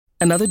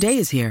Another day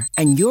is here,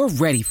 and you're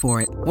ready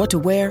for it. What to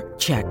wear?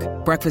 Check.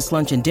 Breakfast,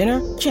 lunch, and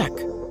dinner? Check.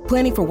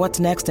 Planning for what's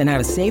next and how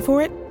to save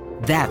for it?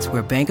 That's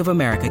where Bank of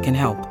America can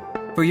help.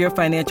 For your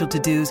financial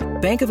to-dos,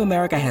 Bank of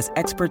America has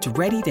experts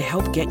ready to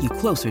help get you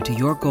closer to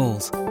your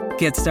goals.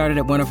 Get started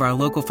at one of our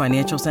local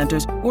financial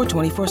centers or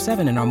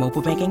 24/7 in our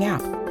mobile banking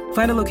app.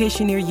 Find a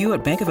location near you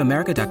at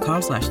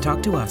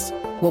bankofamerica.com/talktous.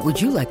 What would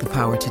you like the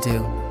power to do?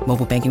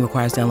 Mobile banking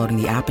requires downloading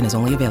the app and is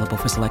only available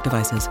for select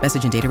devices.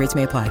 Message and data rates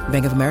may apply.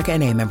 Bank of America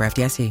N.A., member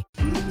FDIC.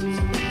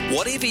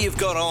 Whatever you've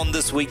got on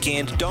this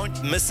weekend,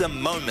 don't miss a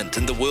moment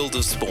in the world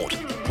of sport.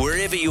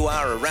 Wherever you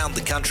are around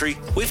the country,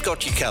 we've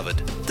got you covered.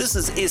 This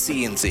is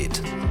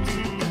SENZ.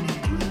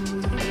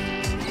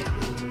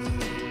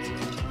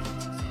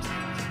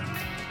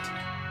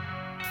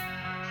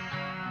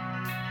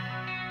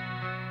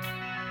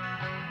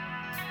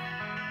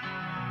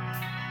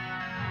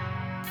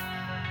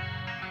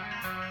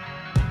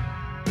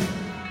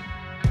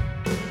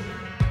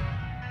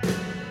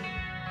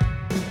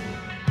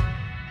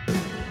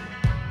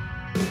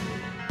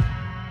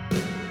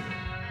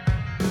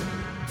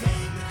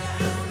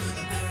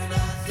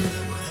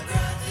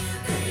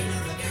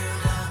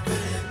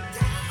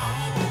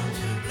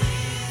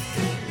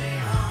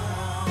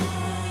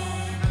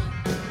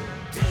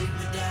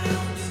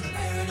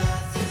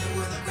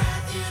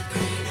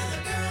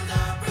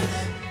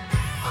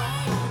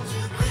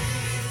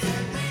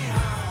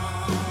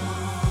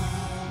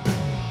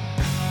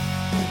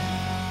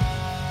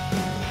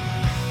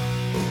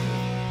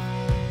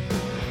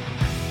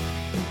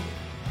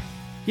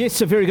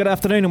 Yes, a very good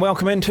afternoon and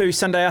welcome into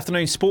Sunday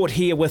Afternoon Sport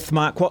here with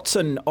Mark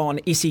Watson on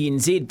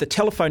SENZ. The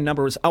telephone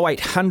number is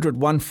 0800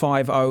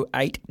 150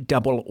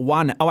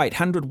 811.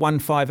 0800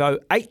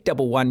 150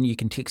 811. You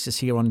can text us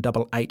here on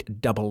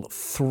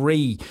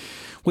 8833.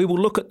 We will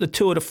look at the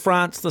Tour de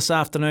France this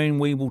afternoon.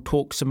 We will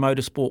talk some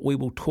motorsport. We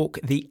will talk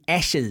the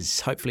Ashes.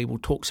 Hopefully we'll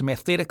talk some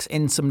athletics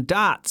and some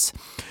darts,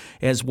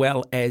 as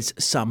well as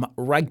some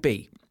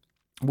rugby.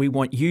 We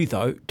want you,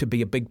 though, to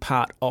be a big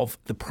part of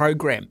the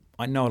program.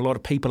 I know a lot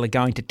of people are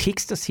going to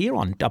text us here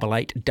on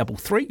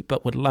 8833,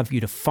 but would love you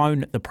to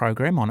phone the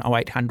program on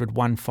 0800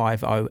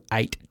 150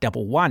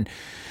 811.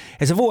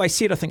 As I've always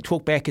said, I think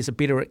talkback is a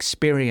better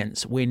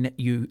experience when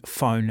you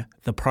phone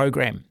the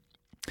program.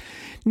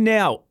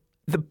 Now,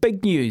 the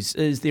big news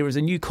is there is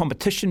a new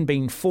competition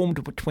being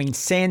formed between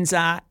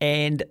SANZAAR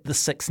and the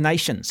Six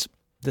Nations.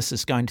 This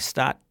is going to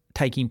start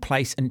taking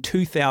place in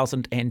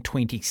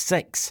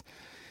 2026.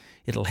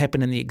 It'll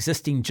happen in the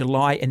existing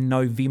July and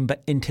November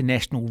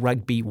international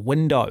rugby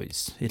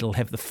windows. It'll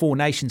have the four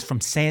nations from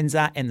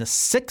SANZAAR and the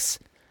Six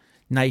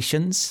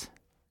Nations,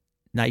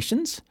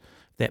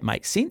 that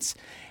makes sense.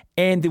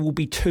 And there will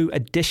be two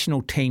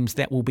additional teams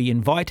that will be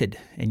invited.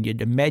 And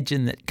you'd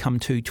imagine that come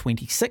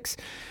 2026,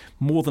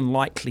 more than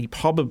likely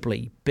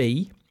probably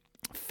be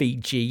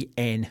Fiji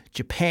and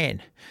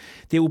Japan.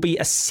 There will be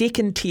a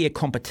second tier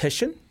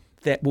competition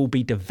that will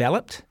be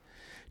developed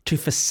to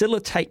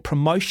facilitate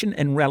promotion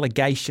and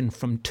relegation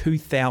from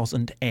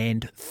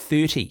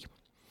 2030.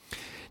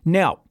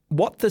 Now,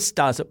 what this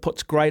does, it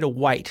puts greater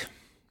weight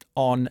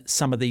on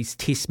some of these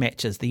test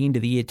matches. The end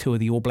of the year tour,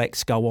 the All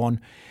Blacks go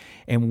on,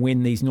 and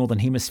when these Northern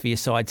Hemisphere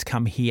sides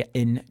come here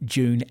in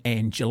June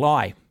and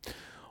July.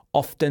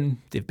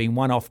 Often, there have been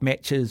one-off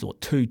matches or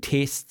two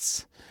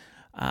tests.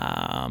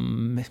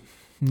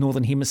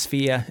 Northern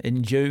Hemisphere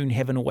in June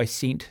haven't always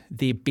sent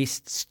their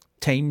best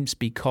teams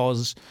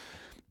because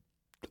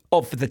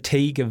of the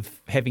fatigue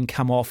of having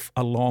come off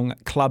a long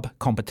club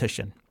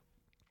competition.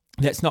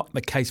 That's not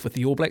the case with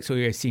the All Blacks, who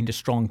always send a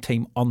strong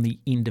team on the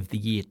end of the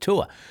year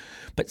tour.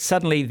 But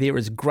suddenly there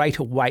is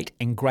greater weight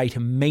and greater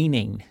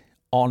meaning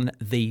on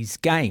these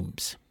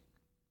games.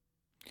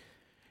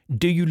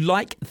 Do you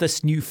like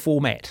this new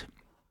format?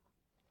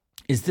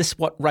 Is this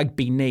what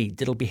rugby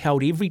needs? It'll be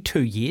held every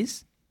 2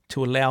 years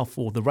to allow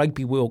for the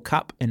Rugby World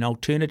Cup in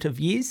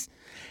alternative years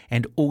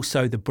and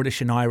also the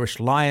British and Irish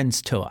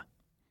Lions tour.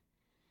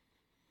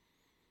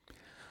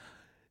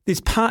 There's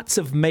parts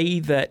of me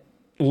that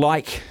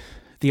like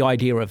the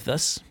idea of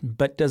this,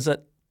 but does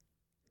it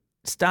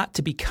start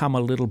to become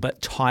a little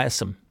bit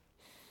tiresome?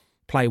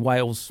 Play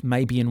Wales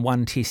maybe in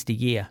one test a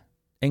year,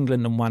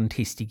 England in one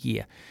test a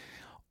year.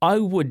 I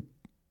would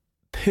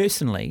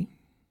personally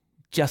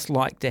just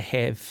like to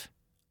have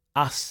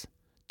us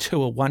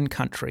tour one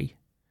country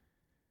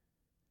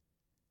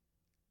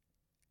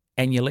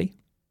annually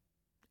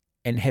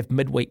and have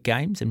midweek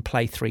games and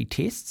play 3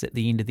 tests at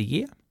the end of the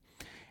year.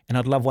 And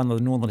I'd love one of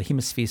the Northern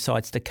Hemisphere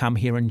sides to come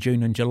here in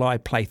June and July,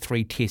 play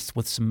 3 tests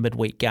with some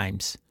midweek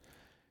games.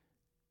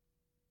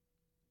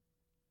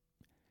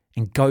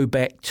 And go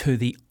back to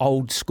the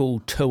old school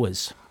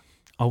tours.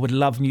 I would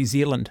love New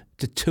Zealand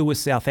to tour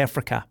South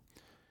Africa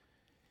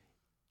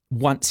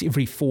once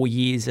every 4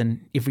 years,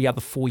 and every other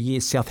 4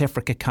 years South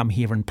Africa come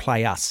here and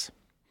play us.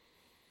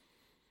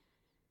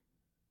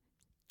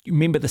 You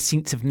remember the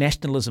sense of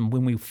nationalism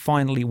when we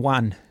finally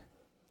won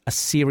a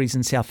series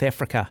in South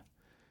Africa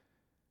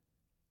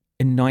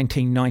in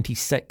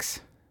 1996.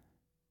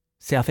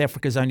 South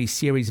Africa's only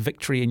series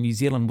victory in New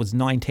Zealand was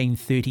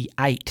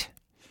 1938.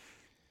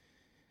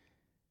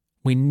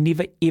 We're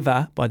never,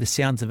 ever, by the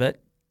sounds of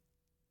it,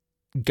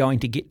 going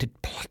to get to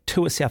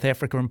tour South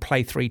Africa and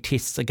play 3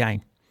 tests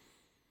again,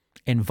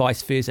 and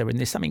vice versa. And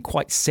there's something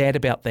quite sad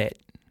about that.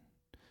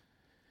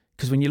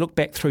 Because when you look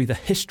back through the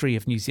history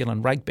of New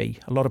Zealand rugby,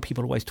 a lot of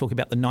people always talk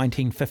about the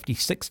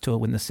 1956 tour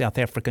when the South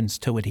Africans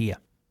toured here.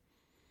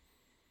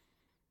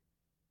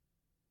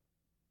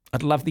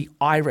 I'd love the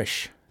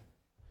Irish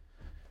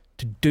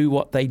to do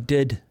what they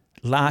did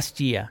last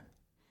year,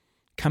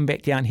 come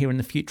back down here in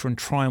the future and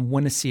try and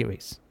win a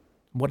series.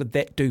 What did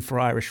that do for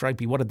Irish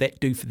rugby? What did that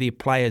do for their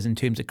players in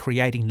terms of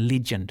creating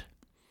legend?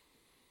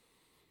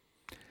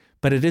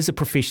 But it is a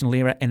professional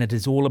era and it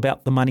is all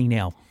about the money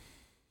now.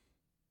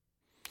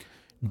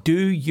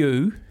 Do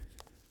you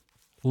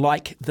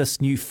like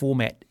this new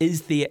format?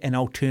 Is there an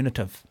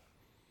alternative?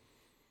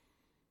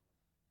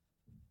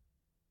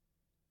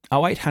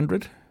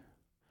 0800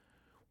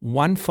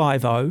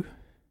 150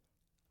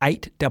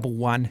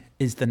 811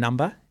 is the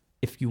number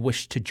if you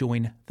wish to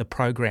join the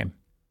program.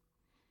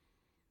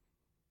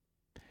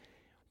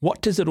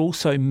 What does it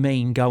also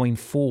mean going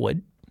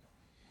forward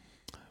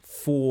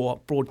for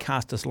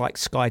broadcasters like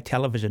Sky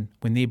Television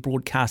when their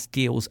broadcast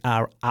deals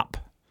are up?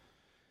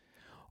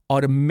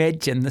 I'd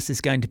imagine this is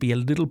going to be a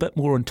little bit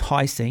more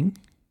enticing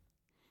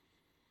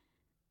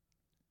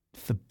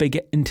for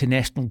bigger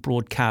international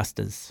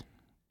broadcasters,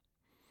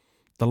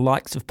 the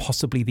likes of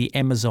possibly the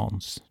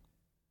Amazons,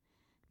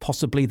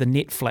 possibly the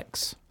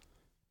Netflix.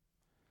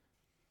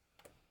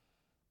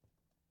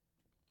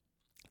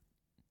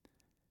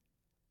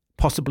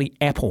 Possibly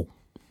Apple.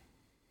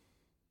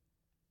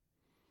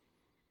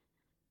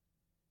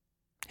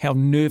 How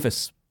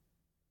nervous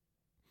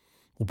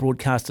will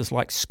broadcasters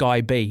like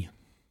Sky be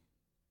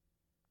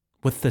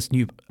with this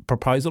new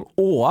proposal?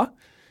 Or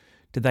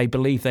do they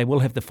believe they will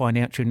have the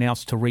financial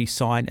nous to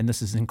re-sign and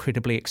this is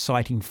incredibly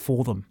exciting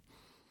for them?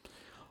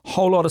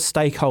 Whole lot of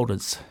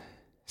stakeholders.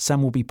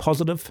 Some will be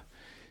positive,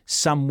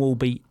 some will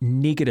be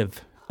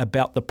negative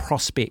about the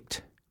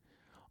prospect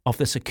of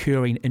this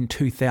occurring in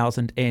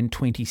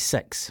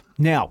 2026.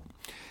 Now,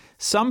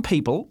 some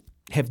people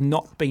have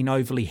not been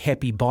overly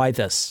happy by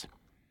this.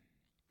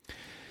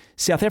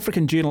 South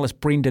African journalist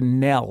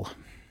Brendan Nell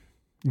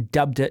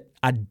dubbed it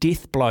a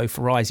death blow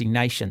for rising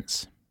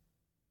nations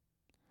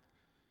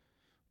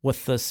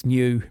with this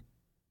new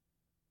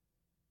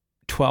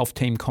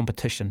 12-team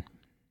competition.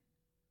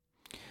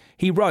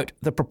 He wrote,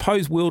 the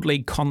proposed World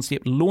League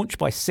concept launched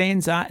by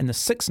SANZAAR and the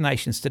Six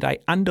Nations today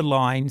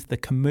underlines the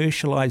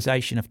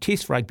commercialisation of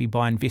Test rugby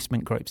by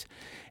investment groups.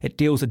 It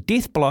deals a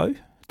death blow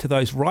to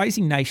those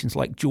rising nations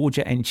like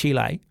Georgia and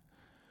Chile,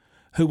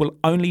 who will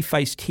only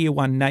face Tier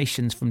 1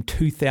 nations from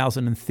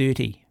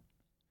 2030.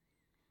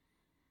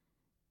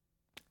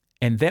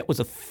 And that was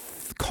a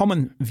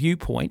common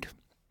viewpoint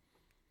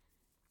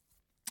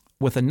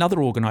with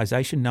another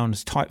organisation known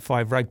as Type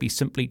 5 Rugby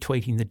simply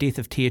tweeting the death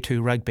of Tier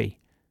 2 rugby.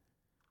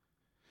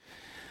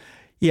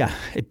 Yeah,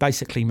 it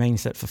basically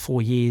means that for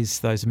 4 years,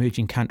 those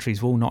emerging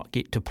countries will not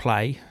get to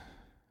play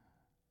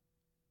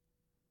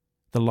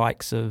the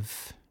likes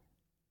of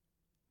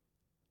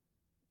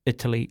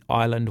Italy,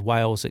 Ireland,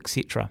 Wales,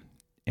 etc.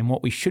 And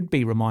what we should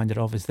be reminded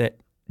of is that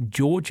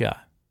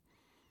Georgia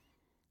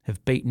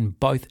have beaten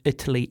both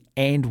Italy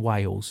and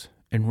Wales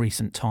in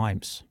recent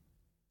times.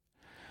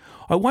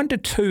 I wonder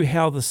too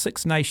how the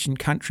Six Nation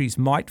countries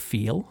might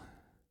feel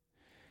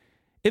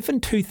if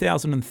in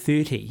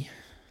 2030,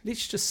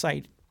 let's just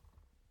say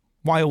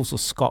Wales or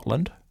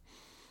Scotland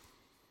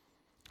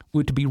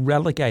were to be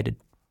relegated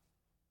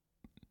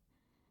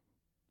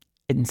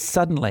and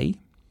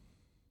suddenly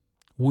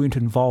weren't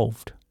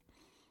involved.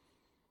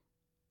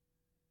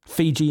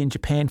 Fiji and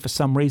Japan, for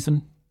some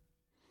reason,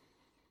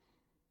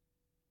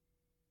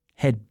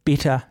 had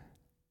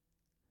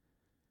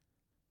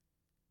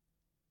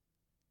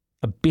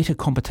a better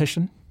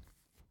competition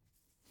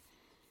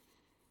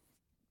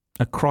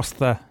across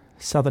the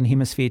Southern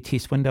Hemisphere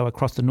Test window,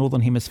 across the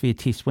Northern Hemisphere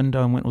Test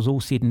window, and when it was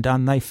all said and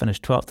done, they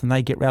finished 12th and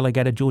they get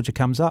relegated. Georgia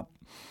comes up.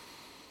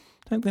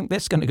 I don't think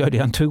that's going to go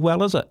down too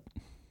well, is it?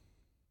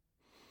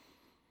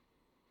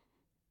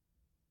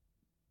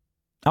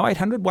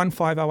 0800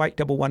 150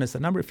 811 is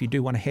the number if you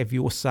do want to have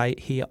your say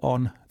here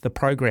on the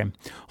program.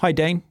 Hi,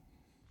 Dean.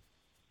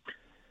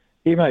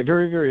 Yeah, mate,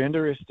 very, very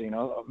interesting.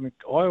 I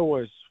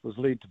always was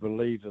led to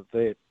believe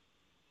that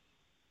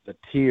the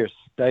tier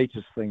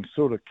status thing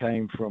sort of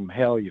came from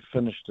how you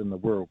finished in the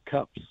World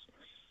Cups.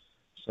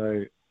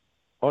 So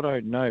I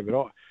don't know,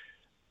 but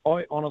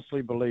I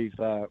honestly believe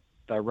they're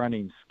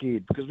running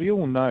scared because we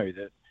all know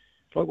that,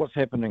 like what's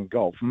happened in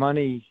golf,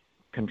 money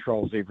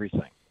controls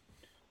everything.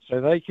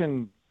 So they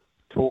can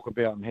talk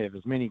about and have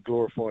as many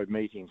glorified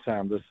meetings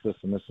saying this,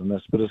 and this, and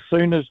this, but as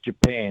soon as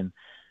Japan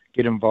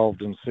get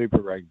involved in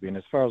Super Rugby, and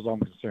as far as I'm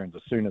concerned,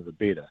 the sooner the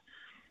better,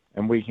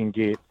 and we can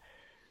get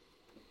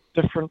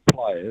different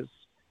players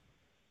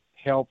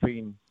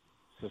helping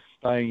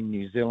sustain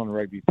New Zealand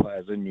rugby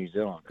players in New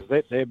Zealand, because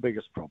that's our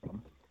biggest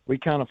problem. We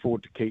can't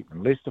afford to keep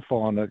them. Lester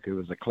Feilnock, who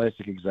is a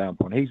classic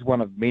example, and he's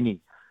one of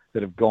many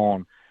that have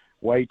gone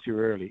way too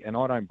early, and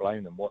I don't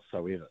blame them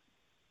whatsoever.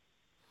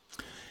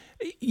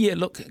 Yeah,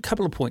 look, a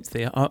couple of points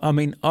there. I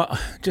mean,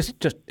 just,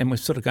 and we're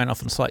sort of going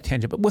off on a slight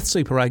tangent, but with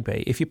Super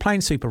Rugby, if you're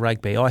playing Super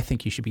Rugby, I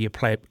think you should be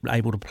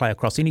able to play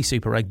across any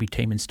Super Rugby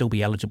team and still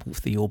be eligible for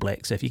the All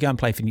Blacks. So if you go and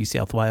play for New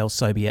South Wales,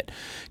 so be it,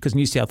 because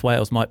New South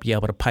Wales might be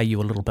able to pay you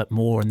a little bit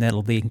more, and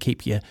that'll then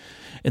keep you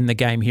in the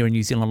game here in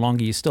New Zealand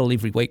longer. You're still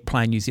every week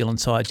playing New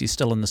Zealand sides, you're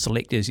still in the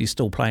selectors, you're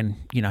still playing,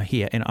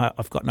 here, and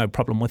I've got no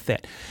problem with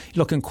that.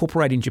 Look,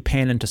 incorporating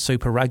Japan into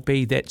Super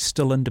Rugby, that's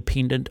still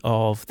independent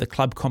of the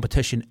club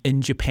competition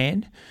in Japan.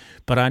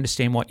 But I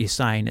understand what you're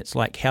saying. It's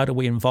like, how do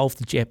we involve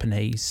the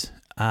Japanese?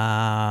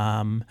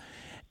 And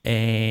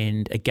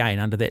again,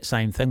 under that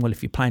same thing, well,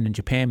 if you're playing in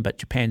Japan, but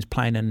Japan's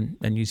playing in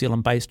a New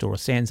Zealand-based or a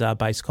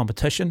SANZAR-based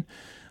competition,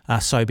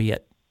 so be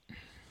it.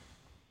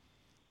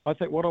 I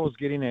think what I was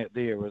getting at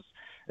there was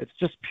it's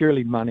just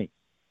purely money.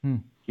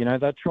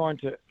 They're trying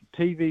to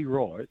TV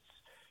rights.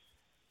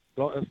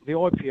 Like the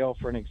IPL,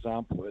 for an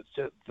example, it's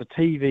just the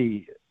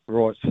TV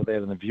rights for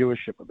that and the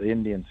viewership that the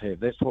Indians have.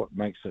 That's what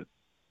makes it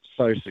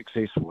so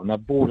successful, and they're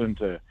bought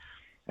into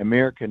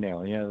America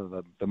now.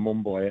 The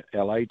Mumbai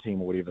LA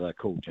team or whatever they're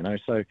called.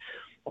 So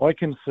I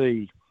can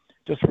see,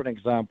 just for an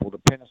example, the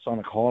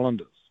Panasonic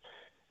Highlanders,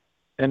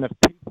 and if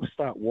people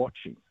start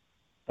watching,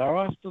 they're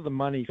after the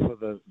money for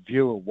the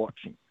viewer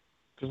watching.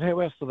 Because how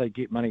else do they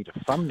get money to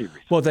fund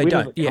everything? Well, they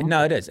don't. Yeah,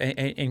 no, it is.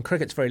 And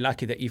cricket's very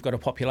lucky that you've got a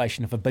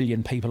population of 1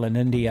 billion people in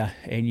India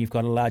and you've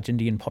got a large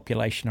Indian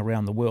population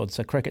around the world.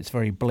 So cricket's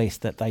very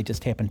blessed that they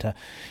just happen to...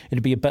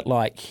 It'd be a bit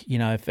like,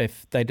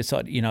 if they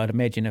decide, I'd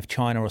imagine if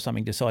China or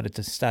something decided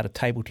to start a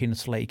table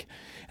tennis league,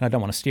 and I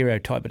don't want to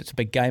stereotype, but it's a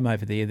big game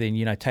over there,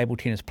 then, table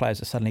tennis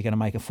players are suddenly going to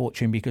make a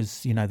fortune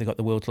because, they've got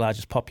the world's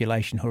largest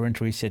population who are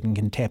interested and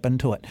can tap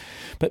into it.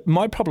 But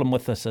my problem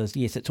with this is,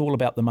 yes, it's all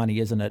about the money,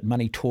 isn't it?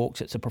 Money talks.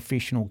 It's a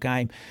professional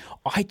game.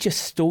 I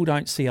just still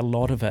don't see a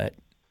lot of it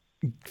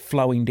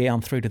flowing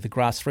down through to the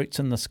grassroots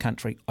in this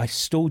country. I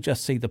still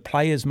just see the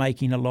players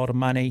making a lot of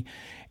money,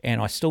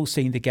 and I still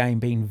see the game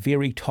being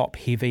very top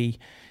heavy.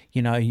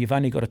 You've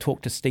only got to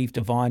talk to Steve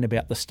Devine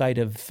about the state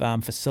of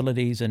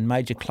facilities and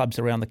major clubs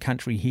around the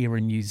country here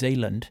in New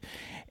Zealand.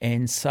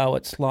 And so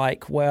it's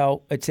like,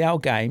 well, it's our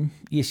game.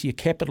 Yes, you're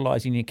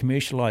capitalising and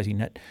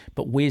commercialising it,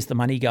 but where's the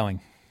money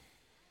going?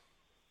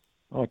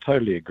 I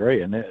totally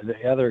agree. And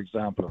the other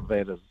example of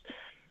that is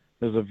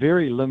there's a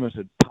very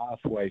limited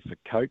pathway for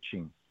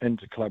coaching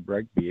into club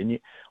rugby. And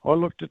I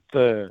looked at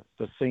the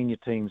senior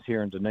teams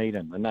here in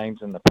Dunedin, the names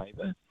in the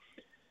paper,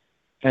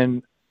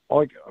 and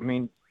I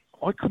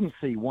couldn't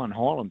see one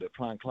Highlander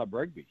playing club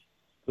rugby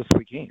this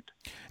weekend.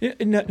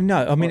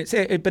 No. I mean,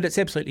 it's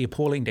absolutely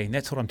appalling, Dean.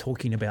 That's what I'm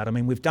talking about. I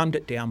mean, we've dumbed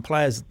it down.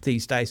 Players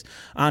these days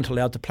aren't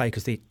allowed to play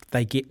because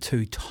they get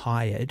too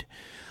tired.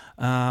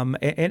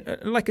 And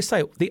like I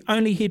say, the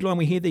only headline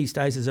we hear these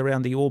days is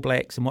around the All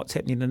Blacks and what's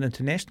happening at an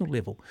international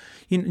level.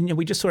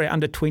 We just saw our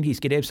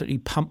under-20s get absolutely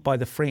pumped by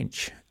the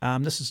French.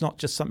 This is not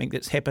just something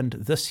that's happened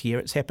this year.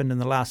 It's happened in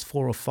the last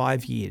 4 or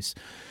 5 years.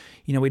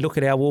 We look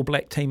at our All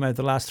Black team over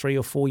the last 3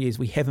 or 4 years.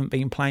 We haven't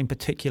been playing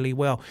particularly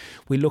well.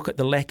 We look at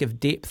the lack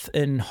of depth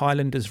in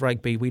Highlanders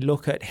rugby. We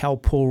look at how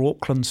poor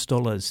Auckland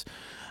still is.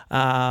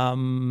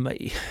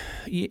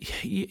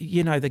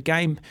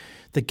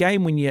 The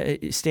game when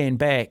you stand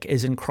back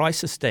is in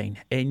crisis, Dean,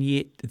 and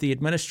yet the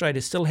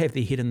administrators still have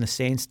their head in the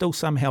sand, still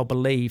somehow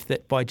believe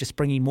that by just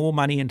bringing more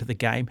money into the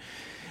game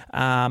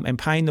and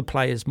paying the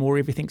players more,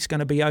 everything's going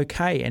to be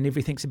okay and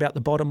everything's about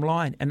the bottom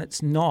line. And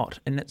it's not,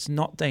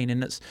 Dean.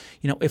 And it's,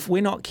 if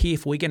we're not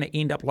careful, we're going to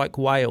end up like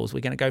Wales. We're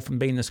going to go from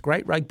being this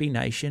great rugby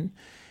nation,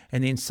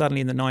 and then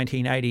suddenly in the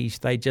 1980s,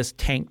 they just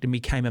tanked and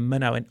became a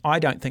minnow. And I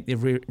don't think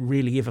they've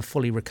really ever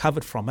fully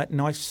recovered from it.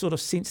 And I sort of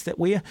sense that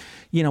we're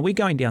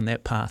going down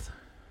that path.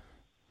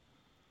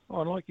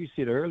 Oh, like you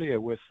said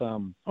earlier with, I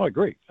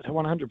agree, I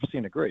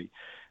 100% agree.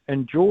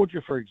 And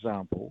Georgia, for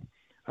example,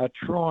 are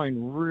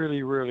trying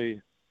really,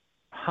 really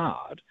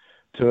hard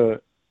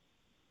to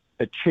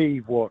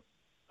achieve what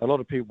a lot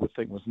of people would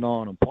think was nigh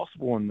on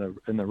impossible in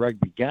the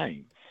rugby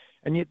game.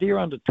 And yet they're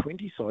under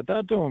 20 side.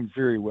 They're doing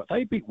very well.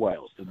 They beat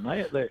Wales, didn't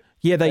they?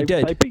 They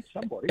did. They beat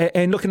somebody.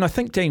 And look, and I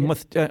think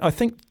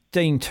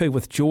Dean too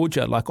with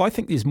Georgia. Like I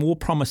think there's more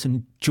promise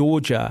in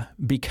Georgia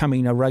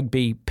becoming a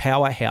rugby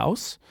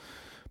powerhouse.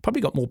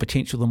 Probably got more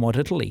potential than what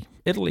Italy.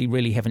 Italy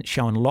really haven't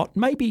shown a lot.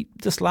 Maybe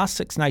this last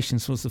Six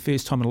Nations was the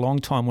first time in a long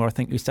time where I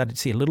think we started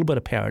to see a little bit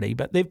of parity,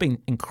 but they've been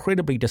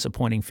incredibly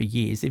disappointing for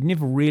years. They've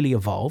never really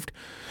evolved.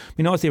 I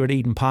mean, I was there at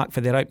Eden Park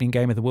for that opening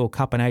game of the World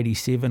Cup in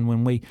 '87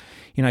 when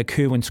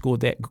Kerwin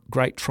scored that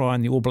great try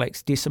and the All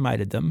Blacks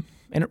decimated them,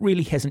 and it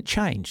really hasn't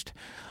changed.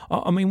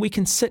 I mean, we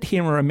can sit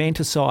here and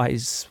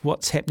romanticise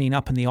what's happening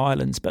up in the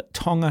islands, but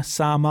Tonga,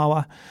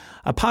 Samoa,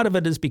 a part of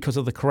it is because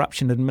of the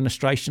corruption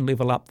administration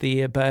level up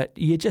there, but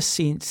you just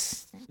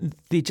sense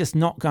they're just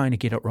not going to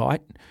get it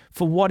right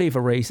for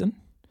whatever reason.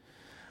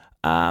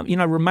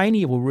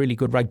 Romania were a really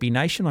good rugby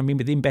nation. I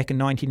remember them back in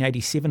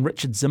 1987,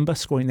 Richard Zimba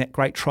scoring that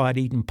great try at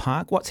Eden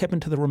Park. What's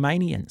happened to the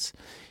Romanians?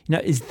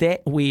 Is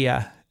that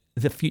where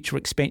the future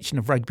expansion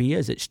of rugby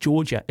is. It's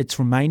Georgia, it's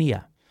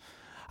Romania.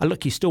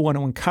 Look, you still want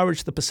to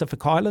encourage the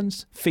Pacific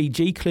Islands.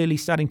 Fiji clearly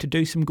starting to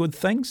do some good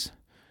things.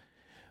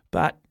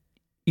 But,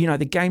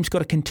 the game's got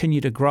to continue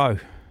to grow.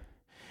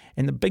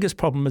 And the biggest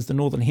problem is the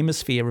Northern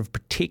Hemisphere have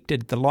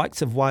protected the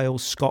likes of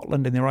Wales,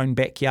 Scotland in their own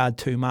backyard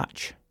too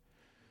much.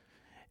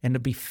 And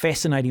it'd be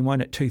fascinating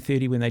one at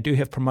 2:30 when they do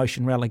have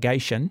promotion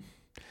relegation,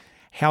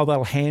 how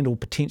they'll handle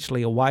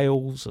potentially a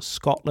Wales, a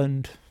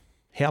Scotland,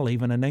 hell,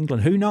 even in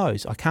England. Who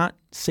knows? I can't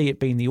see it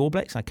being the All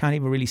Blacks. I can't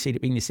even really see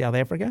it being the South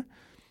Africa.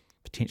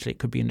 Potentially it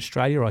could be in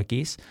Australia, I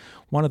guess.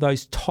 One of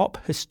those top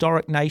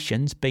historic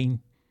nations being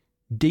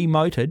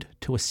demoted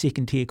to a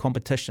second-tier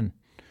competition.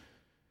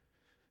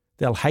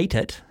 They'll hate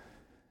it,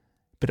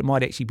 but it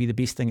might actually be the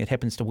best thing that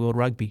happens to world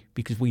rugby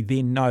because we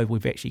then know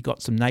we've actually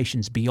got some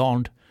nations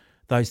beyond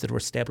those that are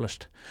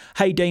established.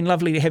 Hey, Dean,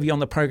 lovely to have you on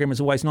the program as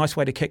always. Nice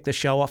way to kick the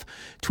show off.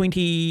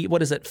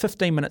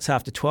 15 minutes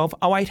after 12,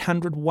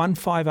 0800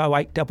 150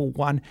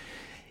 811.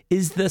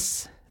 Is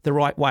this the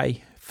right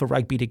way for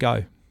rugby to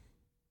go?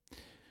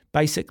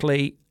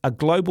 Basically, a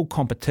global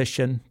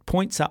competition,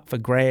 points up for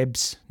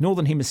grabs.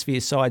 Northern Hemisphere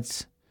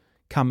sides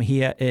come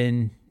here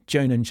in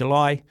June and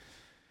July.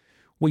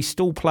 We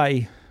still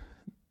play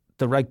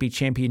the Rugby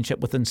Championship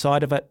with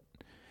inside of it.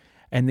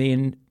 And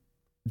then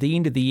the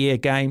end of the year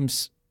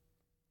games,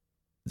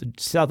 the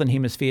Southern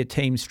Hemisphere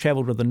teams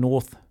travel to the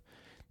north.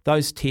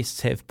 Those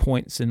tests have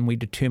points and we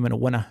determine a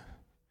winner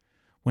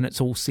when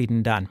it's all said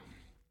and done.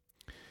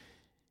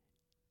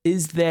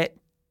 Is that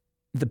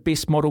the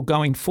best model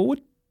going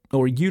forward?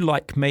 Or are you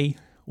like me,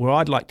 where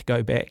I'd like to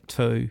go back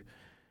to,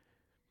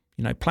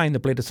 playing the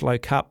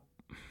Bledisloe Cup,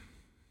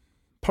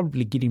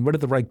 probably getting rid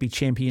of the Rugby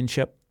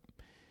Championship,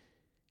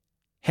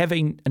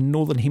 having a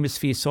Northern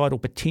Hemisphere side or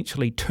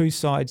potentially two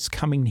sides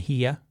coming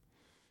here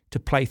to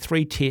play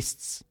 3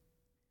 tests,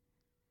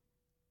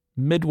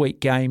 midweek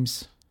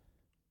games.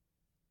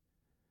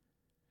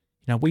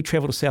 We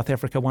travel to South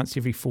Africa once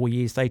every 4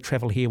 years. They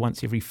travel here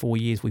once every 4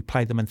 years. We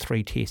play them in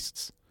 3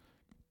 tests.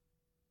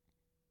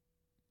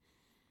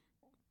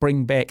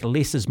 Bring back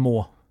less is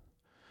more.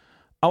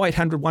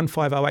 0800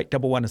 150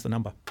 811 is the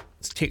number.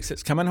 It's text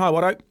that's come in. Hi,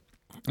 Watto.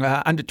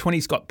 Under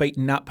 20s got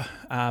beaten up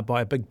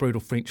by a big,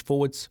 brutal French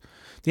forwards.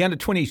 The under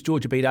 20s,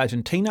 Georgia beat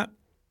Argentina.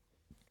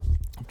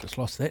 I've just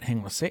lost that.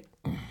 Hang on a sec.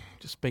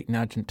 Just beaten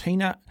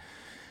Argentina.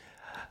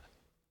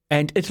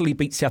 And Italy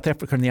beat South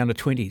Africa in the under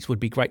 20s. Would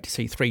be great to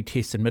see 3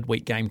 tests and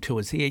midweek game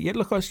tours here. Yeah,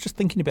 look, I was just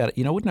thinking about it.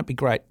 Wouldn't it be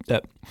great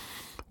that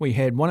we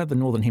had one of the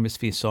Northern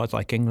Hemisphere sides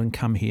like England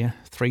come here,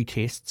 3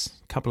 tests,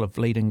 a couple of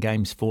lead-in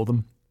games for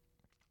them.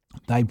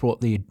 They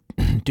brought their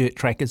dirt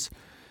trackers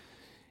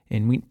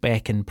and went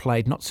back and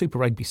played not Super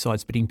Rugby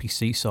sides but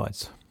NPC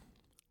sides,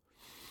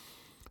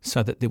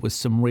 so that there was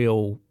some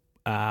real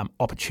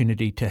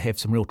opportunity to have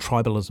some real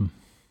tribalism.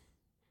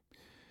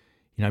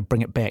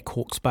 Bring it back,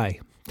 Hawke's Bay,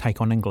 take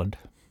on England,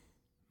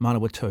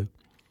 Manawatu,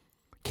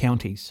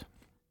 counties,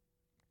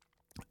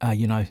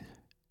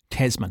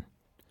 Tasman.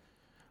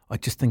 I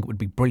just think it would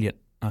be brilliant.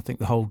 I think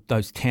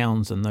those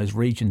towns and those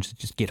regions would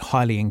just get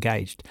highly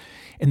engaged.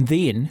 And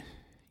then,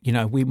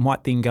 we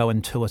might then go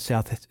and play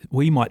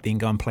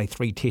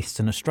 3 tests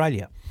in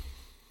Australia.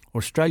 Or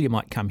Australia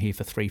might come here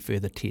for 3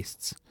 further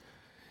tests.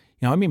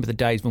 I remember the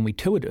days when we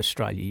toured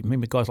Australia. You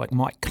remember guys like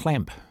Mike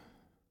Clamp,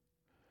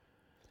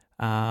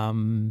 but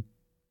in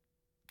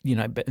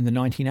the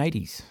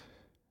 1980s.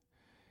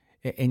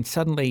 And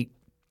suddenly,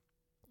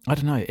 I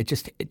don't know, it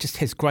just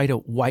has greater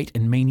weight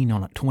and meaning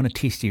on it to win a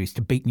test series,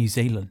 to beat New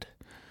Zealand.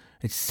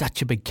 It's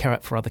such a big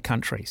carrot for other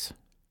countries.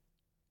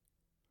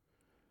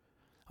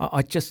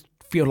 I just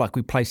feel like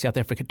we play South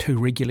Africa too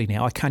regularly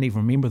now. I can't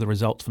even remember the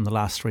results from the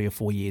last 3 or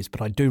 4 years,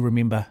 but I do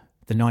remember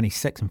the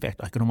 96. In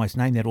fact, I could almost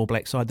name that All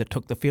Black side that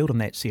took the field in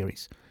that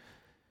series.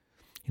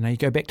 You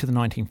go back to the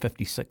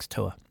 1956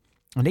 tour.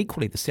 And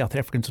equally, the South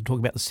Africans will talk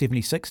about the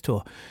 76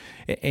 tour.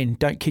 And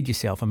don't kid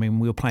yourself, we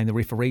were playing the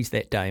referees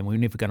that day and we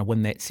were never going to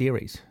win that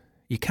series.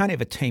 You can't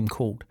have a team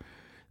called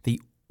the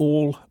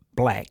All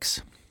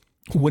Blacks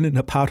win in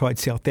apartheid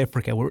South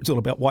Africa where it's all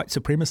about white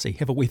supremacy.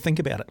 Have a wee think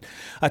about it.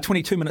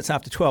 22 minutes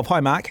after 12. Hi,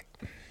 Mark.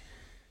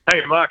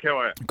 Hey, Mark, how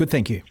are you? Good,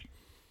 thank you.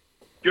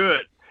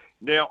 Good.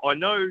 Now, I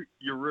know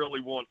you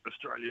really want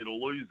Australia to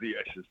lose the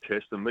Ashes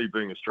test, and me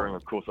being Australian,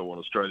 of course, I want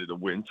Australia to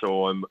win,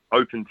 so I'm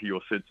open to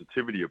your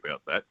sensitivity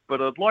about that.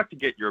 But I'd like to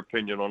get your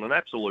opinion on an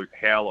absolute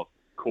howler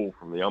call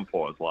from the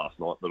umpires last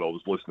night that I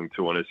was listening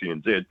to on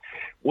SENZ,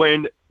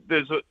 when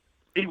there's an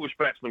English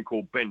batsman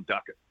called Ben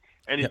Duckett,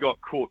 and he got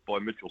caught by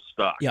Mitchell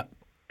Starc. Yeah.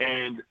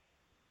 And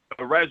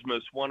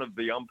Erasmus, one of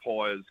the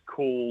umpires,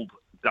 called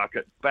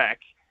Duckett back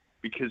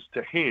because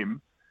to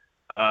him,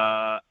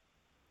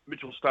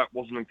 Mitchell Starc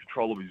wasn't in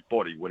control of his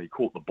body when he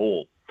caught the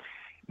ball.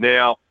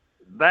 Now,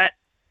 that,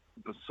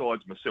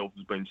 besides myself,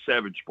 has been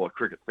savaged by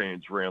cricket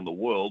fans around the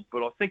world,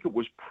 but I think it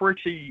was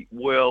pretty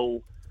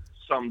well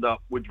summed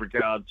up with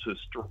regard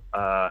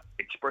to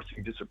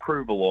expressing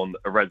disapproval on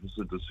Erasmus'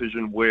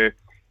 decision, where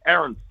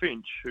Aaron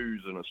Finch,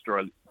 who's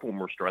an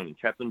former Australian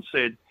captain,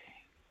 said,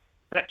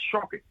 "That's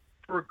shocking.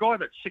 for a guy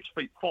that's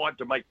 6'5"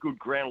 to make good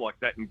ground like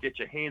that and get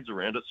your hands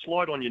around it,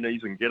 slide on your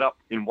knees and get up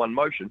in one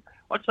motion,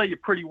 I'd say you're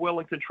pretty well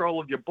in control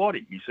of your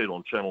body, he said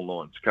on Channel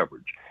 9's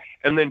coverage.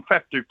 And then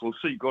Faf du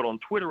Plessis got on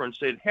Twitter and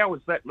said, how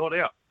is that not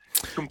out?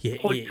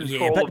 Complete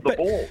control of the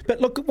ball. But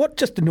look, what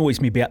just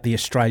annoys me about the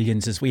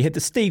Australians is we had the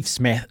Steve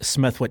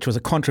Smith, which was a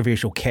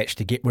controversial catch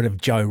to get rid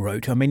of Joe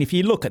Root. I mean, if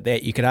you look at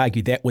that, you could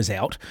argue that was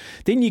out.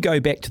 Then you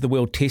go back to the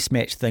World Test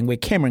match thing where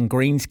Cameron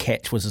Green's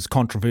catch was as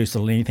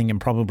controversial as anything and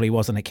probably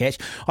wasn't a catch.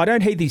 I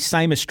don't hear these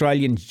same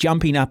Australians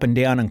jumping up and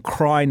down and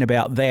crying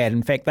about that.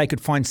 In fact, they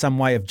could find some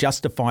way of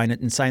justifying it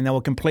and saying they were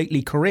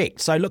completely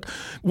correct. So look,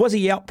 was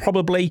he out?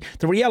 Probably.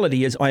 The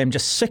reality is I am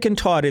just sick and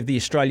tired of the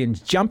Australians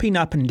jumping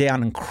up and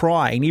down and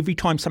crying every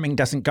time something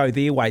doesn't go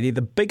their way. They're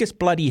the biggest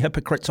bloody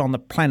hypocrites on the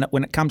planet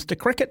when it comes to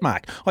cricket,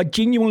 Mark. I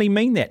genuinely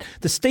mean that.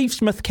 The Steve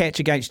Smith catch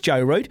against Joe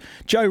Root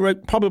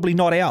probably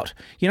not out.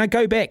 You know,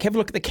 go back, have a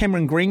look at the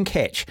Cameron Green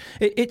catch.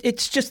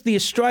 It's just the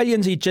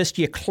Australians are just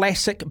your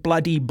classic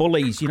bloody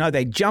bullies. You know,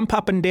 they jump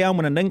up and down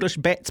when an English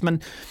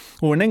batsman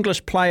or an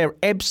English player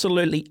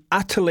absolutely,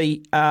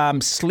 utterly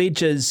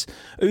sledges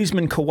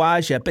Usman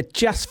Khawaja, but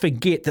just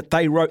forget that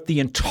they wrote the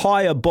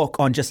entire book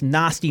on just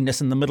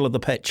nastiness in the middle of the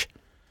pitch.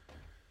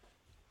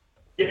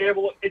 Yeah,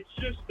 well, it's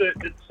just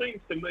that it seems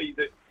to me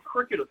that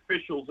cricket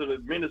officials and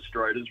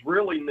administrators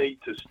really need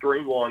to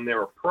streamline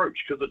their approach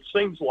because it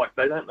seems like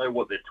they don't know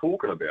what they're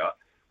talking about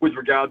with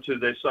regard to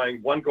they're saying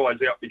one guy's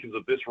out because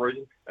of this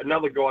reason,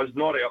 another guy's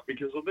not out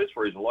because of this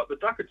reason, like the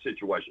Duckett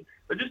situation.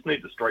 They just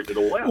need to straighten it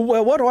all out.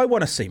 Well, what I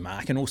want to see,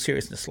 Mark, in all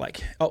seriousness,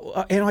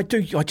 and I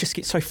just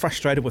get so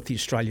frustrated with the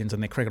Australians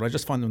and their cricket. I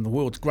just find them the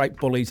world's great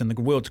bullies and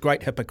the world's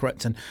great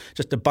hypocrites and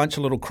just a bunch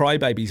of little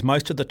crybabies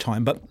most of the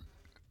time, but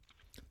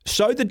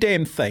show the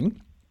damn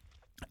thing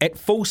at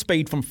full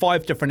speed from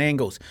 5 different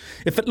angles.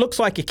 If it looks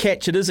like a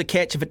catch, it is a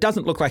catch. If it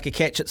doesn't look like a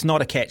catch, it's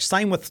not a catch.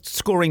 Same with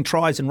scoring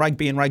tries in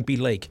rugby and rugby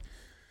league.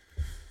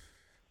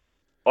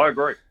 I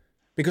agree.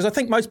 Because I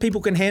think most people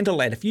can handle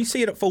that. If you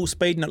see it at full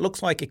speed and it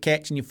looks like a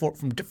catch and you fought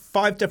from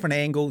 5 different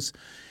angles,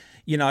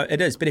 you know,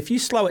 it is. But if you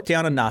slow it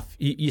down enough,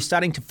 you're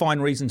starting to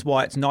find reasons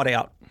why it's not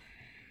out.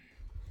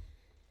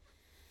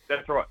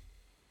 That's right.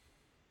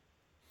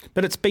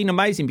 But it's been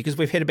amazing because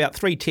we've had about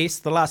 3 tests.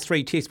 The last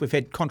 3 tests we've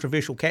had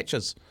controversial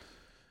catches.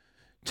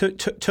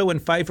 Two in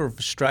favour of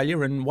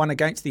Australia and 1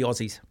 against the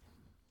Aussies.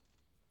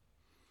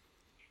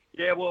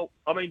 Yeah, well,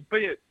 I mean,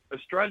 be it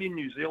Australia,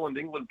 New Zealand,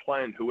 England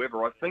playing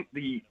whoever, I think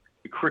the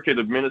cricket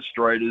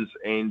administrators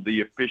and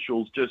the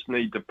officials just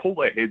need to pull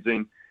their heads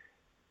in,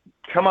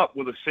 come up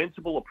with a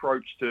sensible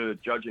approach to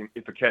judging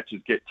if a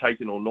catches get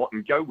taken or not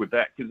and go with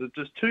that because there's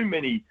just too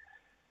many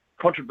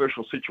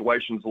controversial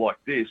situations like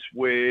this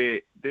where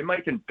they're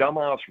making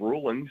dumbass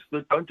rulings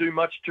that don't do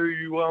much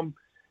to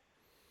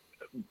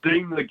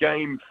deem the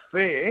game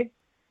fair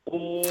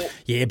or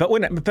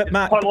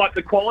Mark, highlight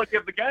the quality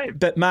of the game.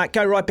 But Mark,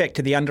 go right back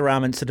to the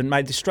underarm incident,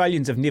 mate. The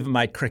Australians have never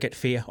made cricket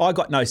fair. I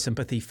got no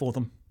sympathy for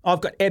them.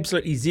 I've got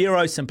absolutely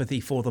zero sympathy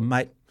for them,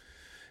 mate.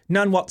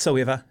 None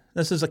whatsoever.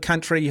 This is a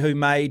country who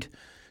made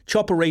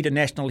Chopper Read a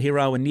national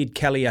hero and Ned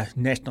Kelly a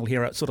national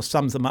hero. It sort of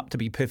sums them up, to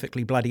be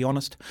perfectly bloody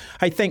honest.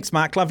 Hey, thanks,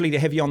 Mark. Lovely to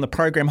have you on the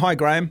program. Hi,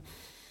 Graham.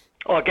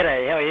 Oh,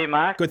 g'day. How are you,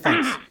 Mark? Good,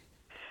 thanks.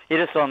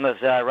 You're just on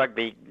this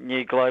rugby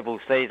new global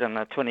season,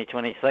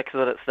 2026,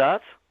 that it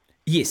starts?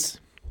 Yes.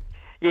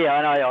 Yeah,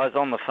 I know. I was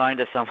on the phone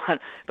to someone,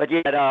 but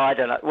yeah, no, I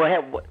don't know.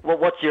 Well,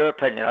 what's your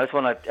opinion? I just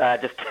want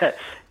to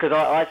because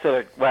I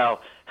sort of,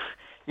 well,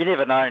 you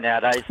never know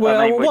nowadays. Well,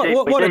 I mean,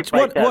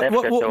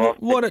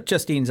 what it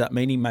just ends up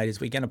meaning, mate,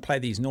 is we're going to play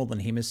these Northern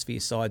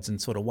Hemisphere sides in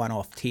sort of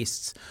one-off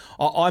tests.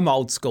 I'm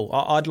old school.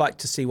 I'd like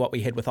to see what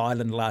we had with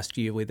Ireland last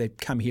year where they'd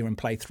come here and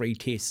play 3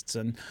 tests,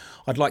 and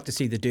I'd like to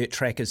see the Dirt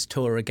Trackers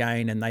tour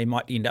again, and they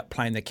might end up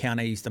playing the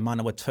Counties, the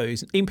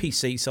Manawatūs,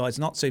 NPC sides,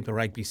 not Super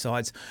Rugby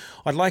sides.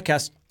 I'd like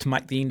us to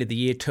make the end of the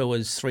year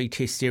tours 3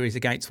 test series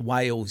against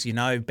Wales, you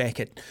know, back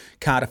at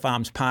Cardiff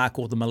Arms Park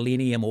or the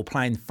Millennium, or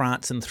playing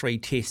France in 3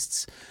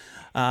 tests.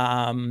 You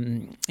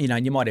know,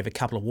 and you might have a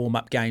couple of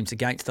warm-up games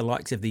against the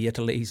likes of the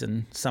Italys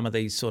and some of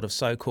these sort of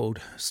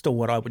so-called, still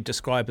what I would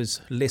describe as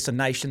lesser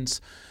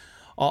nations.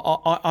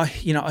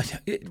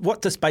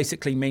 What this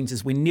basically means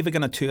is we're never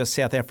going to tour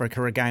South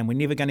Africa again. We're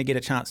never going to get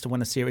a chance to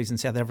win a series in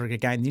South Africa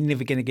again. You're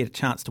never going to get a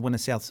chance to win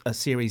a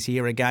series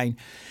here again.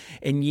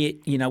 And yet,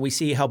 you know, we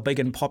see how big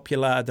and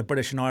popular the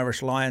British and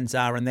Irish Lions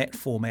are in that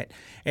format.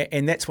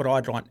 And that's what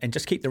I'd want. And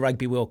just keep the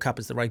Rugby World Cup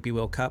as the Rugby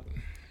World Cup.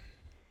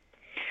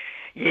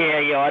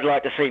 Yeah, I'd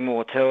like to see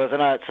more tours. I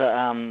know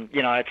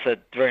it's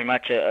it's very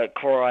much a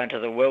cry into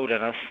the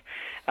wilderness.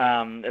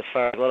 As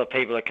far as a lot of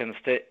people are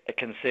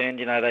concerned,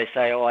 you know, they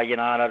say,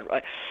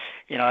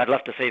 I'd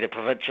love to see the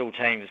provincial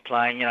teams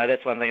playing. You know,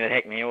 that's one thing that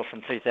hacked me off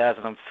in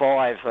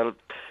 2005.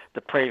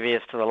 The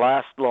previous to the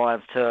last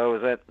Lions tour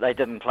was that they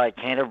didn't play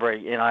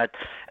Canterbury. You know, I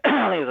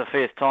think it was the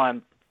first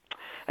time.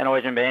 And I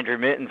always remember Andrew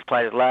Mertens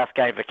played his last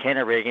game for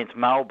Canterbury against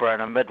Marlborough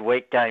in a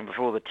midweek game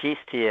before the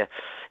test here,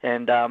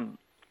 and that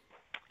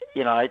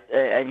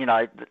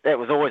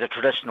was always a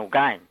traditional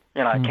game.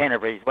 You know,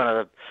 Canterbury's one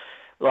of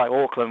like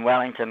Auckland,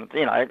 Wellington,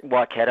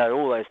 Waikato,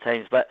 all those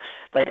teams, but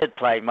they did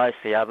play most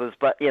of the others.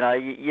 But,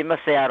 you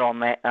miss out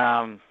on that.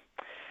 I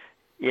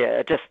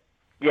just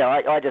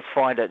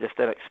find it just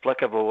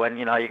inexplicable. And,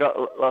 you got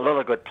a lot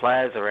of good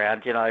players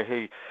around,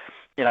 who,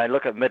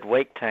 look at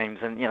midweek teams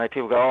and,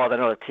 people go, oh, they're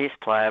not a test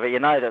player, but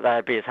that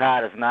they'd be as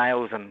hard as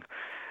nails and,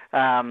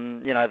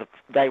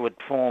 they would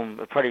form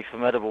pretty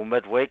formidable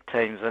midweek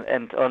teams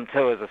and on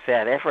tours of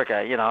South Africa.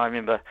 I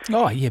remember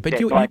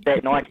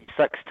that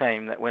 96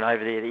 team that went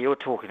over there that you're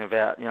talking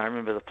about. I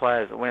remember the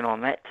players that went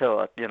on that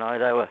tour. They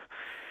were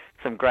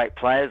some great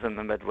players in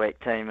the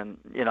midweek team, and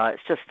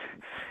it's just,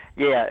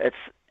 it's.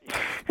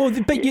 Well,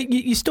 but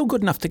you're still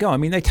good enough to go. I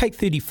mean, they take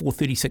 34,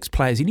 36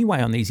 players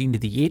anyway on these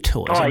end-of-the-year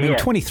tours.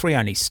 23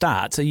 only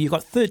start, so you've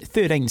got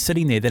 13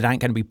 sitting there that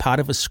aren't going to be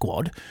part of a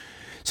squad.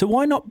 So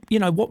why not,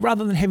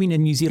 rather than having a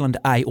New Zealand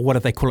A, or what do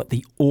they call it,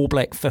 the All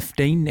Black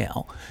 15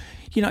 now,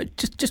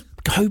 just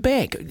go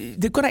back.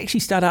 They've got to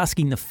actually start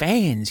asking the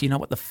fans,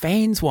 what the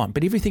fans want.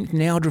 But everything's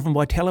now driven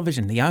by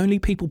television. The only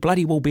people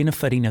bloody well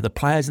benefiting are the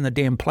players and the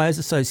damn Players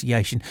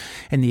Association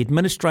and the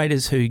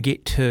administrators who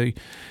get to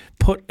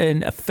put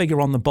in a figure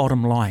on the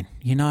bottom line,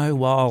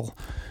 while,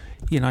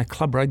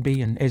 club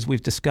rugby, and as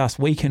we've discussed,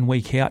 week in,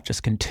 week out,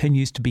 just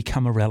continues to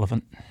become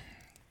irrelevant.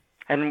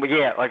 And,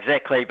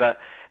 exactly, but...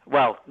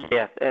 Well,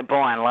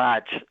 by and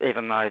large,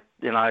 even though,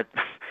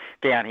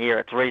 down here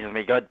it's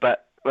reasonably good,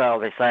 but, well,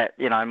 they say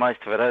it, most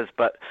of it is,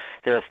 but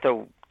there are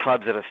still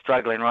clubs that are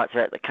struggling right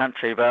throughout the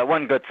country. But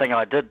one good thing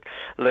I did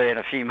learn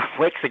a few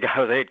weeks ago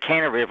was that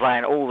Canterbury are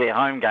playing all their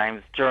home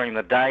games during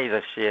the day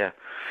this year.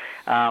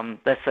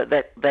 That's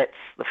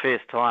the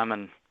first time,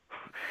 and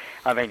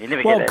I mean, you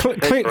never get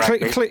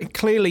that.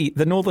 Clearly,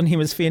 the Northern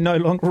Hemisphere no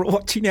longer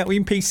watching our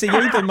NPC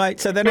either,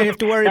 mate. So they don't have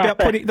to worry about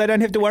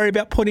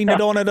putting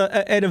it on at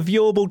a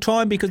viewable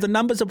time because the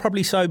numbers are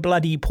probably so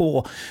bloody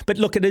poor. But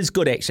look, it is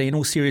good actually. In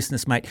all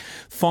seriousness, mate,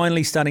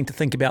 finally starting to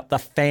think about the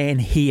fan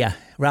here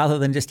rather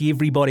than just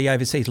everybody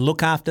overseas.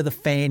 Look after the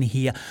fan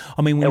here.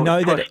 I mean,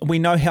 we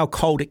know how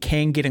cold it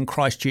can get in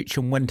Christchurch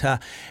in winter,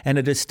 and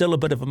it is still a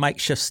bit of a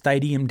makeshift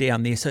stadium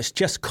down there. So it's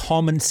just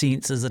common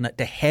sense, isn't it,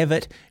 to have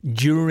it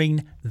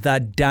during the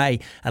day.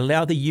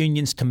 Allow the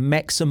unions to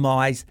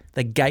maximise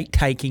the gate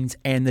takings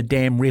and the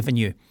damn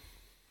revenue.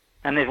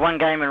 And there's one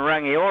game in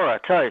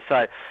Rangiora too,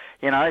 so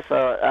I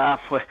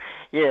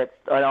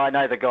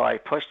know the guy who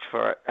pushed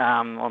for it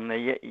on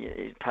the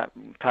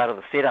part of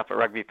the setup at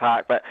Rugby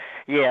Park, but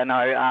that's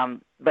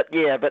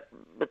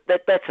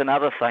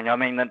another thing. I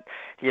mean,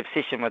 the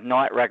obsession with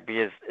night rugby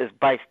is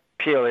based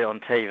purely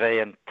on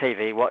TV and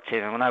TV watching,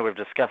 and I know we've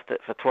discussed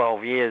it for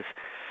 12 years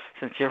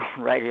since you're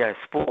on Radio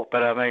Sport,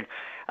 but I mean,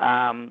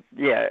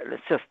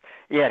 it's just,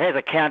 it has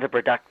a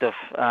counterproductive,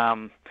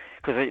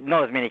 because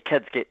not as many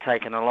kids get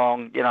taken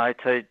along,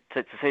 to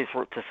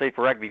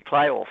Super Rugby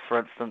playoffs, for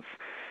instance,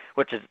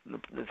 which is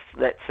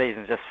that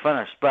season's just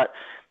finished. But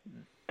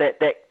that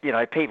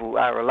people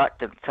are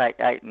reluctant to take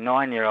 8 and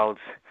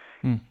 9-year-olds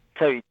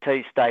to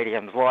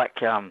stadiums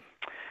like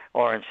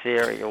Orange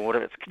Theory or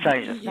whatever. It's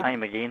changed its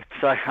name again.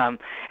 So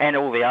and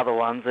all the other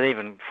ones, and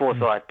even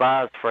Forsyth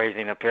Bar's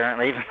freezing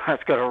apparently, even though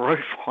it's got a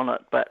roof on it.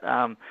 But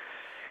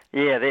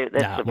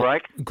that's the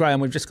break.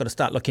 Graham, we've just got to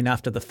start looking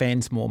after the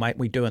fans more, mate.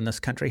 We do in this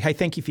country. Hey,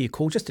 thank you for your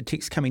call. Just a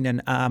text coming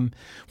in.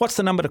 What's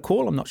the number to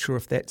call? I'm not sure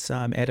if that's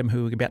Adam,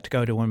 who we're about to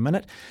go to in a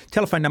minute.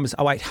 Telephone number is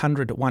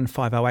 0800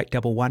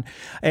 150811.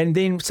 And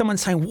then someone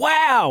saying,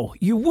 wow,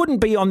 you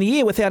wouldn't be on the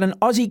air without an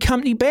Aussie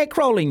company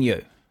bankrolling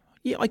you.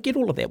 Yeah, I get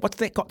all of that. What's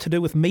that got to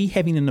do with me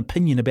having an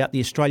opinion about the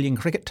Australian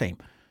cricket team?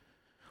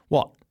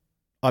 What?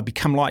 I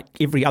become like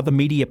every other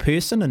media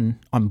person and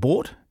I'm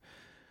bought?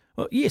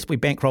 Well, yes, we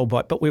bankroll by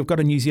it, but we've got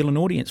a New Zealand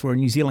audience. We're a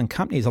New Zealand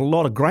company. There's a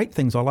lot of great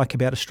things I like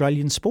about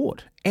Australian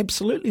sport.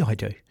 Absolutely I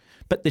do.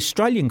 But the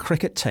Australian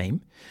cricket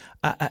team,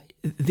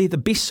 they're the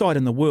best side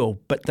in the world,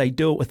 but they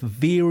do it with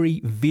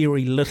very,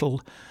 very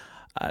little.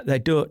 They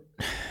do it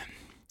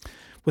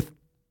with...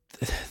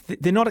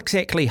 They're not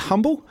exactly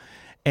humble,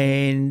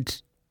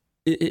 and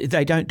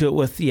they don't do it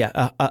with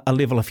a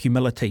level of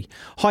humility.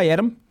 Hi,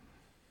 Adam.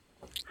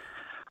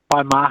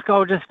 Hi, Mark.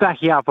 I'll just back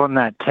you up on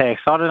that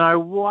text. I don't know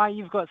why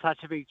you've got such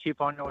a big chip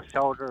on your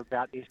shoulder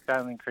about the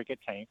Australian cricket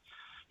team.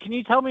 Can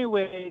you tell me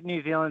where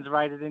New Zealand's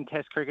rated in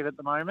Test cricket at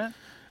the moment?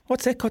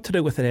 What's that got to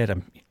do with it,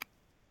 Adam?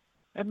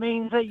 It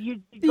means that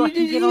you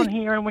get on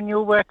here, and when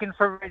you're working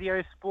for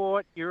Radio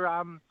Sport, you're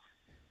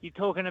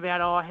talking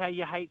about how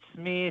you hate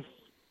Smith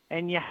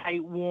and you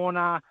hate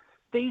Warner.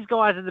 These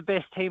guys are the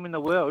best team in the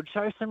world.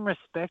 Show some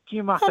respect.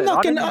 You must. I'm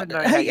not going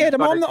to. Hey,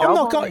 Adam, I'm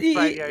not going.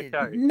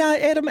 No,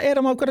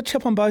 Adam, I've got a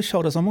chip on both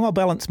shoulders. I'm well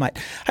balanced, mate.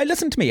 Hey,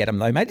 listen to me, Adam.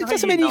 Though, mate, it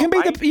doesn't mean you can be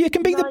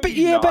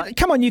the. But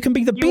come on, you can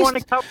be the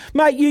best,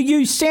 mate. You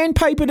use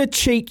sandpaper to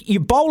cheat.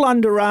 You bowl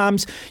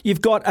underarms.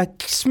 You've got a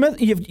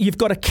Smith. You've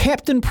got a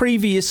captain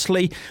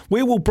previously.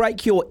 We will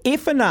break your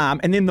effing arm,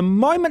 and then the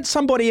moment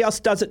somebody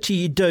else does it to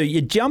you,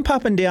 you jump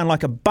up and down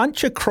like a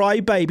bunch of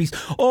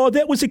crybabies. Oh,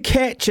 that was a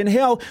catch, and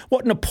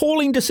what an appalling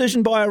appalling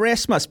decision by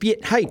Erasmus.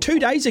 Yet, hey, 2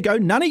 days ago,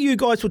 none of you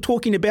guys were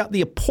talking about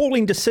the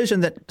appalling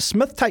decision that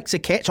Smith takes a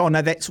catch. Oh,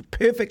 no, that's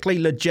perfectly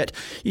legit.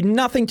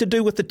 Nothing to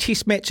do with the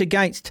test match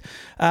against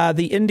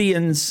the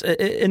Indians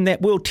in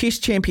that World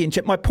Test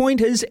Championship. My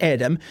point is,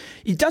 Adam,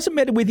 it doesn't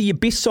matter whether you're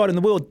best side in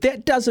the world.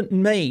 That doesn't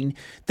mean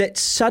that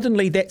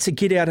suddenly that's a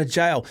get out of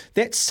jail.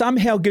 That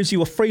somehow gives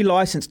you a free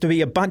license to be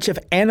a bunch of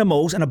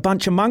animals and a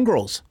bunch of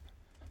mongrels.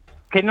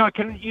 Can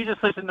you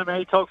just listen to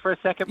me talk for a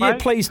second, mate? Yeah,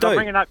 please do. I'm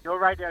bringing up your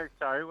radio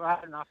show. I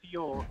had enough of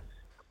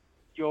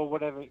your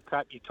whatever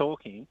crap you're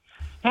talking.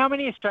 How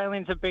many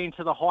Australians have been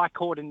to the High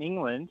Court in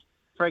England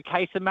for a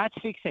case of match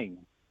fixing?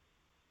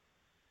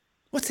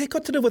 What's that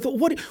got to do with it?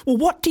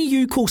 What do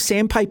you call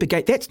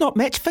sandpapergate? That's not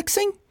match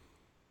fixing?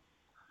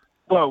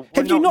 Well,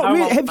 have you not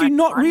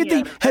read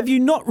the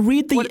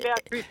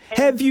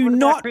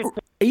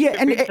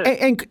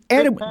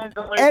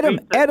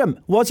Adam,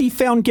 was he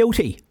found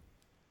guilty?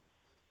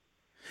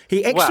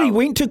 He actually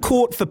went to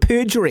court for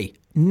perjury.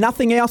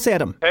 Nothing else,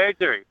 Adam.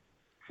 Perjury.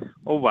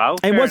 Oh, well.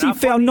 And was he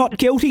found not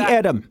guilty,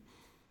 Adam?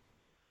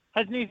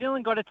 Has New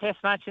Zealand got a test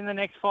match in the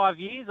next 5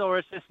 years, or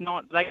is this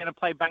not, they're going to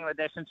play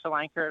Bangladesh and Sri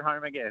Lanka at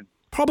home again?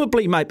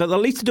 Probably, mate, but they'll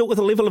at least to do it with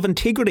a level of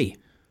integrity.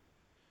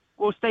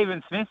 Well,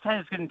 Stephen Smith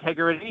has good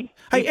integrity.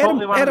 Hey, He's Adam,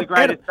 probably one of the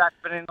greatest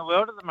batsmen in the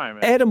world at the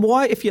moment. Adam,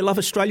 why, if you love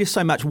Australia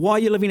so much, why are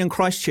you living in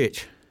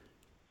Christchurch?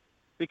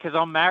 Because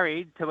I'm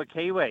married to a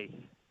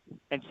Kiwi.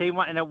 And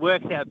it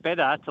works out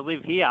better to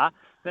live here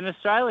than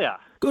Australia.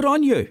 Good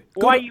on you.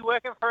 Why are you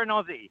working for an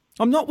Aussie?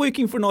 I'm not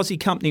working for an Aussie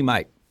company,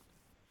 mate.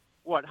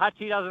 What,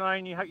 Hutchie doesn't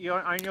own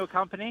your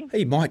company?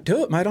 He might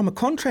do it, mate. I'm a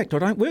contractor. I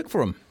don't work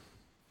for him.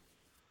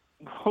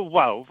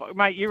 Well,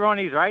 mate, you're on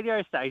his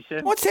radio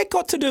station. What's that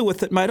got to do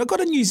with it, mate? I've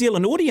got a New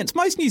Zealand audience.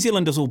 Most New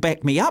Zealanders will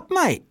back me up,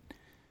 mate.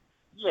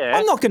 Yeah.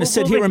 I'm not going to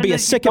sit here and be a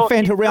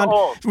sycophant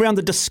around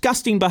the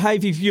disgusting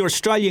behaviour of your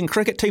Australian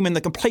cricket team and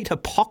the complete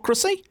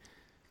hypocrisy.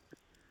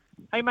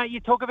 Hey, mate, you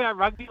talk about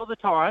rugby all the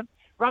time.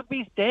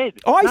 Rugby's dead.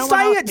 I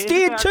say it's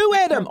dead too,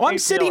 Adam. I'm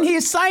sitting here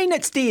saying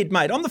it's dead,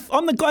 mate. I'm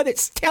the guy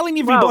that's telling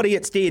everybody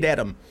it's dead,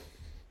 Adam.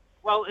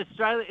 Well,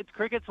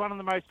 cricket's one of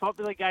the most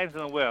popular games in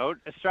the world.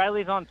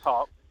 Australia's on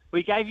top.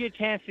 We gave you a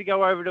chance to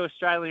go over to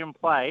Australia and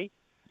play.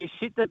 You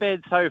shit the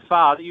bed so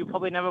far that you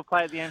probably never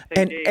play at the MCG.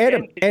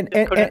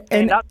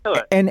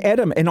 And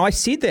Adam, and I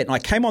said that, and I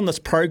came on this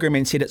program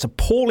and said it's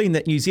appalling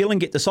that New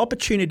Zealand get this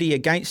opportunity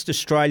against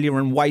Australia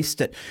and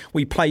waste it.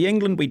 We play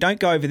England, we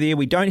don't go over there,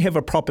 we don't have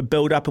a proper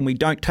build-up, and we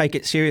don't take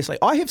it seriously.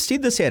 I have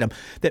said this, Adam,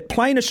 that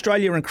playing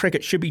Australia in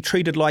cricket should be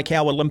treated like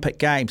our Olympic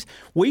Games.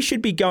 We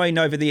should be going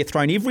over there,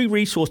 throwing every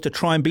resource to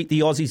try and beat the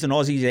Aussies and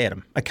Aussies,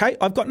 Adam. Okay?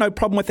 I've got no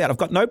problem with that. I've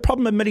got no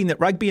problem admitting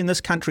that rugby in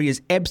this country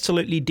is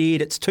absolutely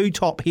dead. It's too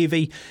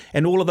top-heavy.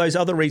 And all of those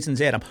other reasons,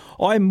 Adam.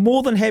 I'm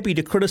more than happy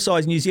to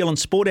criticise New Zealand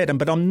sport, Adam,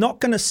 but I'm not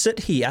going to sit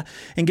here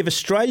and give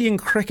Australian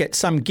cricket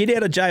some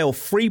get-out-of-jail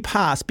free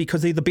pass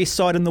because they're the best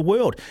side in the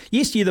world.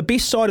 Yes, you're the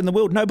best side in the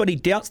world. Nobody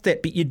doubts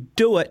that, but you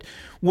do it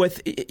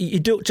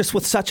just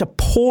with such a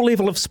poor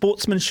level of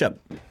sportsmanship.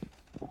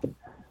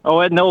 Oh,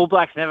 and the All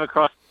Blacks never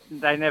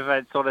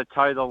sort of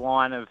toe the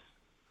line of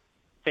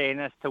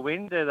fairness to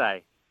win, do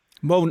they?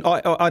 Well,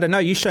 I don't know.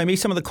 You show me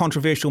some of the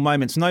controversial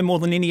moments, no more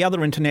than any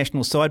other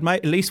international side, mate.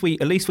 At least we've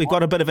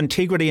got a bit of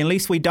integrity. At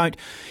least we don't,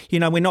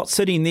 we're not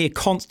sitting there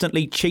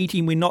constantly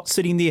cheating. We're not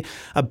sitting there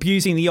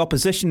abusing the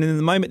opposition. And in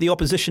the moment the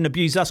opposition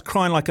abuse us,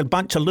 crying like a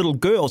bunch of little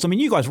girls. I mean,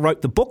 you guys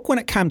wrote the book when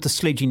it came to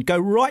sledging. Go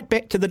right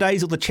back to the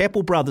days of the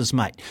Chappell brothers,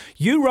 mate.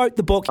 You wrote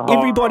the book.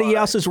 Everybody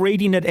else is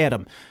reading it,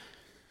 Adam.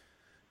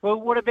 Well,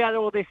 what about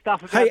all this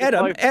stuff? Hey,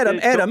 Adam,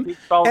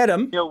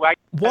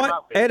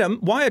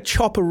 why are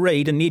Chopper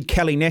Read and Ned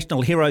Kelly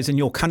national heroes in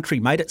your country,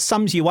 mate? It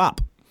sums you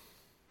up.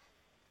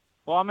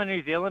 Well, I'm a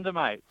New Zealander,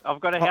 mate. I've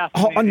got a house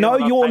in New Zealand. No,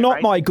 you're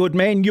not, my good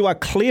man. You are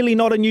clearly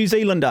not a New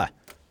Zealander.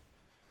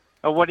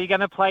 Oh, what are you going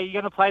to play?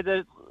 You're going to play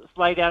the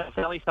Lay Down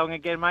Sally song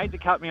again, mate, to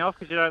cut me off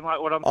because you don't like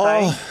what I'm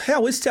saying? Oh,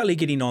 how is Sally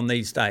getting on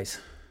these days?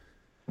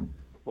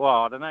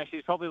 Well, I don't know.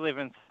 She's probably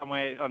living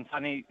somewhere on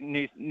sunny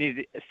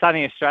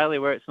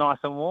Australia where it's nice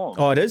and warm.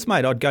 Oh, it is,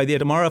 mate. I'd go there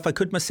tomorrow if I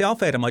could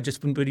myself, Adam. I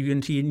just wouldn't put you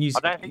into your news. I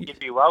don't think you'd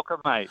be welcome,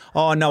 mate.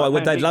 Oh, no, I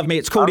would. They'd love me.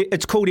 It's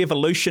called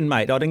evolution,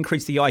 mate. I'd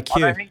increase the IQ. I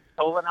don't think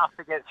you're tall enough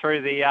to get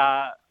through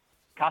the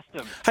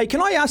customs. Hey,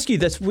 can I ask you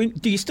this?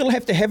 Do you still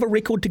have to have a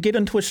record to get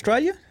into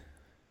Australia?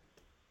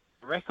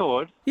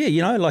 Record?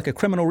 Yeah, like a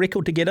criminal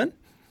record to get in.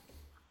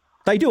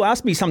 They do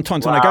ask me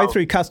sometimes when I go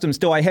through customs,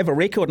 do I have a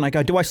record? And I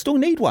go, do I still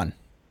need one?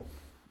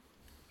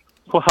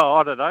 Well,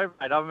 I don't know,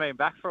 mate. I haven't been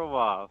back for a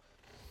while.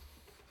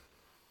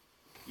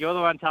 You're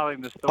the one telling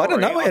the story. I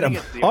don't know, Adam.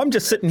 I'm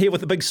just sitting here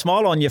with a big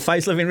smile on your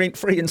face, living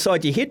rent-free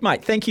inside your head,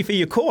 mate. Thank you for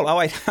your call.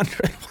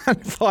 0800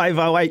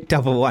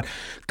 150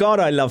 God,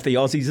 I love the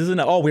Aussies, isn't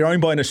it? Oh, we're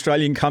owned by an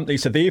Australian company,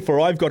 so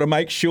therefore I've got to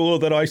make sure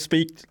that I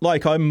speak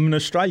like I'm an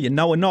Australian.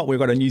 No, we're not. We've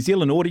got a New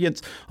Zealand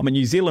audience. I'm a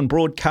New Zealand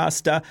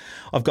broadcaster.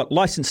 I've got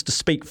license to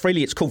speak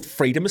freely. It's called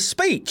freedom of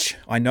speech.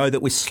 I know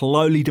that we're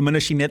slowly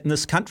diminishing that in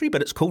this country,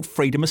 but it's called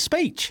freedom of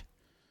speech.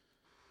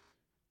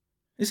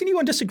 Does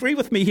anyone disagree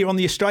with me here on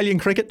the Australian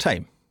cricket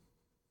team?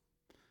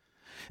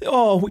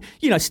 Oh,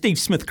 Steve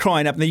Smith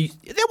crying up.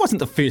 That wasn't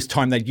the first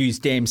time they'd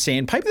used damn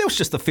sandpaper. That was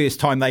just the first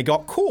time they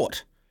got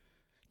caught.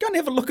 Go and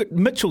have a look at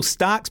Mitchell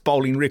Stark's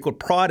bowling record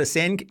prior to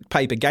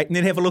Sandpaper Gate and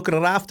then have a look at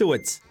it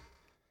afterwards.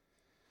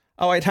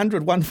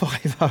 0800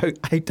 150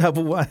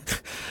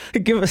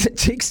 811. Give us a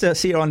text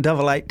us here on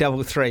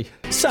 8833.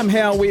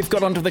 Somehow we've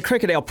got onto the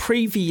cricket. Our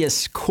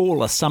previous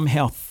caller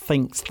somehow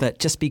thinks that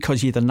just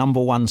because you're the number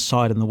one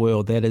side in the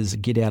world, that is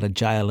get out of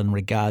jail in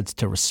regards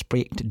to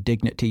respect,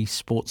 dignity,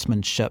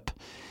 sportsmanship,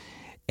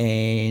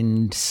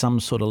 and some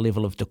sort of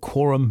level of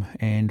decorum,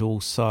 and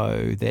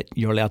also that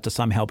you're allowed to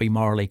somehow be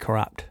morally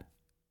corrupt.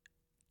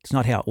 It's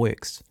not how it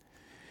works.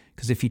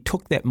 Because if you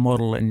took that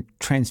model and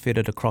transferred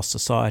it across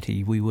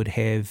society, we would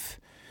have,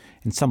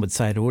 and some would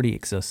say it already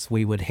exists,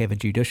 we would have a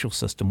judicial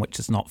system which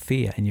is not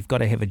fair. And you've got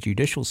to have a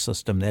judicial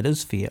system that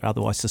is fair,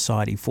 otherwise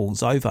society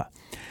falls over.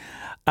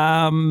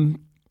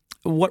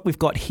 What we've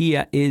got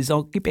here is,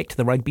 I'll get back to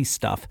the rugby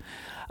stuff.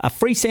 A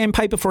free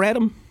sandpaper for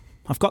Adam.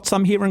 I've got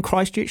some here in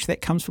Christchurch.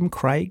 That comes from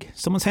Craig.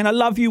 Someone's saying, I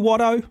love you,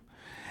 Watto.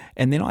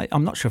 And then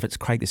I'm not sure if it's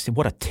Craig that said,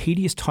 what a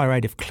tedious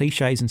tirade of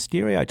cliches and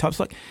stereotypes.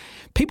 Like,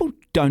 people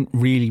don't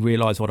really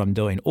realise what I'm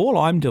doing. All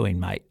I'm doing,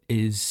 mate,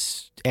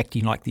 is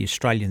acting like the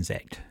Australians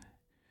act.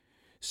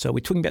 So we're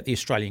talking about the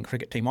Australian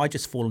cricket team. I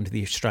just fall into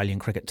the Australian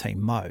cricket team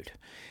mode.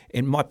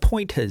 And my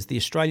point is the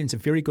Australians are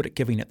very good at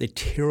giving it. They're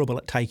terrible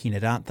at taking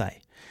it, aren't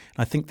they? And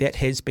I think that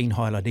has been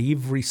highlighted.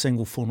 Every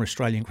single former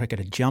Australian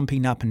cricketer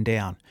jumping up and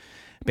down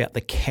about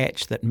the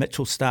catch that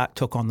Mitchell Stark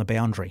took on the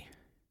boundary.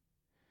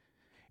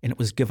 And it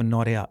was given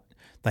not out.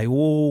 They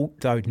all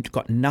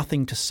got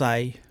nothing to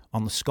say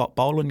on the Scott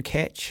Boland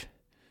catch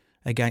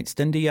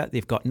against India.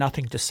 They've got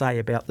nothing to say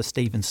about the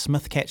Stephen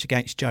Smith catch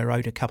against Joe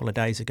Root a couple of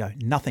days ago.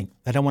 Nothing.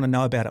 They don't want to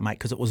know about it, mate,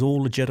 because it was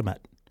all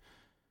legitimate.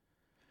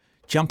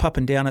 Jump up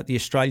and down at the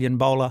Australian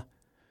bowler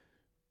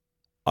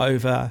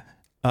over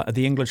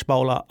the English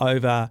bowler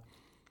over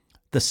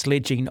the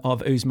sledging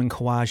of Usman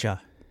Khawaja.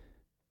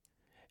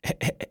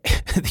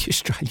 The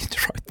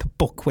Australians wrote the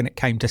book when it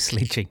came to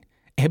sledging.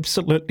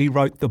 Absolutely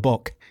wrote the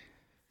book.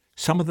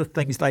 Some of the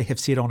things they have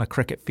said on a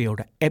cricket field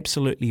are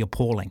absolutely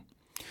appalling.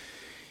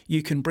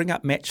 You can bring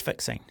up match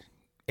fixing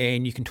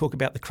and you can talk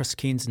about the Chris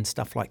Cairns and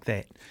stuff like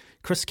that.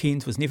 Chris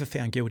Cairns was never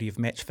found guilty of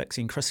match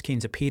fixing. Chris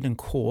Cairns appeared in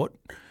court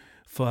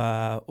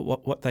for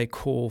what they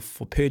call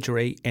for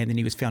perjury, and then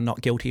he was found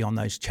not guilty on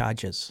those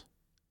charges.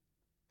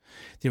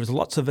 There was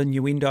lots of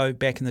innuendo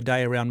back in the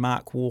day around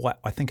Mark Waugh.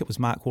 I think it was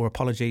Mark Waugh,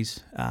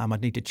 apologies.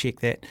 I'd need to check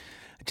that.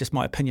 Just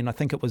my opinion. I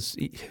think it was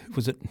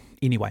it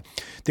anyway.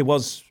 There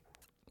was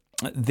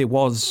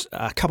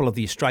a couple of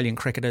the Australian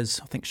cricketers.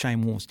 I think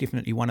Shane Warne's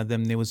definitely one of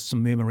them. There was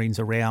some murmurings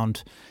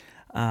around,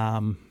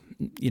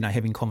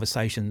 having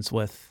conversations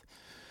with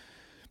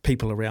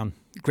people around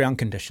ground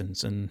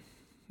conditions, and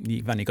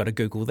you've only got to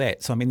Google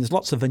that. So, I mean, there's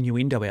lots of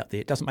innuendo out there.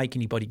 It doesn't make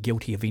anybody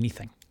guilty of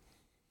anything.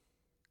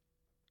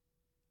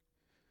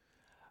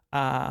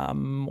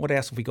 What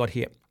else have we got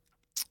here?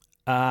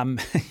 I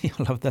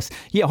love this.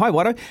 Yeah, hi,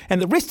 Watto.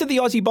 And the rest of the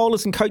Aussie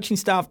bowlers and coaching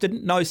staff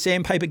didn't know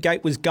Sandpaper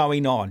Gate was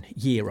going on.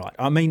 Yeah, right.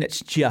 I mean,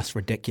 it's just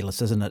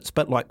ridiculous, isn't it? It's a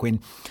bit like when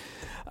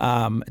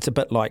our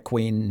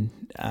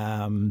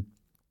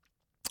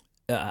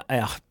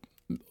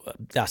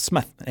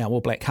Smith, our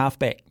All Black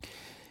halfback,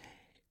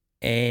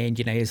 and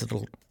here's a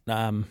little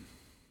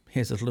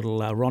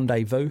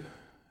rendezvous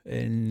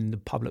in the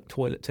public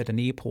toilets at an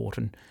airport,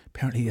 and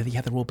apparently the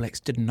other All Blacks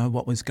didn't know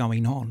what was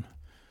going on.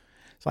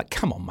 It's like,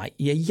 come on, mate,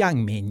 you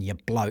young men, you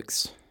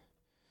blokes.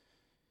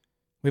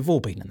 We've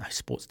all been in those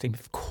sports teams.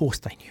 Of course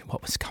they knew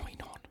what was going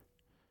on.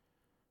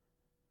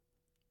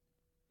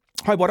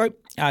 Hi, Watto.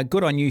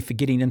 Good on you for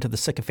getting into the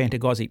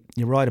sycophantic Aussie.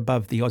 You're right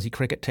above the Aussie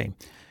cricket team.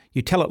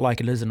 You tell it like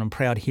it is, and I'm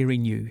proud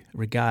hearing you.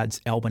 Regards,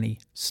 Albany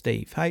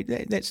Steve. Hey,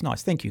 that's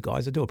nice. Thank you,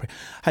 guys. I do appreciate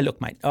it. Hey,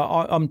 look, mate,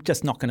 I'm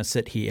just not going to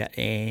sit here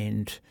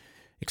and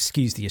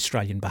excuse the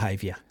Australian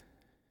behaviour.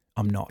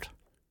 I'm not.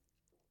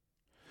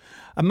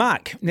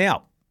 Mark,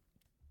 now,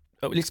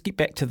 let's get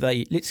back to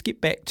the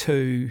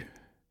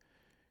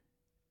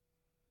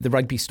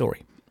rugby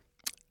story.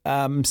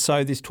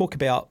 So there's talk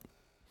about,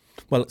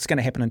 well, it's going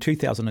to happen in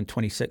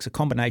 2026, a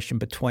combination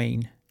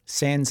between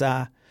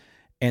SANZAAR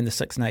and the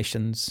Six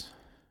Nations.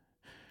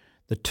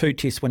 The two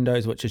test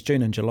windows, which is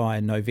June and July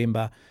and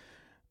November,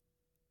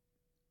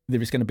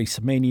 there is going to be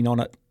some meaning on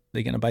it.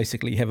 They're going to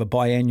basically have a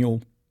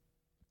biannual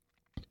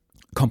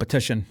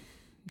competition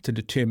to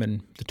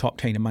determine the top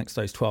 10 amongst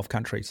those 12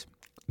 countries.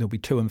 There'll be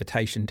two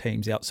invitation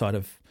teams outside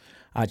of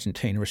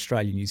Argentina,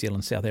 Australia, New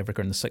Zealand, South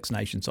Africa, and the Six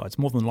Nations sides.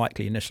 More than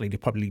likely, initially,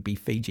 there'll probably be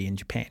Fiji and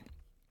Japan.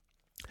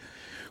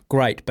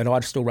 Great, but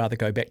I'd still rather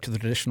go back to the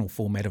traditional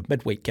format of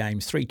midweek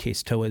games, 3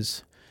 test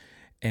tours,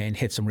 and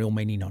have some real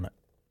meaning on it.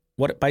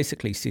 What it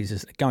basically says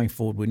is that going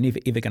forward, we're never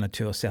ever going to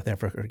tour South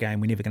Africa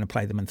again. We're never going to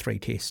play them in 3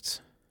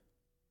 tests.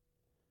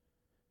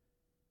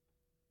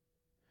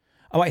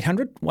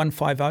 0800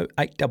 150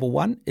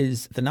 811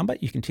 is the number.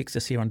 You can text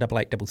us here on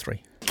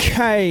 8833.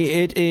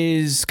 Okay, it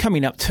is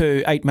coming up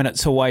to 8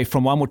 minutes away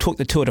from 1. We'll talk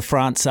the Tour de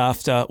France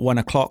after 1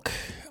 o'clock.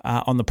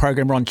 on the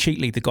program. Ron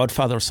Cheatley, the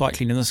godfather of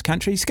cycling in this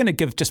country. He's going to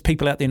give just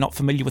people out there not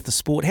familiar with the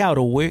sport how it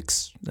all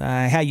works,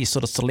 how you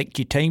sort of select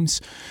your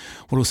teams.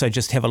 We'll also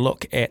just have a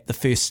look at the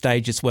first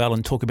stage as well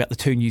and talk about the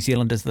 2 New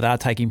Zealanders that are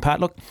taking part.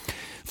 Look,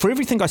 for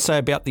everything I say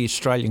about the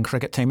Australian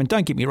cricket team, and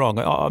don't get me wrong,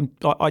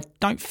 I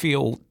don't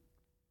feel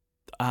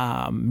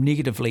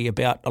negatively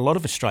about a lot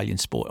of Australian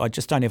sport. I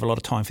just don't have a lot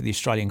of time for the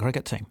Australian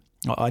cricket team.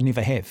 I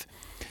never have.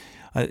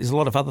 There's a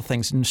lot of other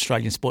things in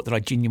Australian sport that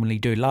I genuinely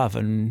do love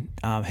and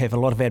have a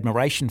lot of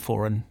admiration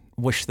for and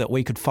wish that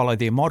we could follow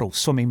their model,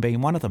 swimming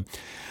being one of them.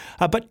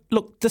 But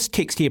look, this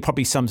text here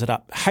probably sums it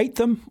up. Hate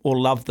them or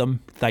love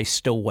them, they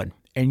still win.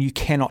 And you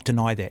cannot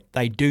deny that.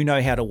 They do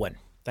know how to win.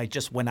 They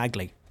just win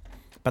ugly.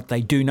 But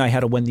they do know how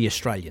to win, the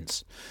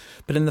Australians.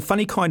 But in the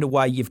funny kind of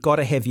way, you've got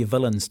to have your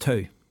villains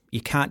too.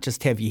 You can't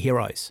just have your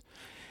heroes.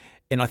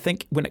 And I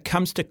think when it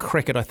comes to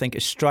cricket, I think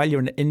Australia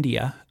and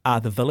India are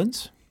the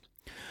villains.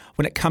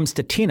 When it comes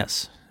to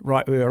tennis,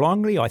 right or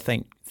wrongly, I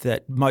think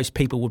that most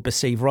people would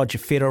perceive Roger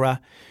Federer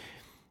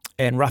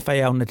and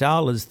Rafael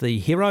Nadal as the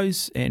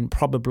heroes, and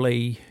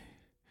probably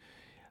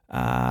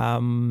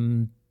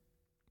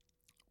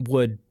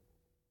would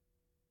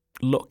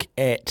look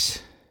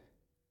at...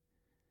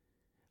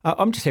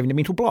 I'm just having a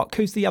mental block.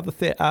 Who's the other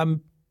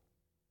Nadal,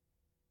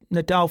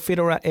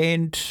 Federer,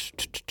 and...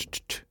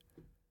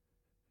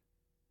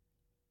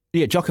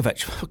 Yeah,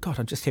 Djokovic. Oh, God,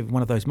 I'm just having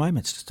one of those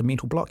moments, just a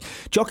mental block.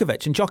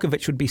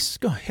 Djokovic would be...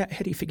 Oh, how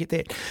do you forget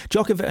that?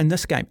 Djokovic in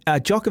this game.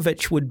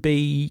 Djokovic would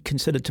be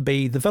considered to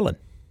be the villain,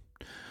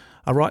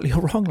 rightly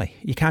or wrongly.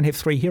 You can't have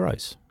 3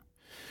 heroes.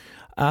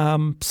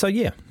 So,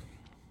 yeah.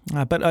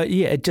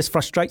 It just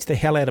frustrates the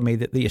hell out of me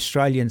that the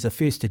Australians are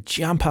first to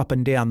jump up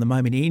and down the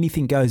moment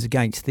anything goes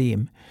against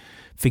them,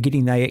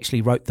 forgetting they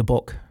actually wrote the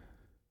book.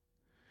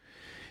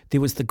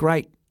 There was the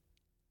great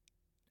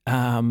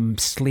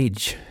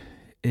sledge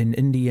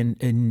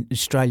in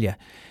Australia,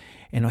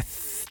 and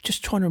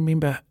just trying to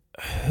remember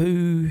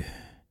who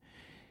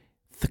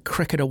the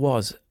cricketer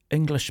was,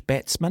 English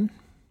batsman,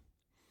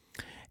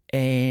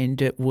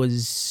 and it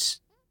was...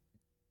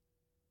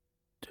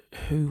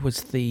 Who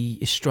was the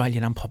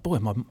Australian umpire? Boy,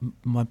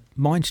 my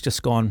mind's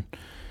just gone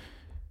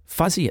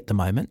fuzzy at the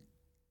moment.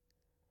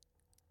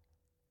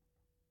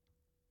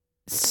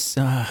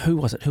 Who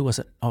was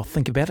it? I'll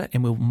think about it,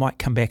 and we might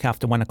come back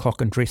after 1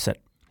 o'clock and dress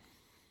it.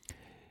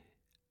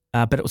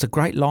 But it was a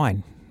great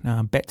line.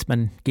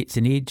 Batsman gets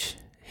an edge.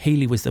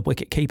 Healy was the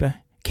wicket keeper.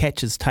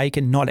 Catch is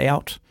taken, not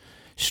out.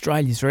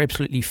 Australians are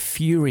absolutely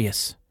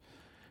furious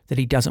that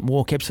he doesn't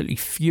walk, absolutely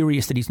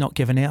furious that he's not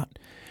given out.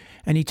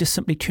 And he just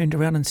simply turned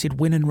around and said,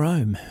 win in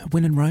Rome,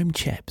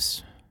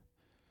 chaps.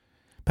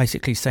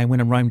 Basically saying,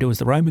 win in Rome, do as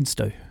the Romans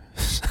do.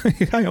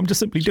 Hey, I'm just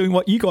simply doing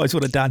what you guys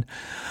would have done.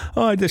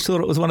 I just thought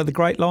it was one of the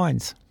great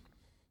lines.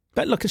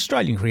 But look,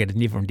 Australian cricket have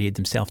never endeared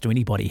themselves to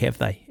anybody, have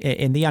they?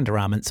 In the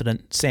underarm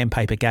incident,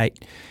 Sandpaper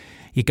Gate,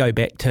 you go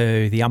back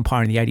to the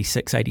umpire in the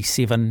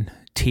 86-87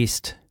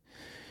 test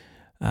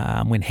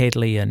when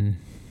Hadley and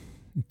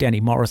Danny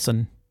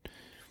Morrison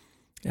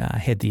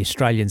had the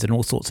Australians in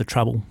all sorts of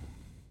trouble.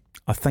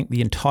 I think the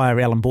entire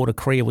Alan Border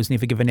career was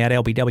never given out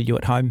LBW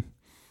at home.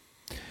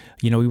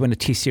 You know, we won a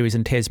test series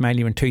in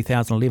Tasmania in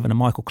 2011 and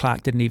Michael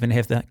Clarke didn't even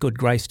have the good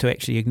grace to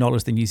actually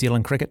acknowledge the New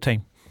Zealand cricket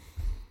team.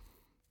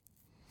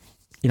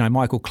 You know,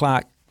 Michael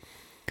Clarke,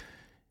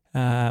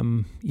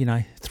 threatening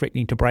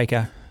to break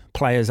a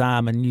player's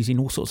arm and using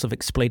all sorts of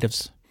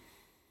expletives.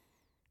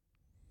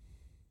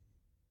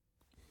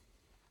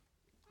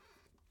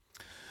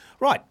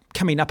 Right,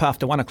 coming up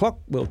after 1 o'clock,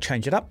 we'll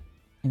change it up.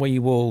 We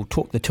will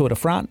talk the Tour de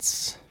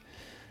France.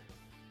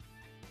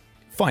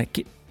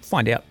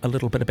 Find out a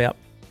little bit about,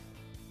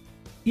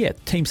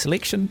 team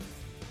selection.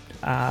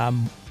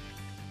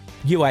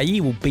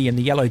 UAE will be in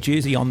the yellow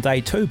jersey on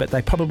day 2, but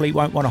they probably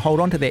won't want to hold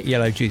on to that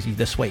yellow jersey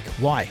this week.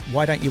 Why?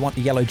 Why don't you want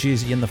the yellow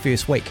jersey in the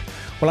first week?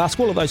 We'll ask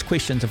all of those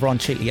questions of Ron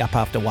Cheatley up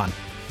after 1.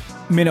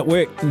 Men at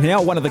Work, now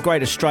one of the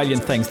great Australian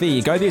things. There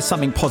you go, there's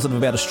something positive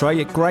about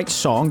Australia. Great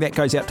song. That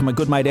goes out to my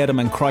good mate Adam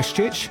in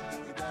Christchurch.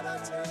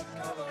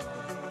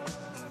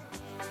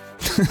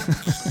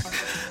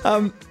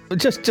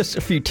 Just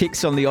a few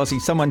texts on the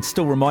Aussies. Someone's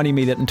still reminding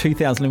me that in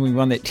 2000 when we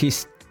won that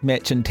test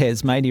match in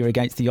Tasmania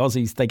against the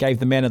Aussies, they gave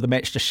the man of the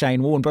match to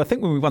Shane Warne. But I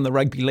think when we won the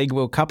Rugby League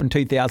World Cup in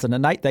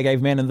 2008, they gave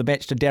man of the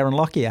match to Darren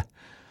Lockyer.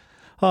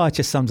 Oh, it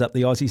just sums up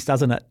the Aussies,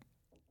 doesn't it?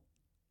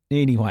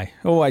 Anyway,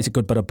 always a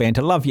good bit of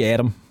banter. Love you,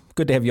 Adam.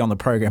 Good to have you on the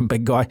program,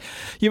 big guy.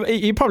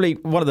 You're probably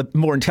one of the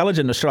more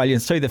intelligent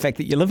Australians too, the fact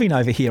that you're living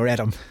over here,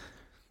 Adam.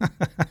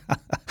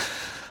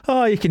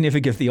 Oh, you can never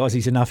give the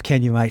Aussies enough,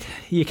 can you, mate?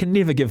 You can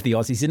never give the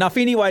Aussies enough.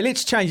 Anyway,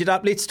 let's change it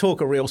up. Let's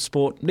talk a real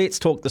sport. Let's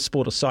talk the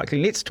sport of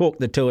cycling. Let's talk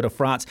the Tour de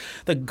France.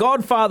 The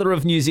godfather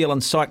of New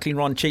Zealand cycling,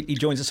 Ron Cheatley,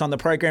 joins us on the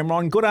program.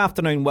 Ron, good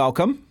afternoon.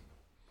 Welcome.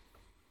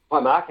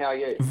 Hi, Mark. How are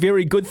you?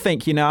 Very good,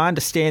 thank you. Now, I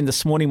understand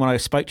this morning when I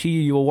spoke to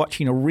you, you were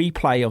watching a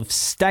replay of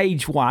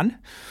stage 1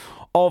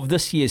 of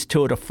this year's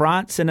Tour de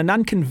France, and an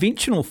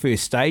unconventional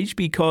first stage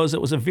because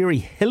it was a very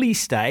hilly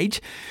stage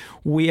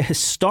where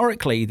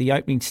historically the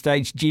opening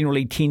stage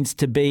generally tends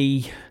to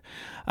be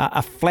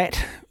a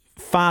flat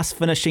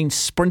fast-finishing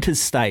sprinters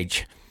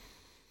stage.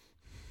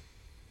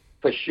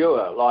 For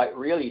sure, like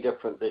really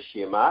different this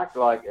year, Mark.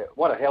 Like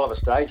what a hell of a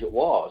stage it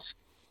was.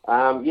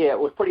 It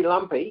was pretty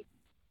lumpy,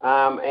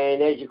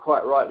 and as you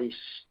quite rightly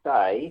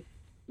say,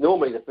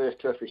 normally the first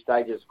 2 or 3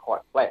 stages are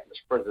quite flat. The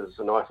sprinters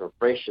are nice and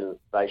fresh and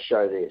they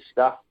show their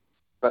stuff.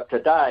 But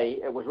today,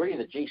 it was really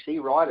the GC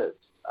riders,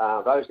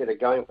 those that are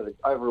going for the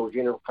overall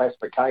general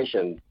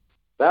classification.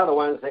 They're the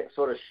ones that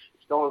sort of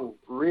shone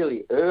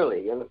really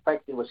early. And in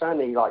fact, there was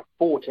only like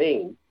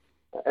 14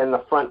 in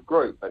the front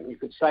group. And you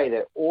could say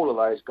that all of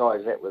those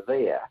guys that were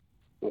there,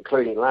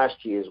 including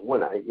last year's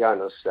winner,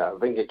 Jonas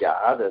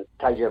Vingegaard and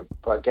Tadej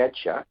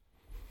Pogačar,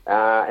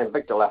 and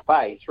Victor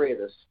Lafay, 3 of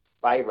the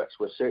favourites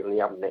were certainly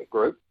up in that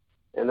group.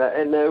 And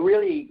the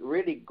really,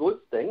 really good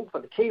thing for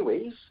the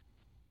Kiwis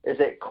is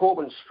that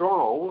Corbin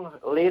Strong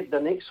led the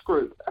next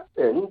group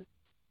in,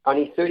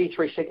 only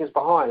 33 seconds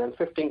behind in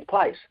 15th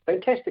place.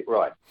 Fantastic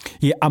ride.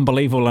 Yeah,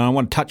 unbelievable. And I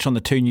want to touch on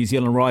the 2 New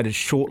Zealand riders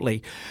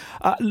shortly.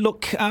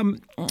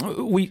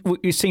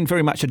 We've seen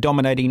very much a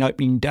dominating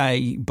opening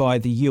day by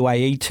the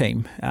UAE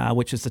team,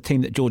 which is the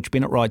team that George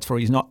Bennett rides for.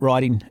 He's not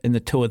riding in the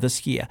Tour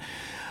this year.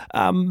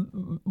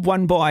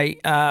 Won by,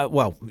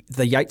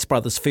 the Yates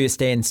brothers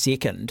first and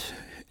second,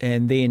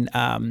 and then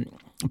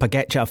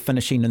Pogačar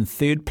finishing in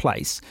 3rd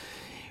place.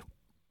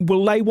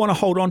 Will they want to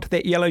hold on to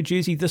that yellow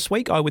jersey this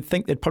week? I would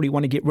think they'd probably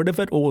want to get rid of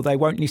it, or they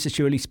won't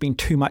necessarily spend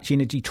too much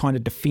energy trying to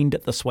defend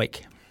it this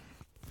week.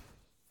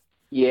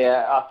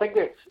 Yeah, I think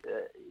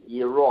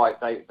you're right.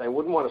 They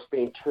wouldn't want to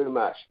spend too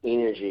much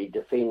energy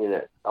defending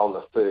it on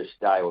the first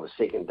day or the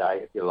second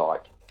day, if you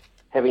like.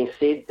 Having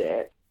said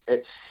that,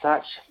 it's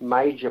such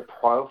major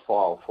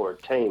profile for a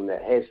team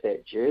that has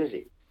that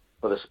jersey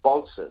for the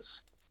sponsors.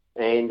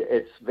 And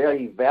it's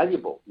very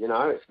valuable,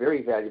 it's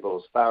very valuable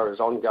as far as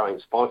ongoing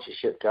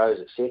sponsorship goes,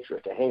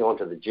 etc., to hang on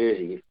to the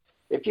jersey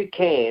if you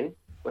can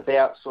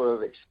without sort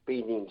of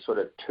expending sort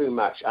of too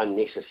much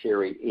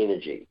unnecessary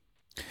energy.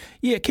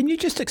 Yeah, can you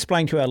just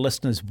explain to our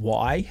listeners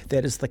why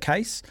that is the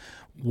case?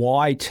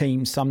 Why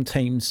some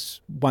teams,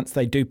 once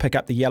they do pick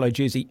up the yellow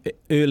jersey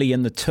early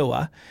in the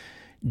Tour,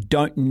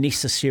 don't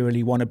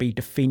necessarily want to be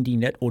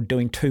defending it or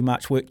doing too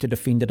much work to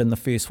defend it in the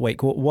first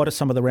week? What are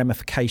some of the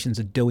ramifications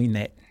of doing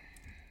that?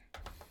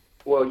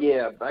 Well,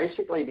 yeah,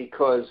 basically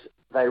because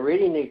they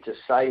really need to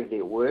save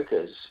their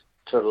workers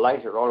to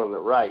later on in the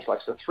race. Like,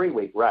 it's a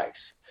 3-week race.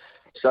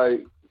 So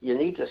you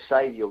need to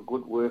save your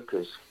good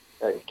workers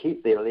and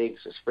keep their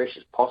legs as fresh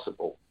as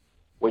possible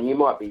when you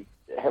might be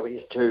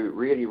having to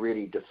really,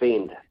 really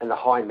defend in the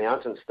high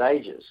mountain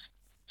stages.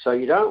 So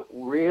you don't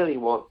really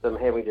want them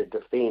having to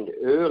defend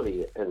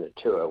early in the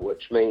Tour,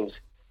 which means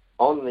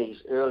on these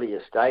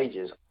earlier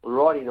stages,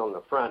 riding on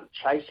the front,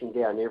 chasing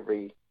down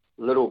every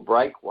little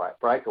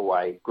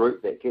breakaway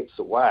group that gets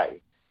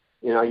away.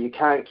 You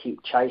can't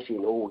keep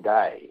chasing all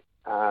day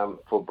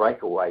for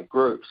breakaway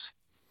groups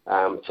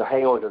to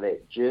hang on to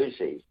that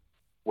jersey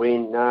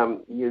when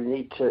you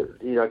need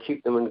to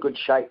keep them in good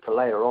shape for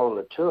later on in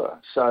the Tour.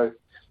 So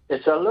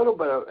it's a little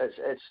bit of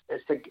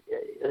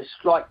it's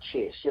like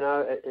chess.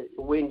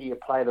 When do you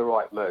play the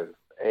right move?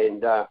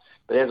 And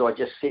but as I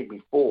just said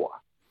before,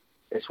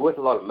 it's worth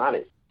a lot of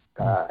money.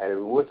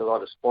 And worth a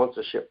lot of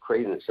sponsorship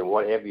credence and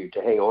what have you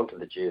to hang on to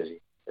the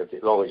jersey as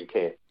long as you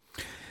can.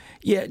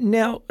 Yeah,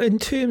 now in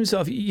terms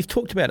of, you've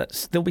talked about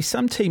it, there'll be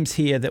some teams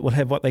here that will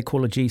have what they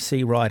call a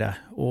GC rider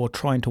or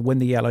trying to win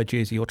the yellow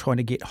jersey or trying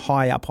to get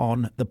high up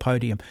on the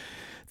podium.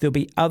 There'll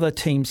be other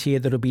teams here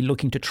that will be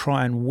looking to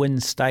try and win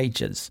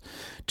stages.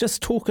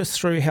 Just talk us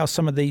through how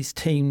some of these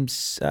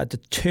teams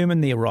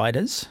determine their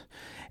riders,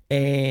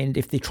 and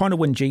if they're trying to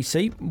win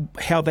GC,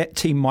 how that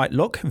team might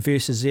look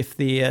versus if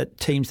they're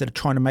teams that are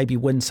trying to maybe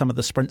win some of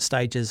the sprint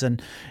stages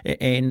and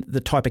the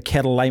type of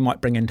cattle they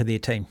might bring into their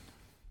team.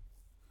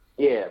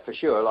 Yeah, for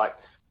sure. Like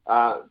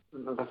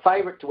the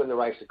favourite to win the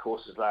race, of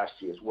course, is last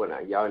year's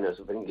winner, Jonas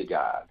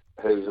Vingegaard,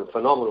 who's in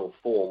phenomenal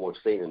form we've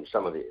seen in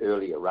some of the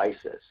earlier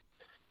races.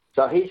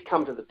 So he's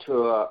come to the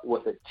Tour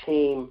with a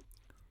team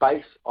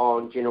based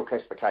on general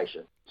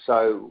classification.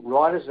 So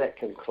riders that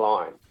can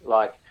climb,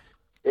 like,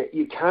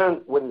 you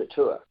can't win the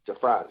Tour de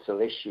France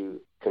unless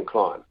you can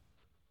climb.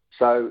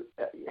 So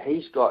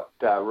he's got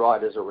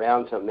riders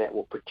around him that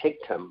will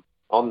protect him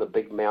on the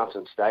big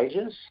mountain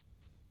stages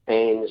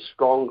and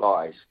strong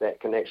guys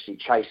that can actually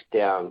chase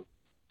down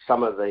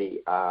some of the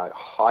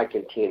high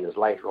contenders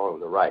later on in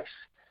the race.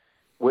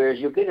 Whereas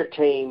you'll get a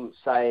team,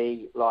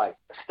 say, like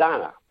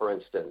Astana, for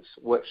instance,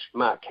 which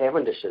Mark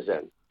Cavendish is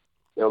in.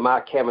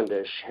 Mark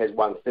Cavendish has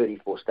won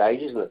 34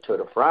 stages in the Tour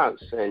de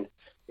France and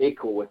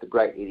equal with the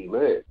great Eddie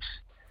Merckx.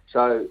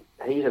 So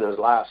he's in his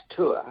last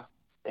Tour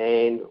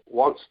and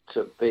wants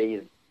to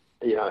be,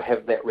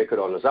 have that record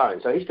on his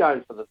own. So he's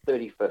going for the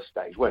 31st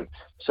stage win.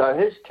 So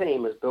his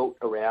team is built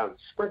around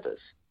sprinters.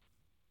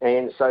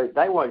 And so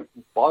they won't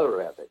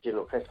bother about that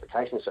general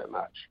classification so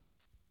much.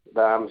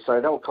 So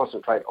they'll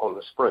concentrate on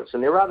the sprints.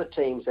 And there are other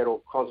teams that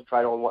will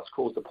concentrate on what's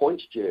called the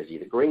points jersey,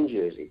 the green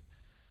jersey,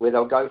 where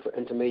they'll go for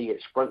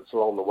intermediate sprints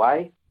along the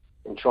way.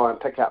 and try and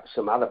pick up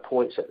some other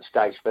points at the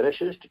stage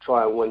finishes to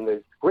try and win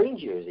the green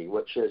jersey,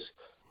 which is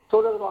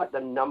sort of like the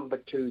number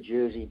 2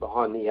 jersey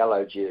behind the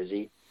yellow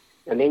jersey.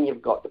 And then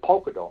you've got the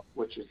polka dot,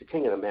 which is the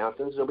king of the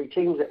mountains. There'll be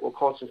teams that will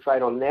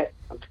concentrate on that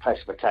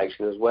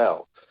classification as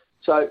well.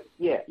 So,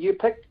 yeah, you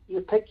pick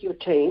your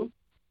team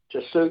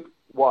to suit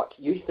what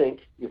you think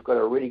you've got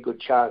a really good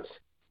chance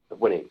of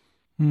winning.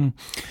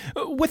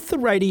 With the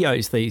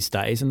radios these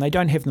days, and they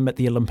don't have them at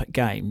the Olympic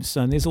Games,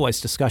 and there's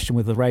always discussion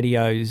whether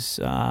radios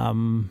are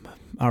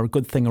a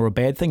good thing or a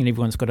bad thing, and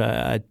everyone's got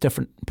a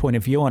different point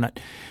of view on it.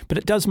 But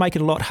it does make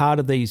it a lot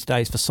harder these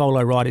days for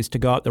solo riders to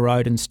go up the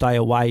road and stay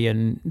away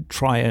and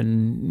try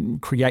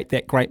and create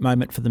that great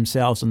moment for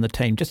themselves and the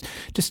team.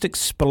 Just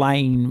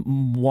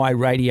explain what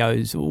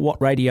radios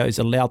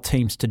allow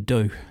teams to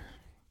do.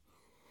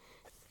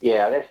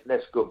 Yeah,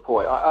 that's a good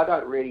point. I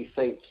don't really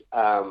think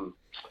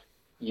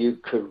you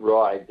could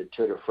ride the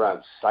Tour de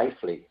France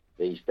safely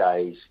these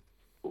days.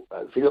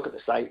 If you look at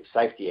the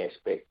safety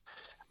aspect,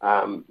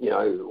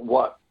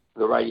 what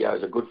the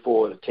radios are good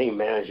for, the team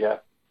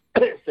manager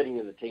sitting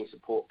in the team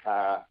support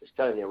car is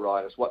telling their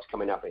riders what's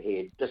coming up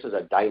ahead. This is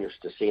a dangerous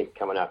descent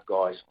coming up,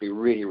 guys. Be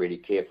really, really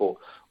careful.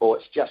 Or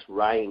it's just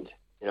rained,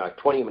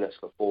 20 minutes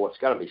before. It's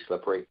going to be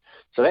slippery.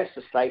 So that's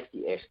the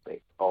safety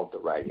aspect of the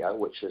radio,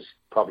 which is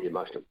probably the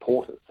most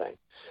important thing.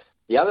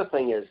 The other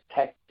thing is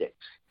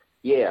tactics.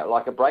 Yeah,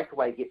 like a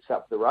breakaway gets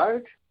up the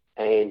road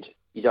and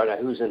you don't know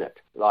who's in it.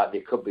 Like there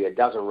could be a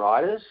dozen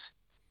riders,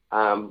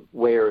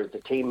 whereas the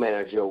team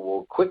manager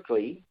will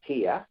quickly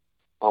hear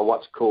on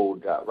what's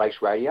called race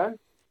radio,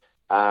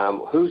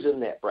 who's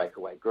in that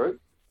breakaway group,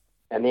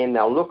 and then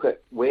they'll look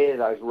at where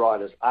those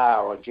riders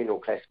are on general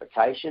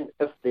classification.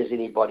 If there's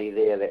anybody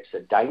there that's a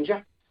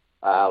danger,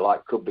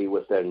 like could be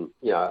within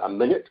a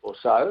minute or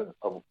so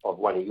of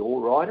one of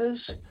your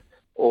riders,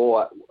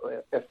 or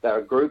if they're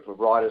a group of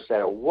riders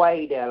that are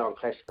way down on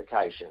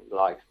classification,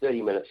 like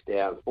 30 minutes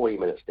down, 40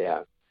 minutes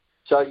down.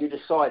 So you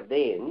decide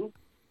then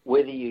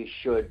whether you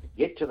should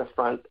get to the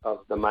front of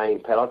the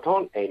main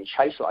peloton and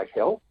chase like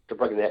hell to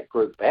bring that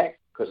group back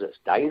because it's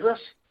dangerous,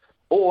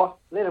 or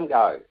let them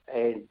go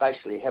and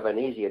basically have an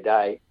easier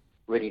day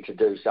ready to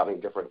do something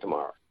different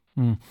tomorrow.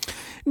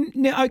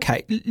 Now,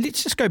 okay,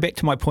 let's just go back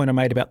to my point I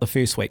made about the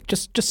first week.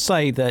 Just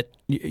say that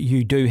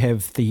you do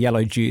have the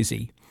yellow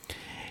jersey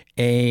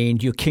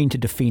and you're keen to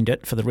defend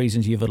it for the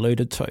reasons you've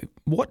alluded to.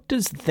 What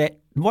does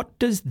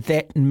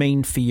that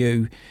mean for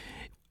you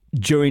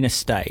during a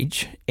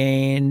stage,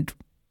 and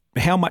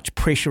how much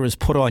pressure is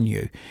put on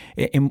you,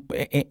 and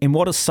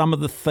what are some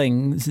of the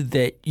things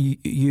that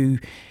you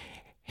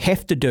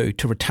have to do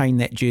to retain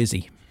that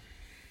jersey?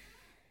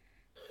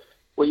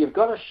 Well, you've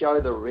got to show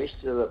the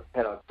rest of the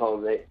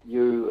peloton that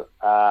you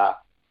are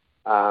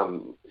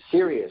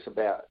serious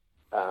about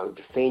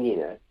defending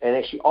it and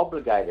actually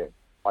obligated,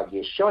 I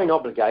guess, showing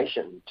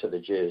obligation to the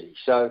jersey.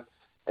 So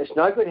it's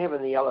no good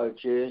having the yellow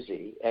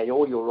jersey and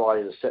all your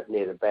riders are sitting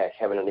near the back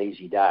having an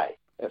easy day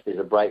if there's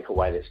a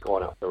breakaway that's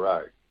gone up the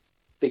road.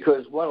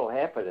 Because what will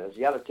happen is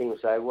the other team will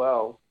say,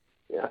 well,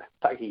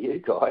 take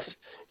you guys,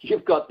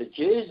 you've got the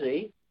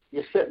jersey,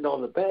 you're sitting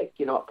on the back,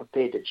 you're not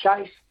prepared to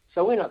chase,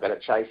 so we're not going to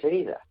chase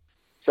either.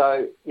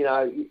 So,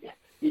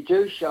 you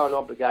do show an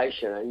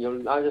obligation, and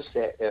you'll notice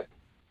that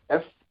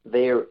if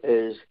there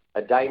is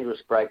a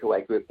dangerous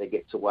breakaway group that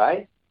gets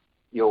away,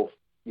 you'll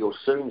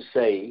soon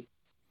see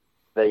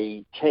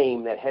the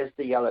team that has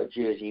the yellow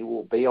jersey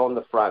will be on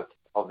the front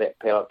of that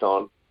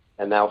peloton,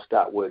 and they'll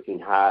start working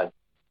hard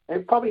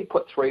and probably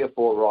put 3 or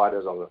 4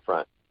 riders on the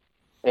front.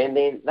 And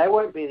then they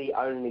won't be the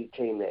only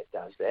team that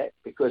does that,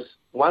 because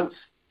once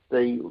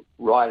the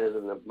riders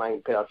in the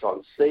main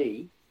peloton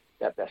see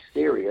that they're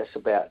serious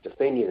about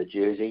defending the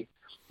jersey,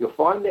 you'll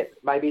find that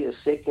maybe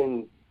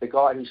the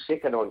guy who's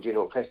second on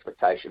general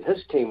classification,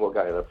 his team will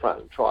go to the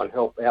front and try and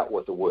help out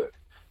with the work,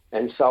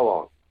 and so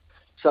on.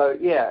 So,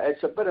 yeah,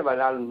 it's a bit of an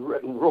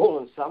unwritten rule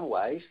in some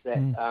ways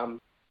that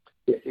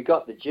if you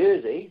got the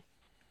jersey,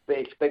 be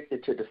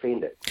expected to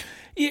defend it.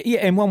 Yeah,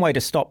 and one way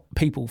to stop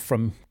people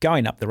from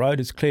going up the road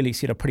is clearly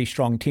set a pretty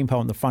strong tempo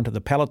on the front of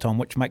the peloton,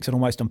 which makes it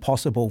almost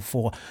impossible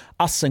for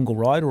a single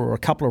rider or a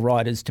couple of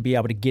riders to be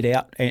able to get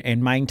out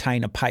and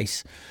maintain a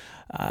pace.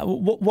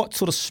 What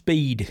sort of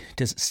speed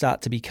does it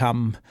start to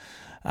become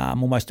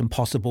almost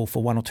impossible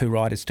for 1 or 2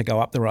 riders to go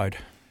up the road?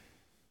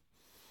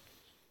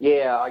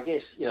 Yeah, I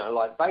guess,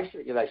 like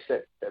basically they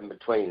sit in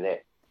between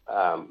that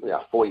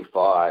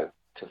 45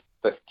 to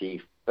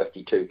 50,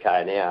 52k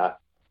an hour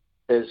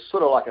is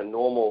sort of like a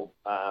normal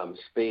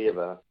speed of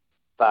a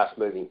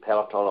fast-moving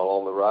peloton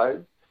along the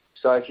road.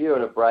 So if you're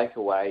in a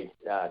breakaway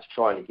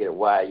trying to get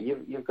away,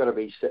 you've got to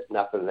be sitting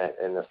up in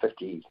the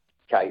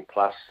 50k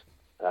plus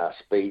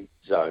speed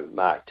zone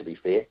mark, to be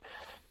fair.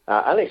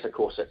 Unless, of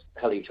course, it's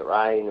hilly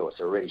terrain or it's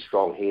a really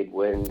strong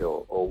headwind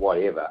or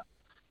whatever.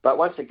 But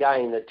once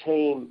again, the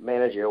team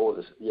manager or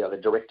the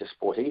director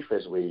sportif,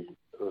 as we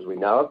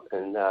know it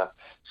in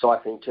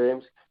cycling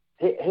terms,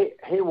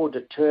 he will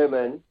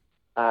determine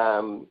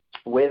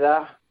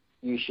whether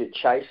you should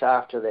chase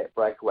after that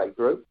breakaway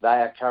group. They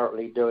are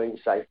currently doing,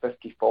 say,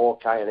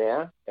 54k an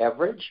hour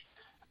average.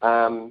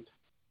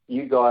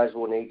 You guys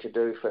will need to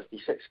do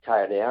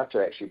 56k an hour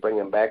to actually bring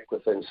them back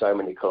within so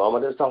many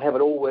kilometres. They'll have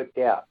it all worked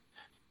out.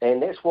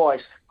 And that's why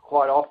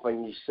quite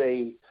often you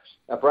see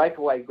a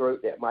breakaway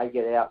group that may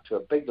get out to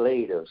a big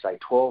lead of, say,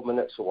 12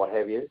 minutes or what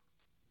have you,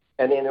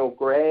 and then they'll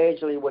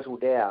gradually whittle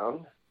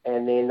down,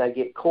 and then they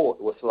get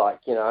caught with,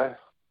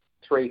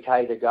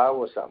 3k to go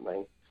or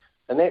something.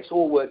 And that's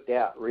all worked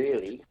out,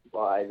 really,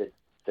 by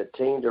the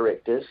team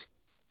directors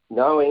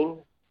knowing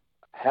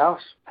how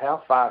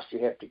fast you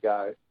have to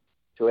go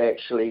to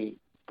actually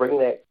bring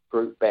that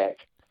group back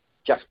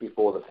just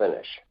before the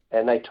finish.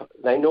 And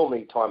they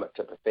normally time it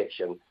to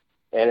perfection.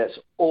 And it's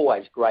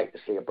always great to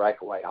see a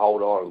breakaway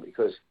hold on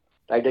because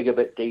they dig a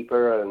bit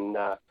deeper and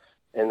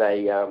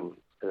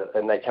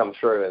they come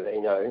through.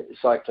 And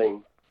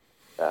cycling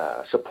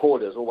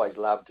supporters always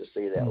love to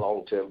see that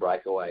long-term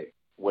breakaway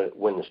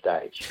win the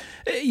stage.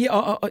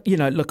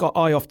 Look,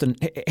 I often...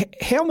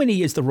 How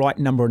many is the right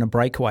number in a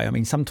breakaway? I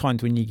mean,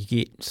 sometimes when you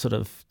get sort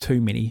of too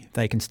many,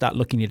 they can start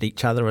looking at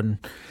each other and,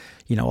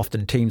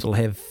 often teams will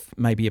have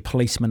maybe a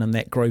policeman in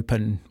that group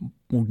and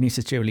will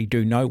necessarily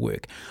do no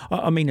work.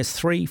 I mean, is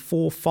 3,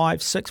 4,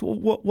 5, 6?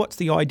 What's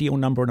the ideal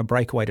number in a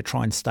breakaway to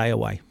try and stay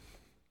away?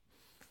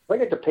 I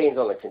think it depends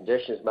on the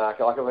conditions, Mark.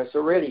 Like if it's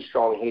a really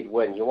strong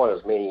headwind, you want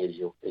as many as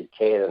you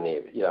can in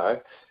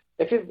there,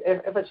 If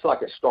it's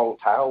like a strong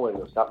tailwind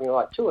or something,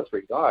 like 2 or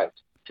 3 guys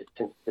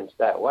can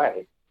stay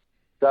away.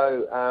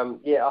 So,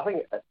 I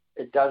think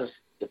it does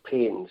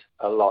depend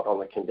a lot on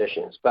the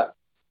conditions. But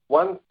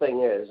one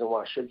thing is, and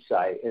what I should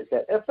say, is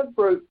that if a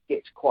group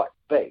gets quite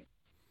big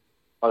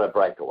on a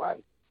breakaway,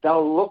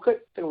 they'll look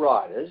at the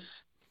riders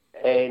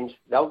and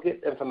they'll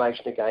get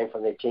information again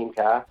from their team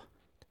car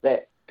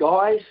that,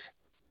 guys,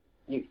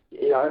 you're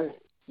going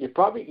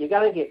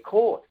to get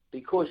caught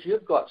because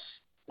you've got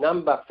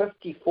number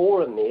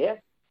 54 in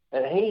there,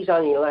 and he's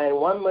only laying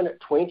 1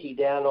 minute 20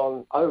 down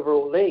on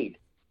overall lead.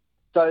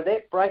 So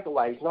that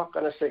breakaway is not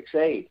going to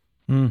succeed.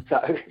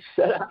 So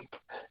sit up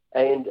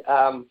and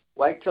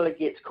wait till it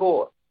gets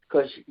caught,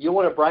 because you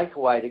want a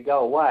breakaway to go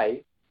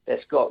away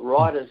that's got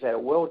riders that are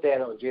well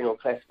down on general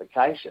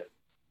classification,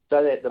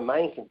 so that the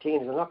main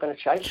contenders are not going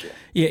to chase you.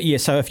 Yeah.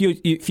 So if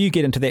you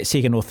get into that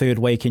second or third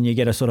week and you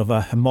get a sort of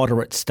a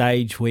moderate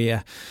stage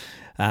where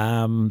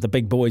the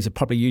big boys are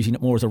probably using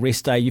it more as a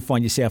rest day, you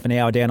find yourself an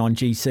hour down on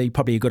GC,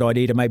 probably a good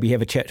idea to maybe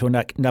have a chat to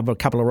a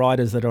couple of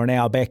riders that are an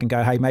hour back and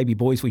go, hey, maybe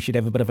boys, we should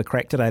have a bit of a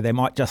crack today. They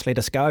might just let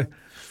us go.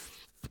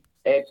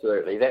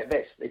 Absolutely.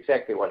 That's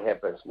exactly what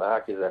happens,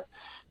 Mark.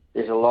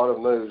 There's a lot of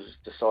moves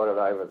decided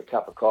over the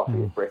cup of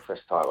coffee at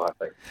breakfast time, I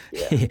think.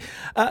 Yeah.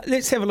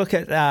 Let's have a look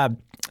at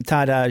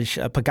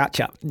Tadej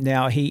Pogačar.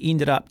 Now, he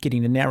ended up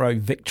getting a narrow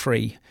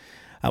victory.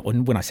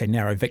 When I say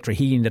narrow victory,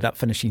 he ended up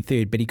finishing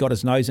third, but he got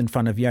his nose in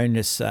front of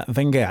Jonas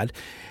Vingegaard.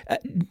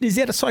 Is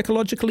that a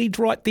psychological edge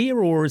right there,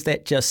 or is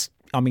that just,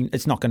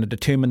 it's not going to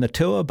determine the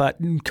tour, but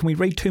can we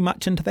read too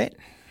much into that?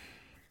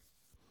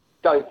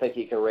 Don't think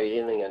you can read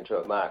anything into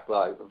it, Mark.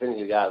 Like,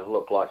 Vingegaard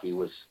looked like he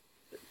was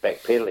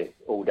backpedaling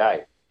all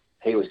day.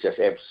 He was just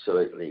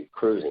absolutely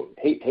cruising.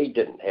 He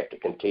didn't have to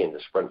contend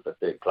the sprint for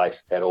third place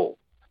at all.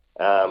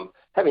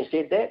 Having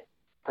said that,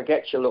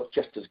 Pogačar looked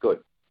just as good.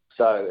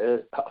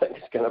 So I think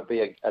it's going to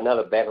be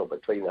another battle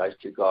between those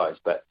two guys.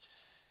 But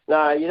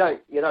no, you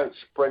don't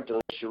sprint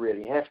unless you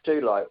really have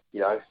to.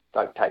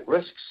 Don't take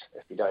risks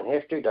if you don't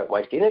have to. Don't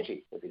waste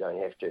energy if you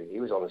don't have to. He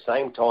was on the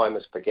same time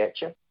as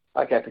Pogačar.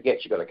 Okay,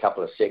 Pogačar got a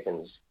couple of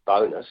seconds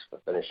bonus for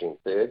finishing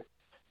third.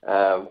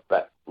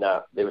 But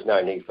no, there was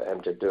no need for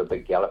him to do a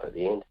big gallop at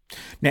the end.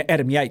 Now,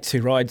 Adam Yates,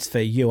 who rides for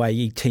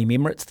UAE Team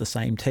Emirates, the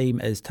same team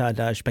as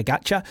Tadej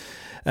Pogačar,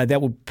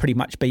 that will pretty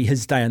much be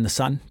his day in the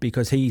sun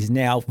because he's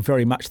now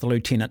very much the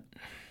lieutenant.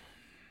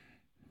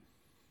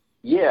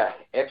 Yeah,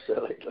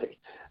 absolutely.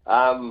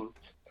 But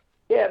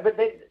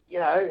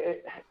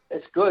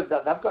it's good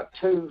that they've got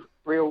 2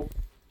 real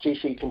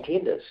GC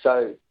contenders.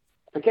 So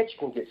Pogačar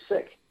can get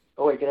sick,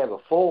 or he can have a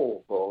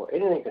fall, or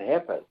anything can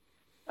happen.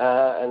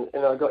 And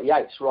I've got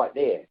Yates right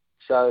there.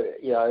 So,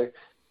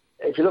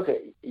 if you look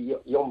at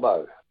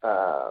Jumbo,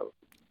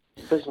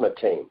 Visma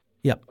team,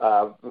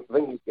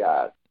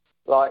 Vingegaard,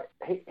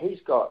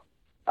 he's got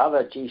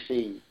other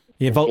GC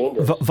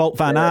contenders. Wout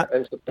van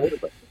Aert.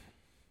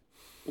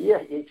 Yeah,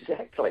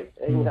 exactly.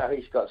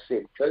 He's got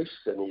Seb Kuss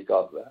and he's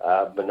got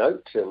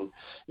Benoot, and,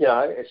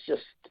 it's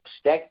just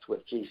stacked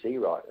with GC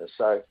riders.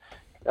 So,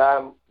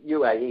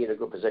 UAE in a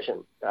good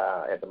position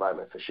at the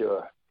moment for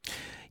sure.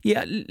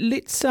 Yeah,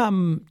 let's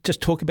just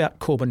talk about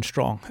Corbin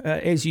Strong.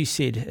 As you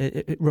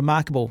said,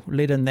 remarkable,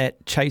 led in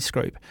that chase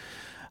group.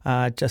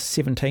 Just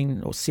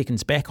 17 or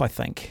seconds back, I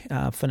think,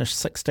 finished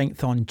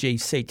 16th on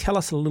GC. Tell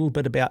us a little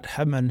bit about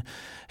him and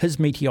his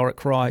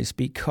meteoric rise,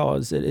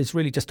 because it is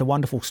really just a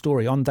wonderful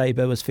story. On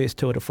debut, his first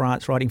Tour de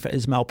France, riding for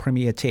Ismail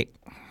Premier Tech.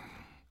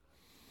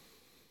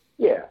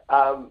 Yeah,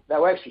 they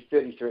were actually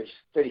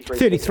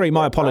 33,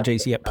 my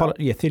apologies.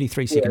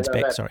 33 seconds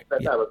back, sorry.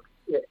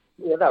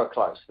 They were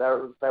close.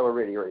 They were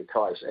really, really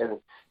close. And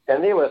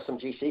there were some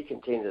GC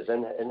contenders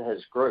in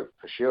his group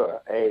for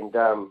sure. And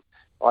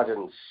I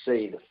didn't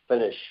see the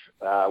finish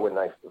when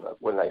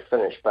they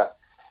finished, but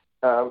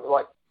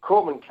like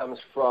Corbin comes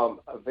from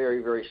a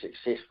very, very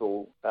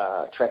successful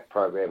track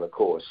program, of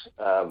course.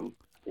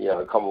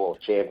 Commonwealth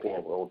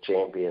champion, world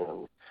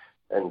champion,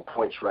 and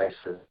points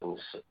races, and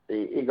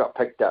he got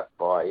picked up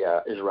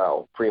by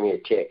Israel Premier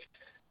Tech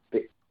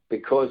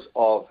because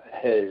of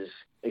his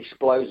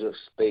explosive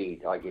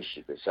speed, I guess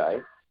you could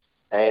say,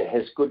 and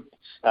his good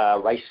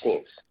race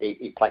sense.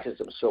 He places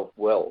himself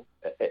well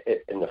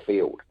in the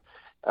field.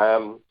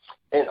 And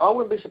I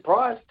wouldn't be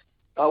surprised.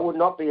 I would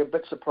not be a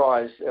bit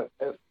surprised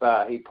if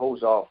he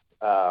pulls off,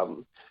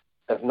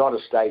 if not a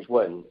stage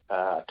win,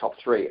 top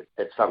 3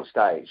 at some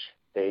stage.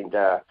 And,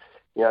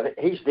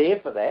 he's there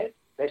for that.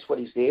 That's what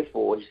he's there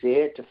for. He's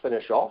there to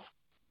finish off,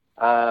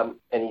 and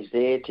he's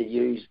there to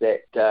use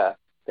that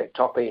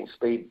top end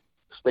speed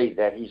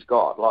that he's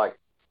got. Like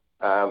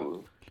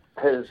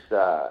his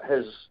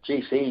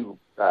GC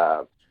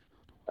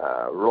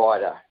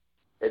rider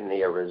in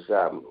there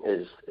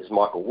is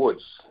Michael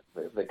Woods,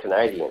 the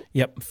Canadian.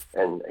 Yep.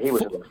 And he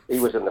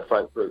was in the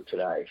front group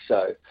today.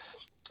 So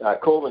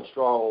Corbin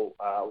Strong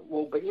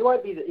but he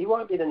won't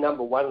be the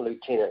number 1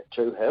 lieutenant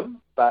to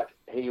him, but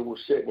he will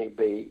certainly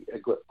be a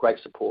great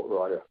support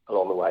rider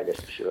along the way, that's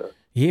for sure.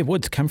 Yeah,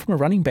 Woods come from a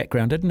running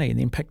background, didn't he? And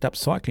then picked up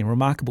cycling.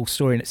 Remarkable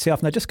story in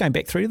itself. Now, just going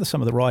back through to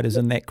some of the riders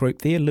in that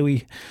group there,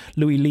 Louis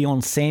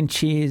Leon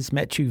Sanchez,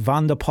 Mathieu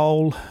Van der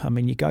Poel. I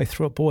mean, you go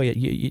through it, boy.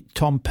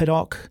 Tom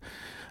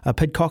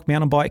Pidcock,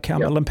 mountain bike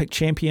Olympic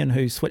champion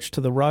who switched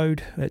to the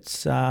road.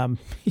 It's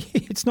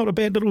not a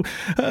bad little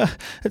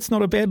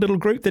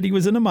group that he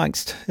was in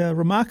amongst.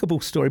 Remarkable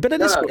story, but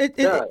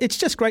it's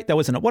just great though,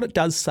 isn't it? What it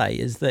does say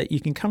is that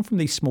you can come from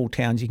these small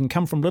towns, you can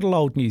come from little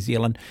old New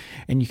Zealand,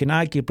 and you can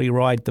arguably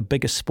ride the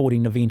biggest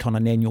sporting event on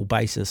an annual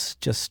basis.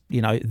 Just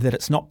that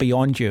it's not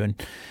beyond you,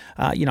 and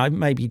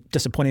maybe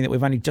disappointing that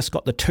we've only just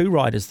got the 2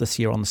 riders this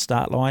year on the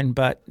start line,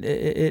 but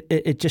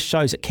it just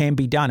shows it can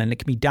be done, and it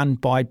can be done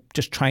by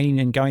just training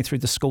and going through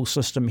the school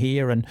system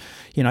here and,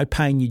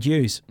 paying your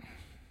dues.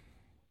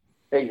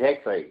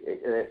 Exactly.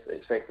 That's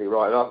exactly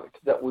right.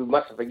 We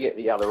mustn't forget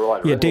the other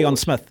rider. Yeah, Dion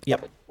Smith.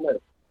 Yep.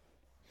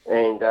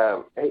 And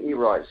he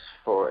rides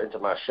for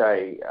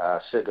Intermarché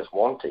Circus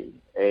Wanty,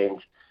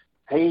 and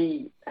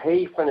he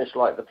finished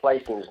the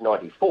placing is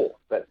 94,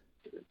 but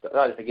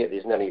don't forget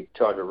there's nearly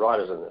 200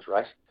 riders in this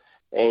race,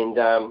 and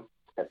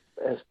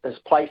his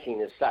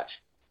placing as such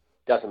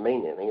doesn't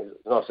mean anything.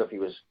 It's not as if he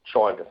was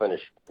trying to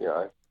finish,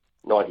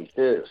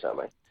 93rd or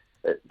something.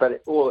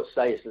 But all it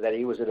says is that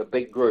he was in a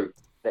big group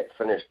that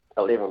finished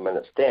 11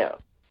 minutes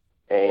down.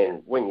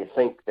 And when you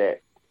think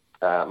that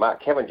Mark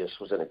Cavendish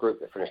was in a group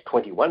that finished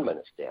 21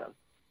 minutes down,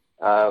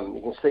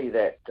 you can see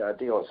that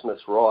Dion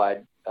Smith's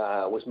ride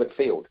was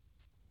midfield.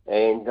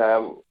 And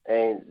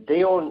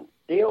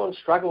Dion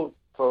struggled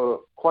for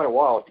quite a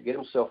while to get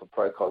himself a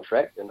pro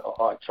contract, and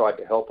I tried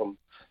to help him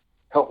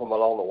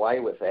along the way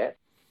with that.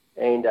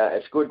 And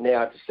it's good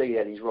now to see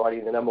that he's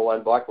riding the number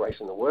 1 bike race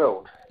in the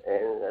world,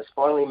 and has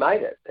finally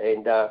made it.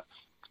 And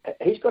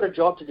he's got a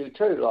job to do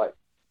too. Like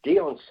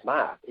Dion's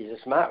smart; he's a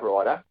smart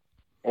rider,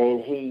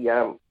 and he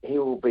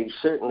will be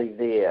certainly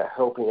there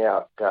helping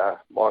out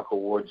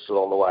Michael Woods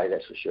along the way.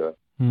 That's for sure.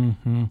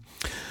 Mm-hmm.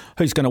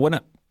 Who's going to win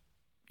it?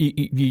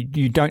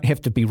 You don't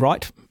have to be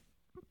right,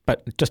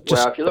 but just.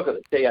 Well, if you look at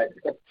the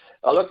TAB,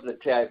 I looked at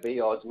the TAB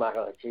odds, Mark.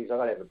 I'm like, geez, I'm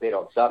going to have a bet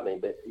on something,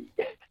 but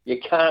you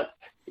can't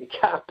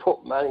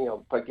put money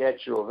on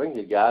Pogacar or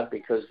Vingegaard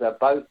because they're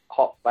both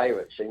hot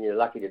favourites, and you're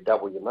lucky to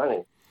double your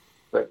money.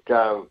 But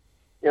I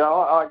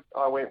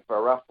went for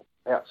a rough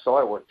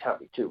outside. Well, it can't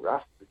be too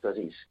rough because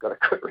he's got a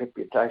good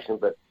reputation.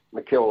 But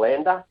Mikel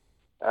Landa,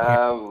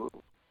 I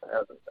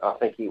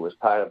think he was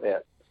paid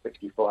about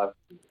 65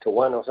 to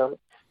 1 or something.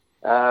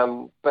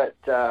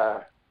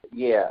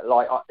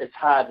 It's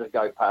hard to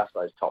go past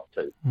those top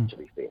 2, to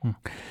be fair.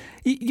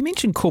 You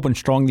mentioned Corbin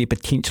Strong there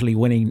potentially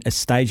winning a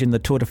stage in the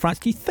Tour de France.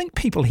 Do you think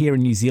people here in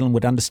New Zealand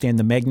would understand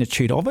the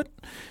magnitude of it?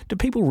 Do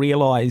people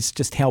realise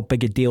just how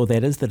big a deal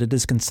that it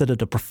is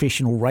considered a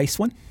professional race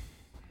win?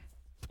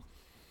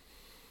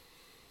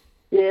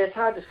 Yeah, it's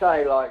hard to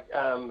say.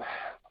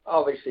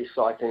 Obviously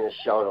cycling is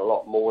shown a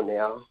lot more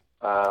now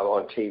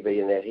on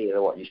TV and that here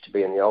than what used to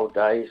be in the old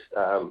days.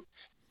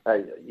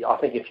 I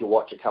think if you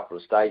watch a couple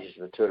of stages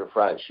of the Tour de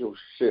France, you'll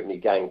certainly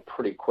gain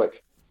pretty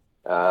quick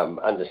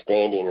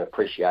understanding and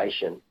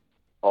appreciation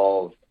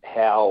of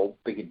how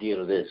big a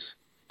deal it is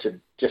to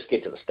just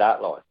get to the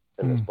start line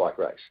in this bike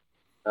race.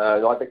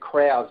 The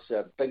crowds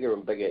are bigger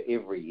and bigger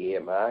every year,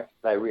 Mark.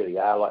 They really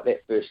are. Like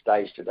that first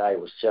stage today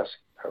was just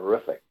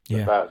horrific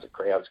as far as the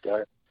crowds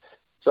go.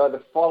 So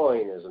the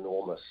following is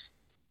enormous.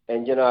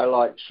 And,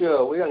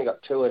 sure, we only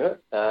got 2 in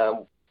it.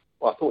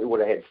 I thought we would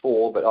have had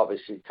 4, but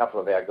obviously a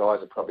couple of our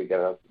guys are probably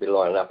going to be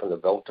lining up in the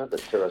Vuelta, the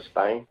Tour of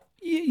Spain.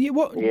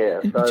 What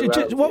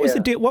was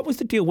the deal? What was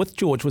the deal with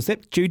George? Was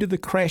that due to the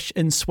crash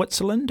in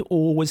Switzerland,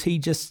 or was he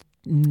just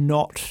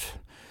not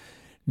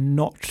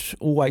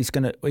always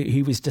going to?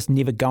 He was just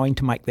never going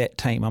to make that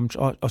team. I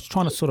was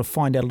trying to sort of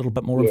find out a little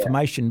bit more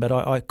information, but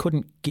I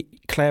couldn't get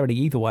clarity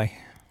either way.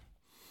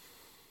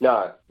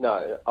 No,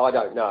 I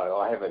don't know.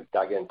 I haven't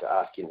dug into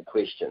asking the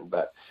question,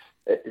 but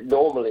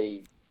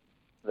normally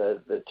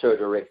the tour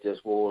directors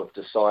will have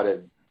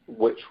decided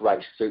which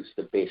race suits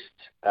the best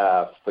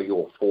for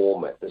your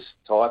form at this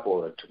type,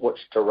 or which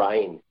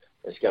terrain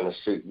is going to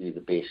suit you the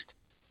best.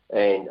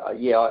 And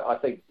I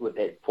think with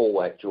that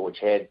 4-weight George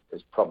had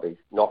has probably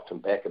knocked him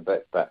back a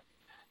bit, but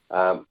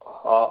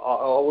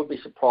I would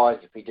be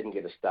surprised if he didn't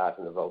get a start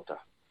in the Volta.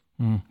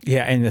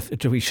 Yeah, and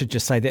we should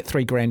just say that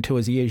 3 Grand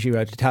Tours a year,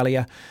 Giro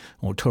d'Italia,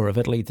 or Tour of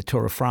Italy, the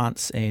Tour of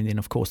France, and then,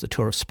 of course, the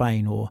Tour of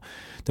Spain or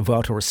the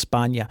Vuelta a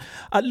España.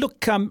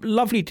 Look,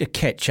 lovely to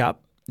catch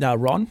up,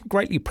 Ron.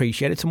 Greatly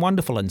appreciated. Some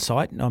wonderful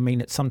insight. I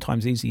mean, it's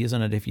sometimes easy,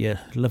 isn't it, if you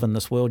live in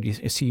this world, you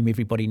assume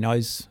everybody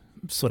knows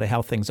sort of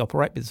how things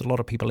operate. There's a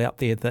lot of people out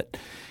there that,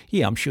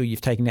 I'm sure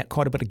you've taken out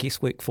quite a bit of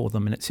guesswork for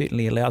them, and it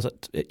certainly allows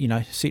it,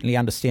 certainly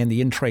understand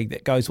the intrigue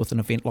that goes with an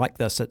event like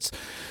this.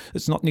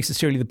 It's not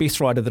necessarily the best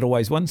rider that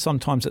always wins.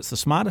 Sometimes it's the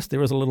smartest.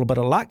 There is a little bit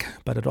of luck,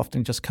 but it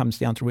often just comes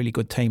down to a really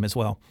good team as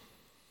well.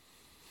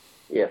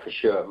 Yeah, for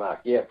sure, Mark.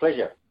 Yeah,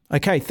 pleasure.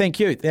 Okay, thank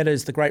you. That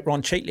is the great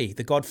Ron Cheatley,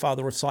 the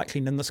godfather of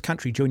cycling in this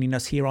country, joining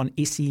us here on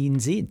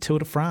SENZ Tour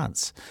de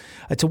France.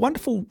 It's a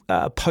wonderful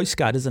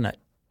postcard, isn't it,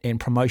 and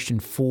promotion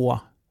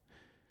for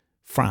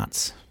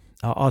France.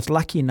 I was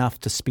lucky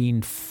enough to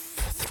spend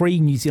 3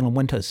 New Zealand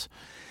winters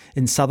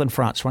in southern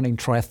France running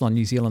Triathlon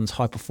New Zealand's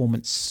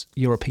high-performance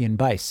European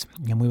base.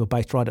 And we were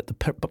based right at the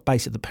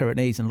base of the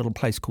Pyrenees in a little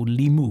place called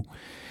Limoux.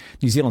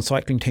 New Zealand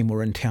cycling team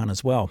were in town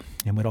as well,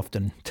 and we'd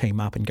often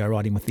team up and go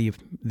riding with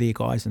their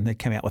guys, and they'd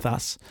come out with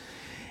us.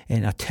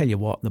 And I tell you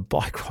what, the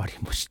bike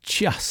riding was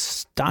just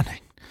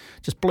stunning.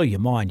 Just blew your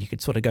mind. You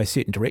could sort of go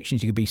certain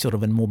directions. You could be sort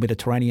of in more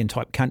Mediterranean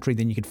type country,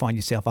 then you could find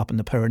yourself up in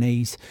the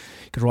Pyrenees.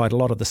 You could ride a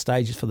lot of the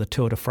stages for the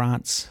Tour de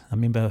France. I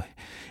remember,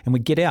 and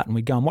we'd get out and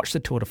we'd go and watch the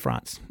Tour de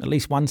France, at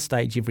least one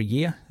stage every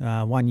year.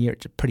 One year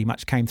it pretty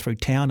much came through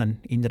town and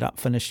ended up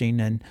finishing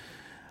in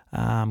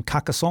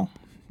Carcassonne.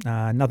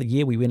 Another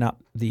year we went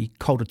up the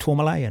Col de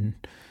Tourmalet and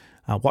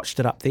watched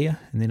it up there.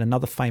 And then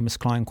another famous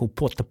climb called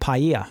Porte de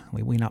Paella.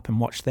 We went up and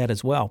watched that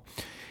as well.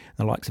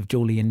 The likes of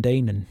Julian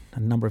Dean and a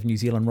number of New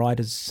Zealand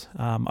riders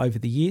over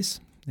the years,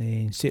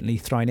 and certainly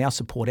thrown our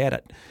support at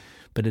it.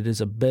 But it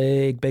is a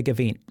big, big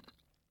event.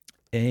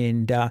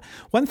 And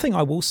one thing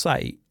I will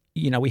say,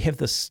 we have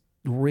this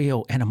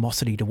real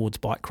animosity towards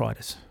bike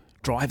riders.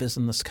 Drivers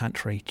in this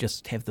country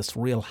just have this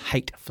real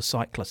hate for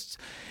cyclists.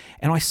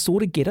 And I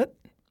sort of get it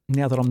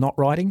now that I'm not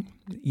riding.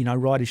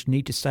 Riders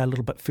need to stay a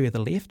little bit further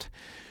left,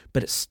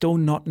 but it's still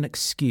not an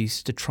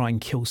excuse to try and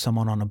kill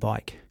someone on a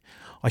bike.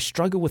 I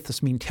struggle with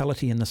this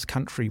mentality in this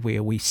country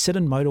where we sit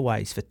in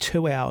motorways for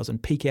 2 hours in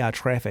peak hour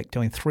traffic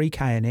doing 3k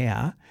an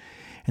hour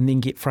and then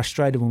get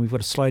frustrated when we've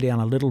got to slow down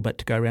a little bit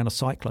to go around a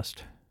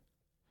cyclist.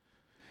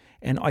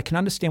 And I can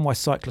understand why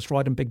cyclists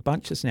ride in big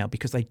bunches now,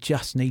 because they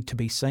just need to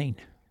be seen.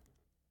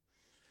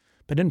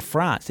 But in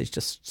France, there's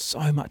just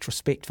so much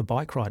respect for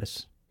bike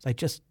riders.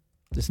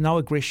 There's no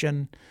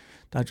aggression.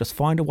 They'll just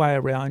find a way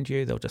around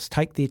you. They'll just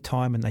take their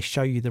time and they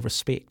show you the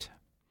respect.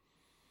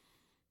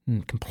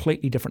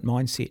 Completely different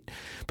mindset.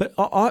 But,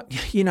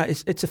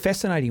 it's a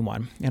fascinating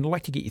one. And I'd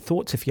like to get your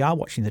thoughts if you are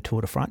watching the Tour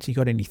de France. You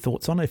got any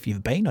thoughts on it? If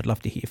you've been, I'd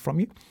love to hear from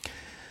you.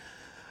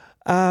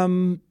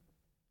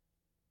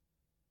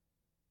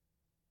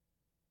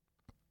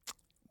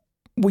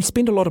 We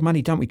spend a lot of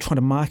money, don't we, trying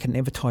to market and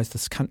advertise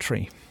this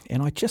country.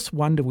 And I just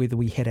wonder whether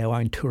we had our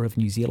own Tour of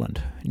New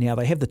Zealand. Now,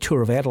 they have the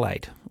Tour of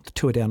Adelaide, the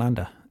Tour Down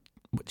Under,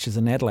 which is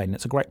in Adelaide, and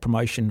it's a great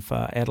promotion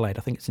for Adelaide.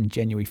 I think it's in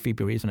January,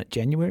 February, isn't it?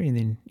 January, and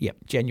then,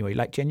 January,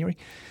 late January.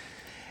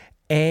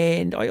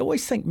 And I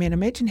always think, man,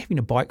 imagine having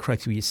a bike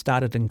race where you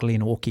started in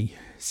Glenorchy,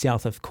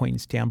 south of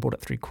Queenstown, brought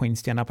it through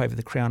Queenstown, up over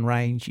the Crown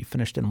Range, you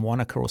finished in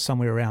Wanaka or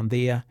somewhere around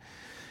there.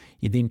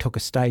 You then took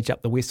a stage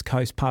up the west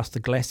coast past the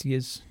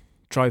glaciers,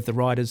 drove the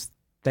riders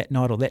that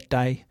night or that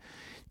day,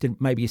 did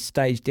maybe a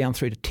stage down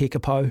through to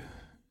Tekapo,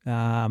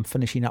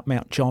 finishing up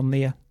Mount John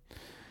there.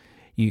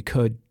 You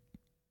could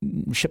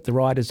ship the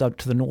riders up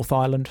to the North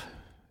Island,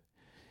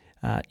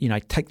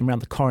 take them around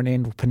the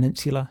Coromandel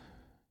Peninsula,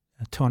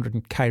 a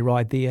 200k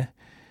ride there,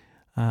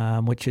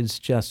 which is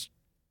just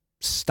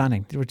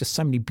stunning. There are just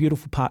so many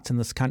beautiful parts in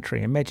this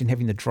country. Imagine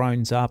having the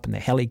drones up and the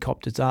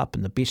helicopters up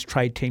and the best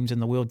trade teams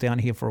in the world down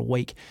here for a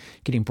week,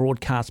 getting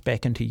broadcast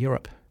back into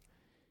Europe.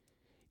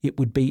 It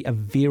would be a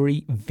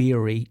very,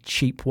 very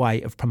cheap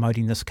way of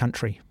promoting this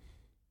country.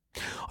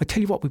 I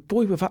tell you what,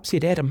 we've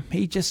upset Adam.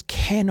 He just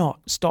cannot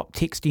stop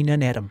texting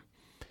in, Adam.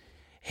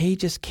 He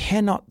just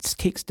cannot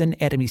text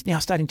in, Adam. He's now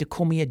starting to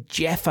call me a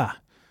Jaffa.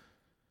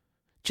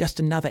 Just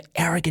another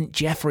arrogant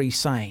Jaffa, he's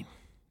saying.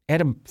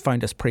 Adam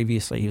phoned us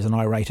previously. He was an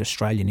irate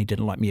Australian. He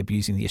didn't like me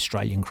abusing the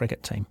Australian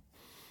cricket team.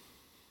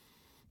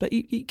 But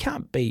he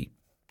can't be,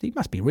 he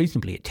must be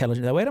reasonably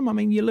intelligent though, Adam. I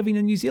mean, you're living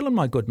in New Zealand,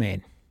 my good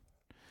man.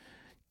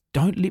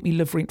 Don't let me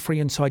live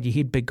rent-free inside your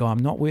head, big guy. I'm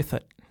not worth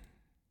it.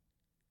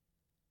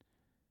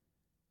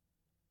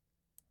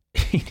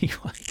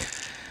 Anyway,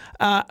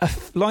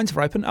 lines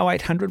are open.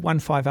 0800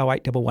 150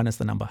 811 is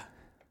the number.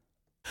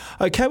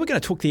 Okay, we're going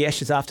to talk the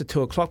Ashes after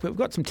 2 o'clock, but we've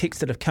got some texts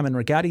that have come in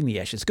regarding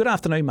the Ashes. Good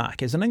afternoon,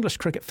 Mark. As an English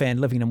cricket fan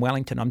living in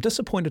Wellington, I'm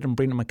disappointed in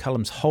Brendan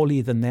McCullum's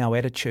holier-than-thou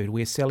attitude,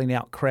 where selling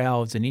out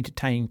crowds and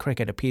entertaining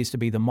cricket appears to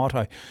be the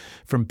motto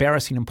for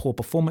embarrassing and poor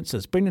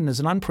performances. Brendan is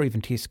an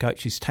unproven test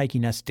coach who's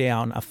taking us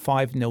down a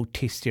 5-0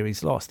 test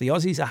series loss. The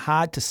Aussies are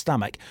hard to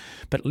stomach,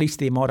 but at least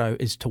their motto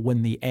is to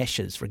win the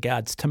Ashes.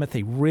 Regards,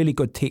 Timothy. Really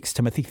good text,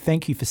 Timothy.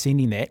 Thank you for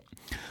sending that.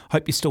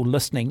 Hope you're still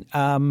listening.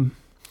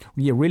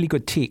 Yeah, really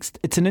good text.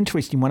 It's an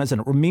interesting one, isn't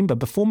it? Remember,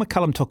 before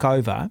McCullum took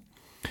over,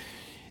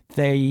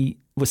 they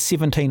were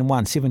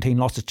 17-1, 17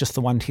 losses, just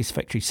the one test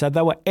victory. So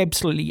they were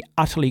absolutely,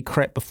 utterly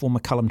crap before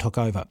McCullum took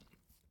over.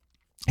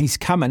 He's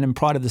come in, and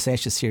prior to this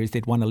Ashes series,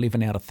 they'd won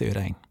 11 out of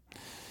 13.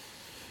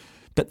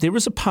 But there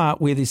is a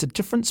part where there's a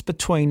difference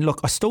between,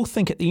 look, I still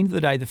think at the end of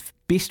the day, the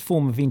best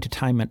form of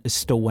entertainment is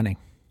still winning.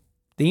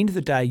 At the end of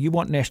the day, you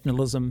want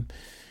nationalism,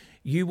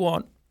 you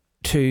want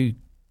to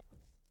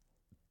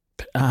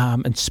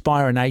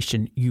inspire a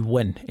nation, you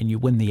win, and you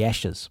win the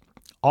Ashes.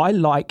 I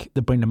like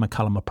the Brendan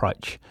McCullum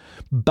approach,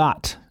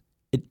 but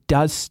it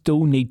does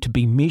still need to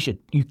be measured.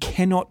 You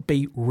cannot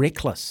be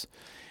reckless,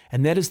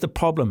 and that is the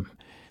problem.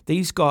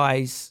 These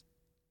guys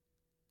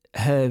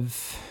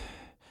have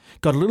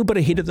got a little bit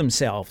ahead of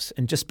themselves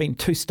and just been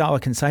too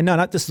stoic and say,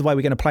 no, this is the way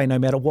we're going to play no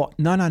matter what.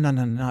 No.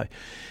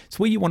 It's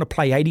where you want to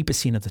play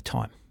 80% of the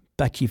time,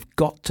 but you've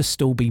got to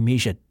still be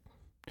measured.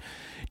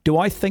 Do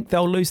I think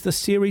they'll lose the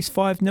series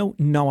 5-0?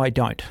 No, I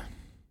don't.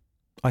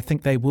 I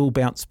think they will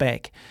bounce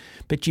back.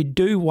 But you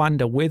do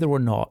wonder whether or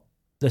not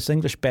this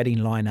English batting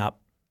lineup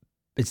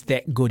is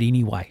that good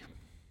anyway.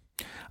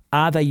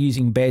 Are they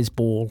using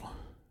Bazball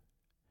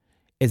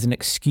as an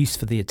excuse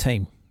for their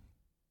team?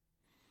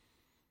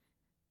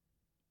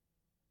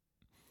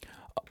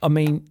 I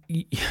mean,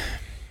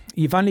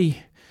 you've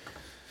only,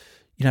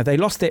 they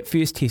lost that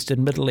first test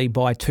admittedly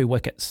by 2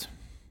 wickets,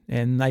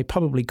 and they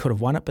probably could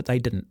have won it, but they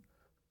didn't.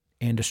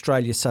 And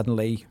Australia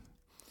suddenly,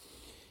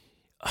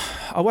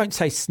 I won't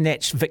say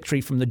snatched victory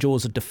from the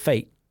jaws of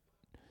defeat,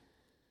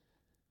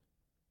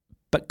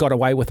 but got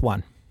away with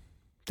one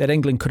that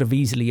England could have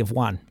easily have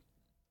won.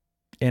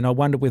 And I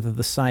wonder whether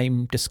the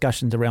same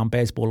discussions around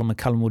Bazball and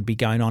McCullum would be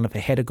going on if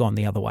it had gone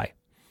the other way.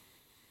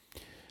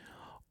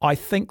 I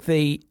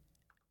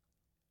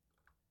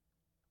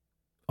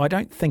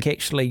don't think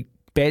actually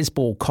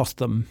Bazball cost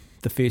them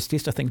the first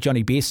test. I think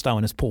Johnny Bairstow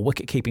and his poor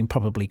wicket keeping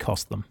probably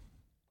cost them.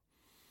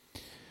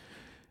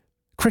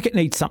 Cricket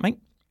needs something.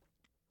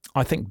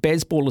 I think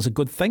Bazball is a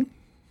good thing,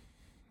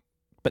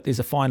 but there's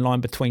a fine line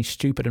between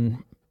stupid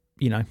and,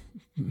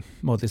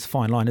 there's a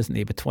fine line, isn't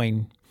there,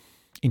 between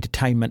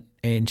entertainment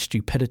and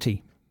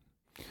stupidity.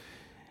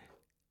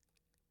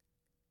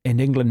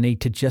 And England need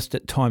to just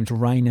at times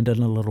rein it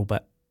in a little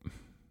bit.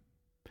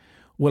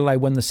 Will they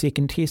win the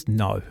second test?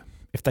 No.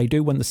 If they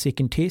do win the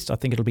second test, I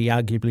think it'll be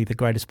arguably the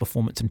greatest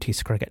performance in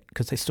test cricket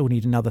because they still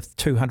need another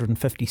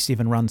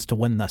 257 runs to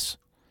win this.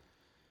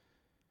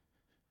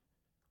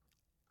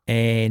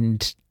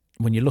 And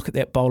when you look at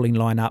that bowling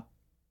lineup,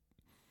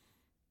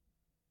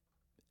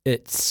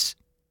 it's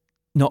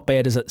not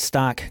bad, is it?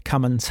 Stark,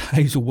 Cummins,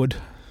 Hazelwood,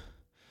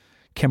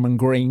 Cameron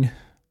Green. And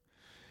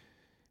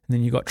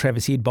then you've got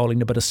Travis Head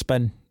bowling a bit of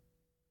spin.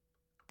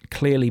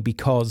 Clearly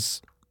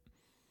because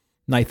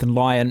Nathan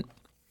Lyon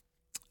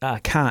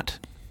can't.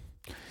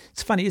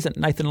 It's funny, isn't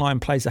it? Nathan Lyon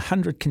plays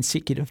 100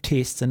 consecutive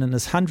tests and in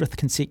his 100th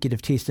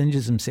consecutive test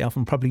injures himself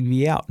and probably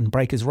be out and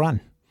break his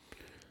run.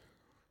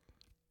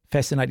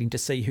 Fascinating to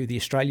see who the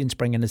Australians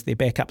bring in as their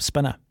backup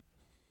spinner.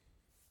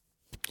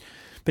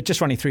 But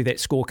just running through that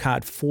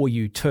scorecard for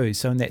you too.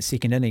 So in that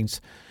second innings,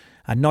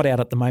 not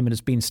out at the moment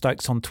is Ben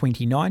Stokes on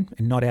 29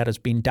 and not out is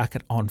Ben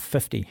Duckett on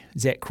 50.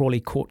 Zach Crawley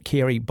caught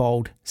Carey,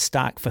 bowled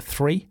Stark for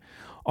 3.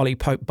 Ollie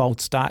Pope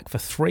bowled Stark for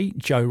 3.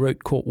 Joe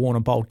Root caught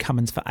Warner, bowled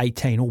Cummins for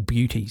 18. All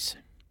beauties.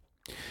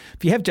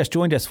 If you have just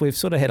joined us, we've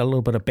sort of had a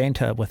little bit of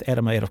banter with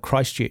Adam out of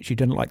Christchurch. You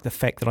didn't like the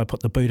fact that I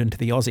put the boot into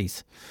the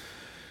Aussies.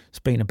 It's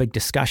been a big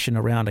discussion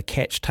around a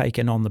catch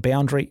taken on the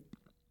boundary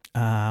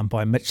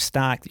by Mitch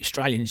Stark. The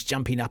Australians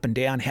jumping up and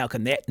down. How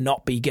can that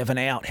not be given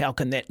out? How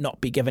can that not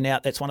be given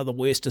out? That's one of the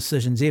worst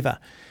decisions ever.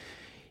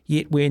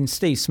 Yet when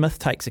Steve Smith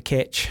takes a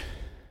catch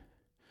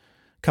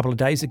a couple of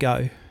days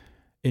ago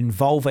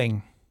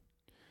involving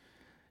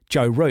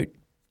Joe Root,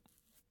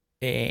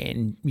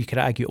 and you could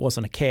argue it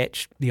wasn't a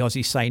catch, the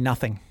Aussies say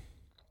nothing.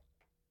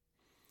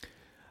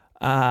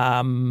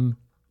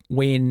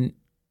 When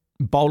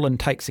Boland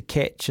takes a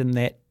catch in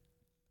that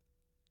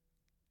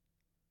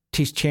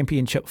Test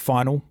Championship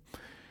final,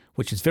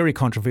 which is very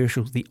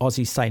controversial, the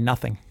Aussies say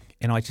nothing.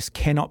 And I just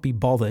cannot be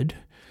bothered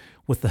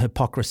with the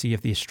hypocrisy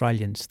of the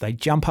Australians. They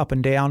jump up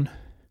and down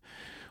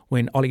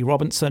when Ollie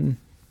Robinson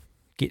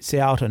gets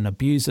out and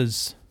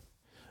abuses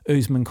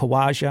Usman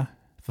Khawaja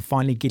for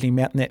finally getting him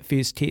out in that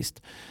first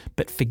test,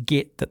 but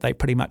forget that they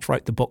pretty much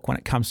wrote the book when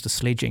it comes to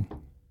sledging.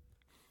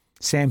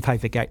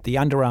 Sandpaper Gate, the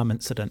underarm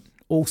incident,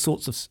 all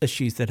sorts of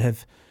issues that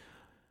have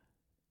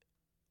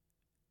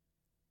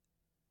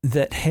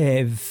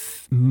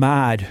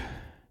marred,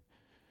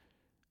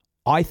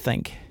 I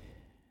think,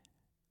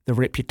 the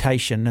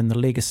reputation and the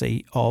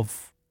legacy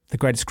of the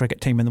greatest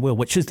cricket team in the world,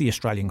 which is the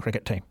Australian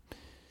cricket team.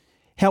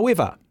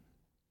 However,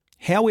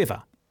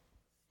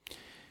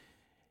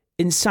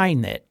 in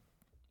saying that,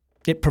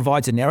 it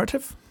provides a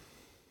narrative,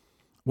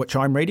 which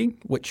I'm reading,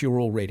 which you're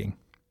all reading,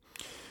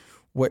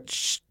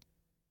 which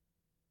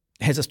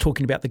has us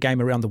talking about the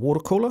game around the water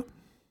cooler,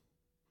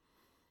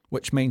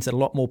 which means that a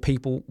lot more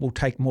people will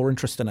take more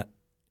interest in it.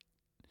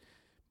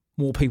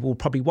 More people will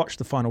probably watch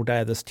the final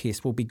day of this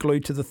test, will be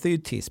glued to the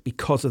third test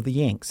because of the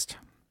angst.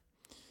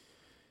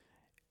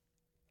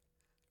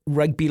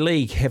 Rugby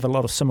league have a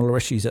lot of similar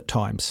issues at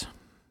times,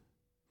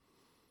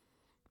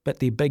 but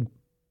they're big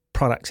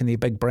products and they're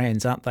big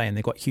brands, aren't they? And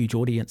they've got huge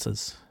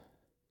audiences.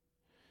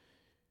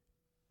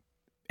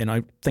 And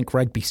I think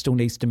rugby still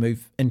needs to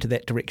move into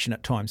that direction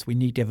at times. We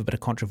need to have a bit of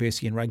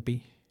controversy in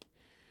rugby.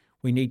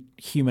 We need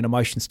human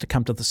emotions to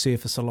come to the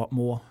surface a lot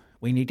more.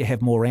 We need to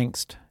have more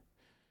angst.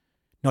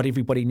 Not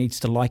everybody needs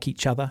to like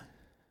each other,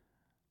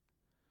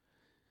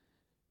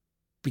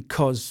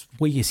 because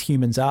we as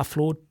humans are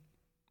flawed.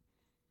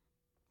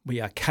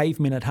 We are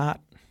cavemen at heart.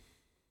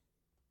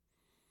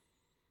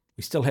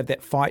 We still have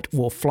that fight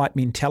or flight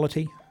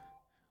mentality.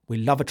 We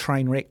love a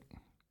train wreck.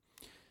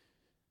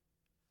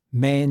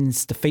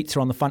 Man's defeats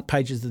are on the front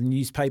pages of the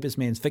newspapers.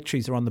 Man's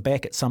victories are on the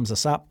back. It sums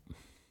us up.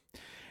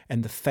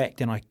 And the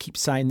fact, and I keep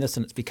saying this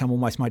and it's become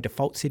almost my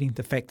default setting,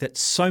 the fact that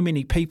so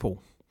many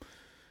people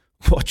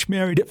watch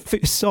Married at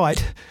First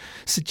Sight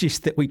suggests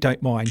that we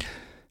don't mind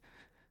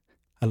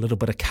a little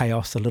bit of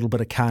chaos, a little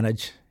bit of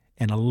carnage,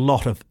 and a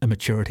lot of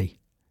immaturity.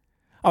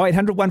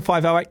 0800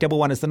 150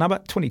 811 is the number.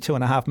 22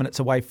 and a half minutes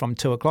away from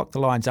 2 o'clock. The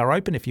lines are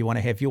open if you want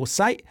to have your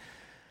say.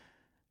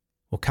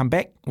 We'll come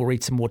back. We'll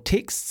read some more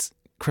texts.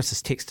 Chris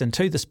has texted in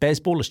too. This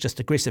Bazball is just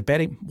aggressive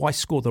batting. Why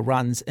score the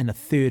runs in a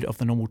third of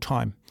the normal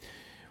time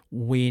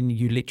when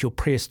you let your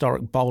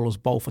prehistoric bowlers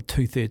bowl for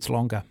 2/3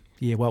 longer?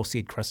 Yeah, well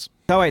said, Chris.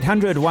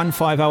 0800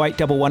 150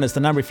 811 is the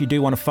number if you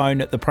do want to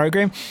phone at the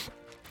program.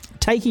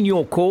 Taking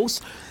your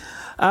calls.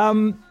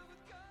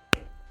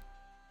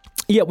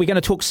 Yeah, we're going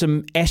to talk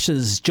some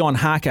Ashes. John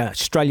Harker,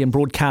 Australian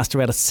broadcaster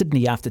out of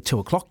Sydney after 2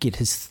 o'clock, get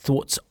his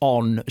thoughts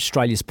on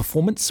Australia's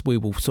performance. We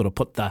will sort of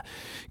put the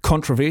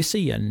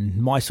controversy and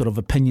my sort of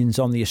opinions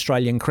on the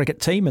Australian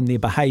cricket team and their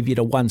behaviour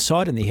to one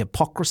side, and their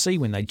hypocrisy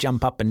when they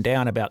jump up and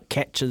down about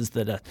catches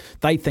that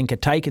they think are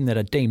taken that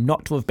are deemed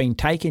not to have been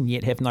taken,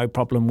 yet have no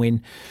problem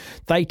when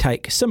they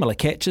take similar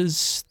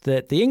catches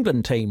that the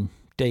England team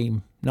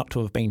deem not to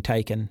have been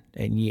taken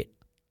and yet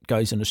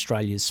goes in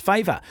Australia's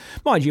favour.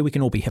 Mind you, we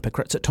can all be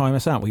hypocrites at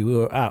times, aren't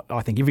we?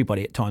 I think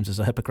everybody at times is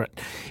a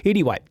hypocrite.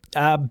 Anyway,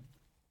 the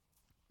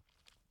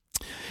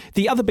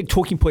other big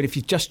talking point, if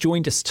you've just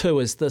joined us too,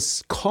 is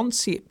this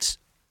concept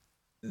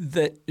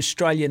that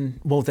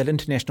that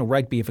international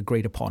rugby have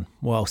agreed upon.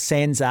 Well,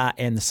 SANZAAR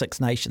and the Six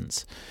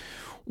Nations,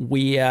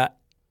 where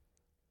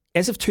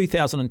as of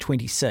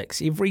 2026,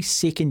 every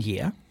second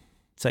year,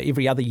 so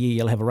every other year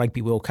you'll have a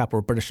Rugby World Cup or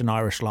a British and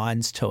Irish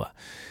Lions tour.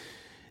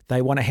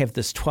 They want to have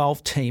this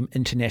 12-team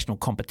international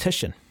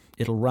competition.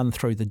 It'll run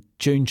through the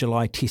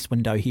June-July test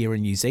window here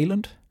in New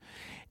Zealand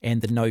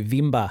and the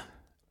November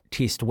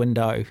test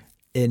window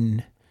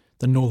in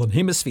the Northern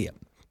Hemisphere.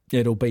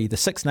 It'll be the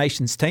Six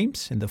Nations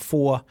teams and the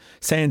 4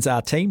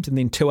 SANZAAR teams and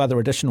then 2 other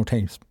additional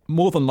teams.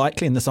 More than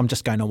likely, and this I'm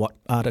just going on what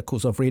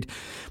articles I've read,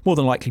 more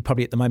than likely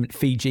probably at the moment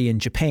Fiji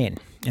and Japan.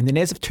 And then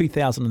as of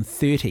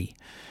 2030,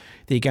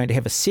 they're going to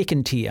have a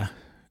second-tier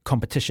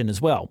competition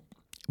as well,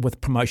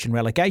 with promotion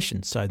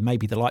relegation. So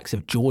maybe the likes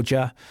of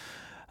Georgia,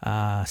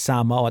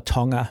 Samoa,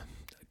 Tonga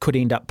could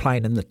end up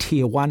playing in the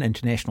Tier 1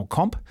 international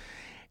comp.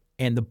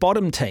 And the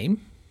bottom team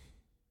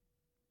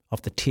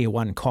of the Tier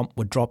 1 comp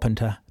would drop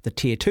into the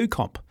Tier 2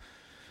 comp.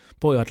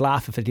 Boy, I'd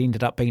laugh if it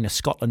ended up being a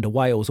Scotland or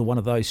Wales or one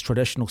of those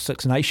traditional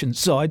Six Nations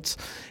sides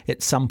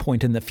at some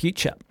point in the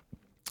future.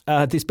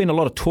 There's been a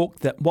lot of talk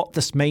that what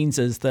this means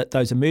is that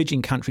those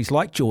emerging countries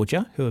like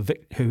Georgia, who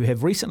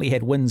have recently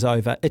had wins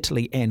over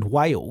Italy and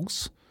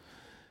Wales,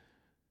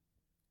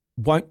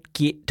 won't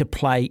get to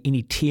play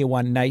any Tier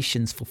 1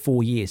 nations for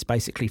 4 years,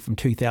 basically from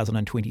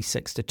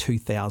 2026 to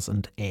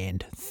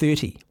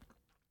 2030.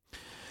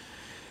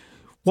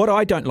 What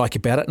I don't like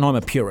about it, and I'm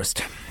a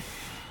purist,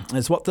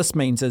 is what this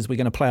means is we're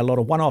going to play a lot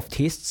of one-off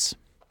tests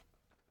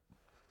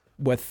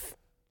with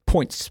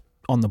points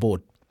on the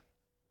board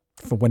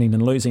for winning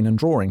and losing and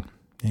drawing.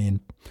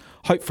 And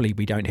hopefully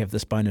we don't have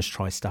this bonus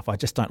try stuff. I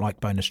just don't like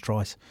bonus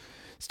tries.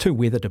 It's too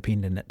weather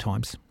dependent at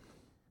times.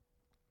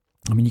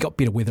 I mean, you got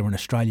better weather in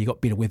Australia, you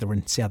got better weather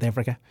in South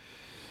Africa.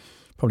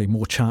 Probably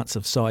more chance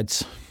of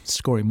sides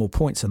scoring more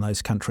points in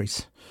those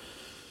countries.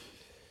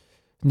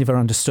 Never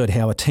understood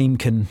how a team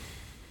can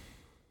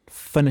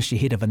finish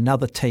ahead of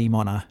another team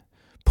on a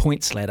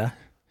points ladder,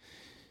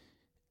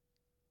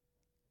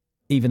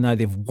 even though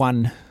they've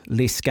won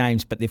less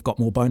games, but they've got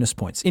more bonus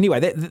points. Anyway,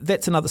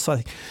 that's another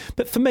side.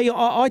 But for me,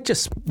 I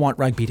just want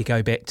rugby to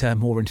go back to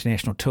more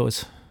international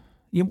tours.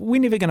 We're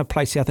never going to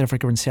play South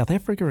Africa in South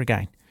Africa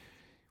again.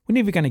 We're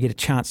never going to get a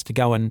chance to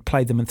go and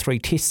play them in 3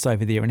 tests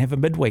over there and have a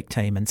midweek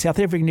team. And South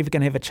Africa never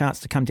going to have a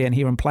chance to come down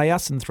here and play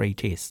us in 3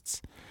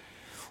 tests.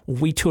 Or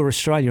we tour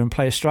Australia and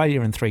play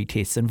Australia in 3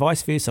 tests and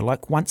vice versa,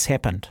 like once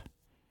happened.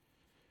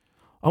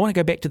 I want to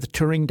go back to the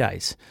touring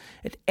days.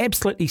 It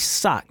absolutely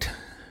sucked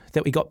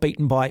that we got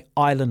beaten by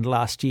Ireland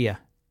last year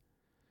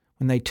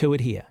when they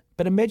toured here.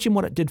 But imagine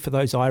what it did for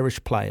those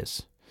Irish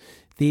players.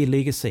 Their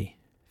legacy.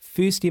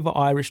 First ever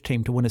Irish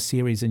team to win a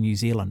series in New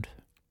Zealand.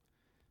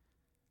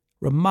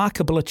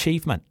 Remarkable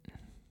achievement.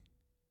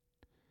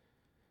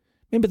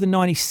 Remember the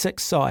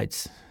 96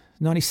 sides,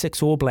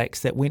 96 All Blacks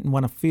that went and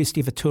won a first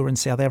ever tour in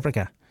South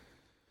Africa.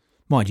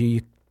 Mind you,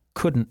 you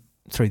couldn't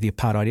through the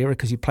apartheid era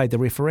because you played the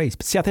referees.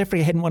 But South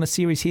Africa hadn't won a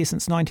series here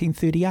since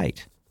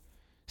 1938.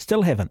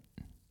 Still haven't.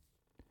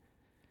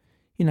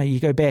 You know, you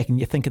go back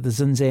and you think of the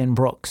Zinzan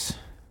Brooks,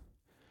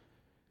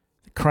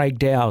 the Craig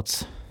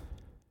Dowds,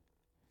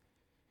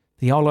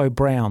 the Olo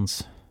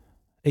Browns,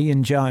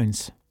 Ian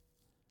Jones,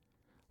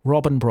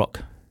 Robin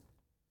Brooke,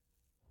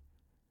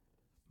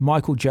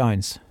 Michael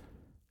Jones.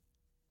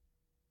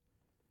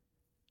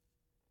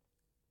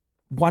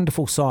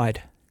 Wonderful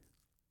side.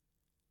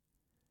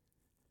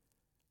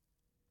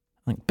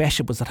 I think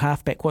Basham was at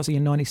halfback, was he,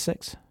 in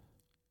 96?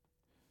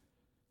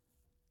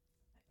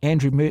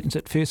 Andrew Mertens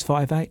at first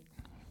 5'8".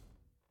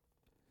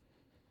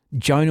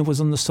 Jonah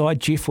was on the side,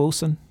 Jeff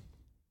Wilson.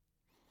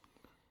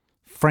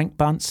 Frank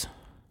Bunce.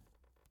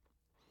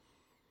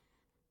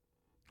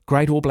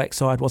 Great All Black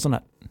side, wasn't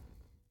it?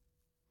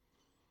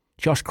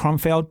 Josh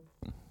Cromfeld.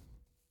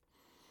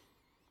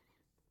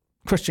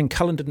 Christian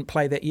Cullen didn't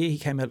play that year. He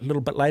came out a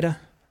little bit later.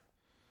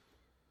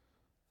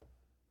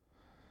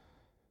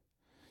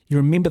 You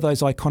remember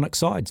those iconic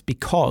sides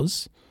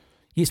because,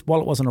 yes, while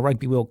it wasn't a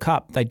Rugby World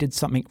Cup, they did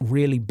something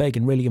really big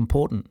and really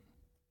important.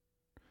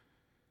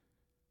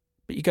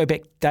 But you go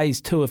back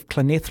days too of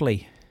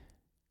Llanelli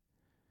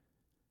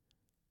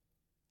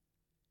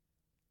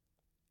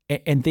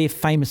and their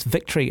famous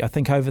victory, I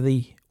think, over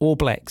the All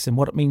Blacks and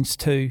what it means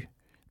to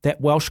that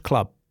Welsh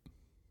club.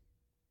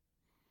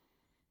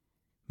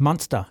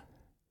 Munster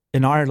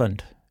in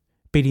Ireland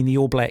beating the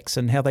All Blacks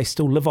and how they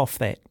still live off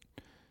that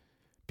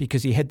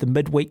because you had the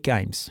midweek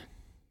games.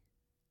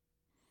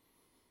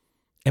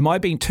 Am I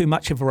being too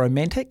much of a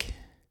romantic?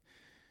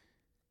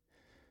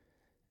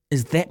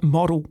 Is that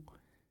model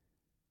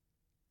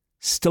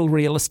still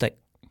realistic?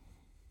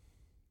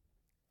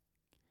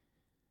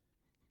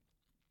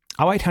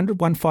 0800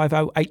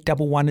 150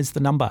 811 is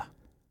the number.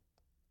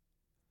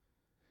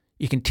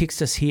 You can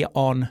text us here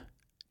on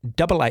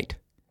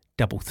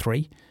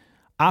 8833.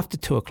 After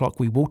 2 o'clock,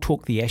 we will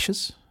talk the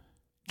Ashes.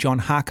 John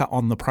Harker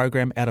on the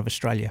program out of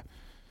Australia.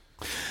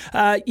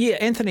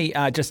 Anthony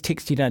just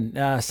texted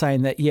in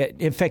saying that,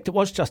 in fact, it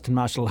was Justin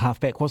Marshall at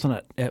halfback, wasn't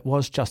it? It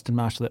was Justin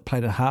Marshall that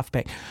played at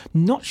halfback.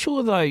 Not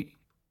sure, though,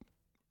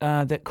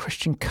 that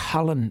Christian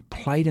Cullen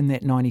played in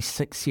that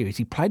 96 series.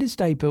 He played his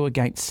debut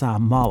against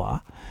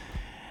Samoa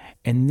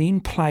and then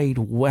played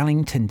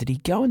Wellington. Did he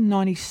go in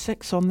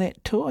 96 on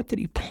that tour? Did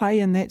he play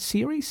in that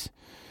series?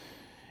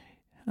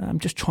 I'm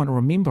just trying to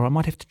remember. I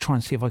might have to try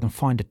and see if I can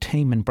find a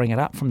team and bring it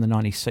up from the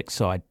 96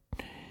 side.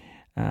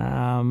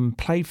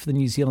 Played for the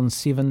New Zealand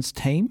Sevens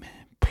team.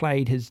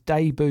 Played his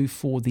debut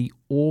for the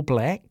All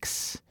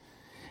Blacks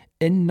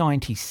in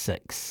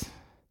 96.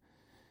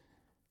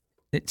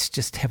 Let's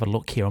just have a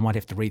look here. I might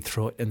have to read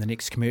through it in the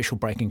next commercial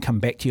break and come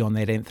back to you on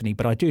that, Anthony.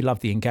 But I do love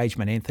the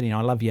engagement, Anthony, and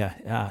I love your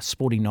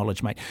sporting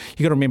knowledge, mate.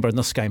 You got to remember in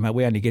this game,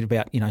 we only get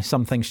about,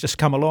 some things just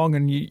come along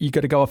and you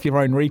got to go off your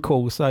own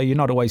recall, so you're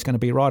not always going to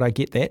be right. I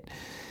get that.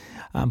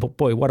 But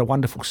boy, what a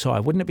wonderful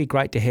side. Wouldn't it be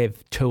great to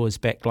have tours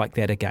back like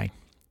that again?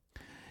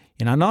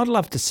 And I'd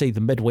love to see the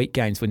midweek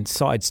games when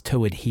sides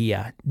toured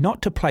here,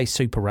 not to play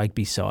Super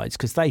Rugby sides,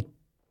 because they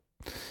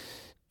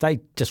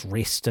just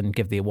rest and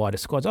give their wider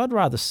squads. I'd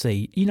rather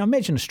see,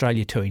 imagine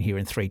Australia touring here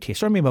in 3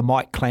 tests. I remember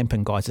Mike Clamp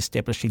and guys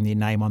establishing their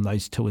name on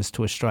those tours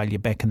to Australia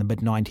back in the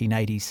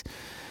mid-1980s.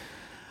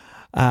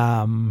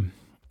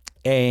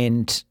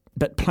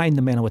 But playing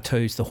the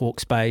Manawatu's, the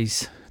Hawke's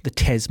Bays, the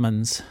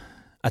Tasmans,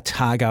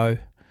 Otago,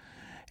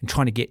 and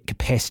trying to get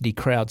capacity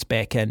crowds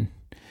back in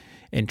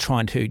and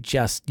trying to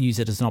just use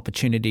it as an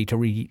opportunity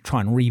to try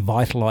and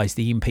revitalise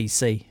the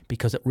NPC,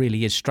 because it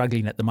really is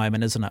struggling at the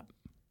moment, isn't it?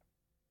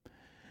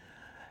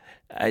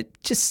 I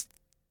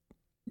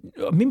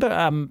remember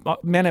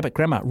Mount Abbott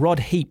Grammar, Rod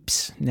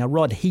Heaps. Now,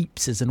 Rod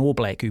Heaps is an All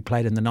Black who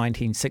played in the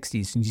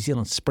 1960s, New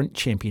Zealand sprint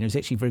champion. He was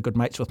actually very good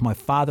mates with my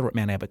father at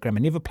Mount Abbott Grammar.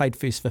 Never played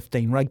first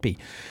 15 rugby.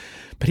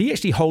 But he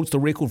actually holds the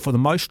record for the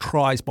most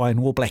tries by an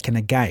All Black in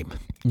a game.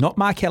 Not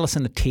Mark Ellis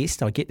in a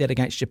test, I get that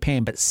against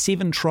Japan, but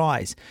 7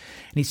 tries.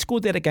 And he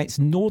scored that against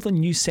Northern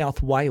New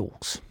South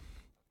Wales.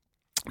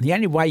 The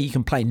only way you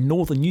can play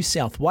Northern New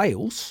South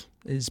Wales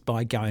is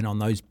by going on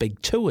those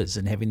big tours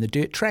and having the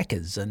dirt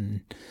trackers.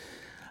 And,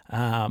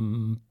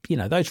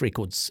 those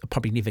records are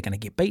probably never going to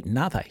get beaten,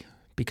 are they?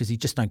 Because you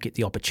just don't get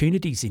the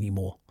opportunities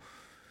anymore.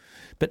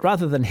 But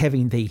rather than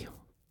having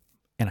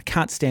and I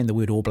can't stand the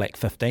word All Black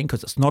 15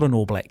 because it's not an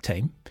All Black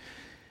team,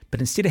 but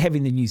instead of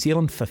having the New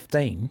Zealand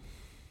 15,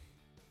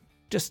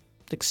 just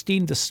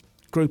extend this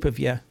group of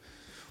your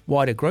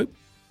wider group,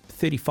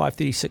 35,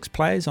 36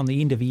 players on the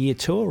end of a year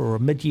tour or a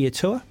mid-year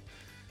tour,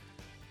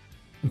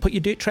 and put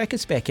your dirt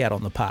trackers back out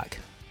on the park.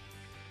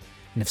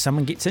 And if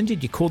someone gets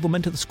injured, you call them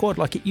into the squad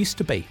like it used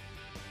to be.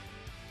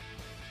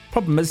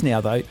 Problem is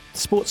now, though,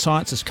 sports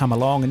science has come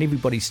along and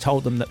everybody's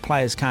told them that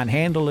players can't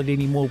handle it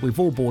anymore. We've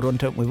all bought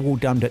into it. We've all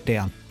dumbed it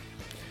down.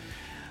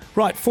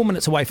 Right, 4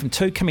 minutes away from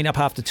 2. Coming up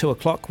after 2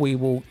 o'clock, we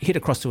will head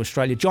across to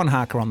Australia. John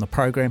Harker on the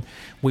program.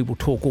 We will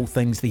talk all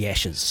things the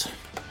Ashes.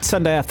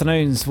 Sunday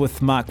afternoons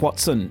with Mark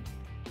Watson.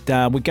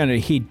 We're going to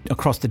head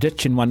across the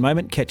ditch in one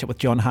moment, catch up with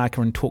John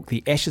Harker and talk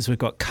the Ashes. We've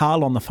got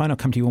Carl on the phone. I'll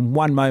come to you in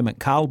one moment,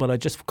 Carl, but I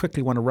just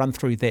quickly want to run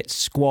through that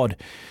squad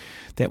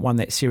that won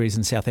that series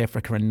in South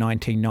Africa in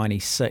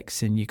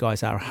 1996, and you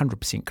guys are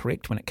 100%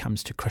 correct when it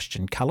comes to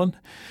Christian Cullen.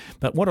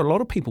 But what a lot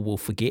of people will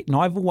forget, and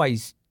I've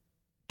always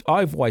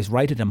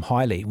rated him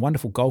highly,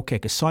 wonderful goal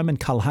kicker, Simon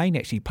Culhane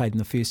actually played in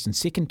the first and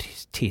second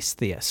test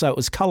there. So it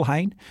was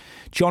Culhane,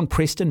 John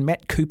Preston,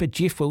 Matt Cooper,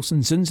 Jeff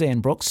Wilson,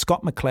 Zinzan Brooks,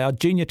 Scott McLeod,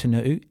 Junior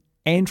Tanu,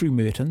 Andrew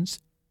Mertens,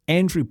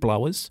 Andrew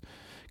Blowers,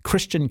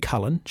 Christian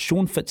Cullen,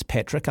 Sean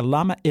Fitzpatrick,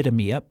 Alama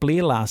Idemir,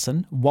 Blair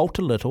Larson,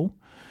 Walter Little,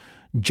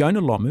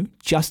 Jonah Lomu,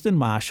 Justin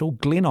Marshall,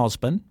 Glenn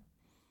Osborne,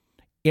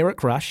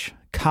 Eric Rush,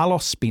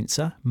 Carlos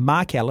Spencer,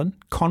 Mark Allen,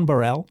 Con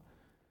Burrell,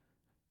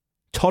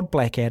 Todd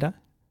Blackadder,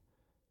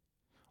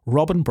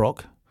 Robin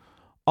Brooke,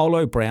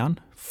 Olo Brown,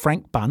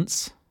 Frank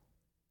Bunce,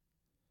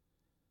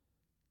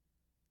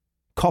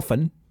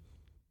 Coffin,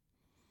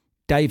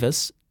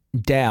 Davis,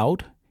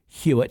 Dowd,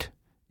 Hewitt,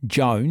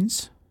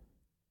 Jones,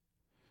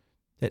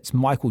 that's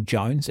Michael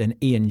Jones and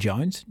Ian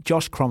Jones,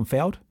 Josh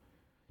Cromfeld,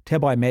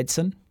 Tabai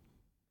Madsen,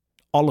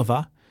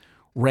 Oliver,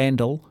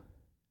 Randall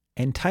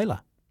and Taylor.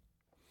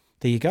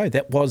 There you go.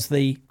 That was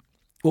the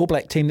All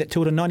Black team that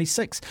toured in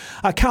 96.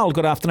 Carl,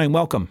 good afternoon.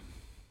 Welcome.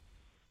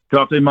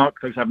 Good afternoon,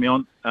 Mark. Thanks for having me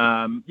on.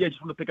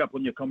 Just want to pick up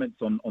on your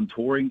comments on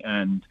touring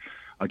and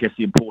I guess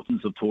the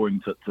importance of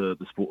touring to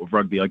the sport of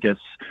rugby. I guess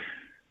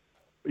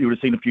you would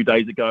have seen a few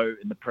days ago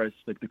in the press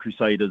that the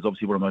Crusaders,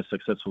 obviously one of the most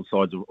successful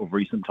sides of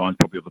recent times,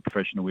 probably of the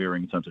professional era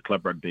in terms of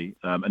club rugby,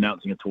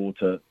 announcing a tour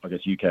to, I guess,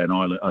 UK and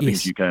Ireland. I think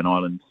it's UK and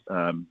Ireland.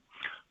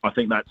 I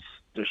think that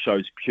just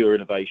shows pure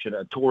innovation.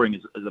 Touring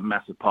is a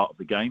massive part of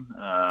the game.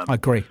 I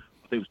agree.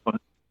 I think it was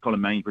Colin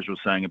Mansbridge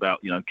was saying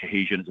about,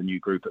 cohesion as a new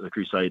group at the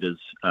Crusaders.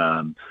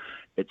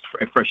 It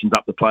freshens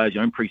up the players.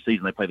 In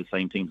pre-season, they play the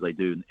same teams they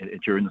do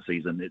during the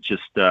season. It's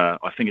just,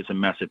 I think it's a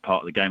massive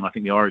part of the game. I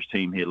think the Irish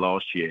team here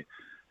last year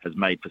has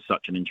made for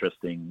such an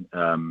interesting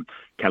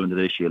calendar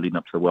this year leading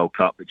up to the World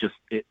Cup. It's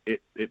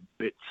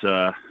good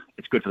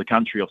for the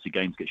country. Obviously,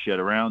 games get shared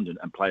around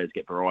and players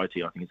get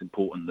variety. I think it's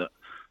important that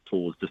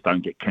tours just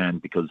don't get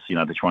canned because,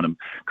 they're trying to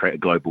create a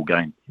global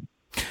game.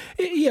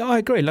 Yeah, I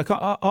agree. Look,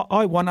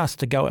 I want us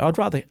to go. I'd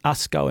rather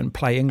us go and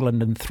play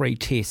England in 3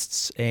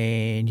 tests,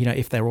 and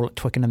if they're all at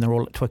Twickenham, they're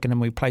all at Twickenham.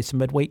 We play some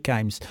midweek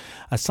games.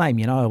 Same,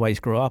 I always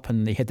grew up,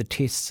 and they had the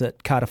tests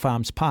at Carter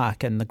Farms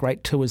Park, and the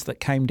great tours that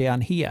came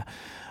down here.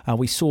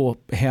 We saw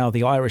how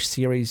the Irish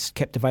series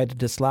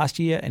captivated us last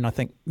year, and I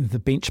think the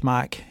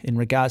benchmark in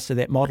regards to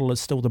that model is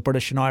still the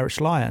British and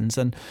Irish Lions.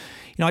 And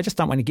I just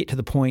don't want to get to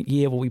the point,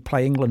 we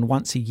play England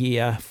once a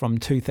year from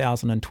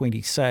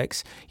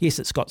 2026. Yes,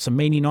 it's got some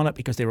meaning on it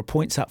because there are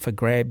points up for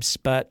grabs,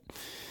 but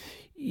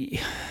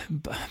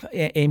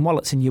and while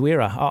it's a new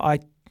era,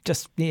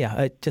 to me,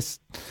 I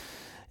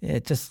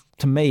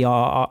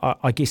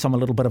guess I'm a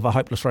little bit of a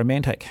hopeless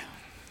romantic.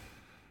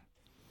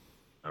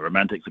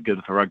 Romantics are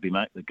good for rugby,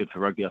 mate. They're good for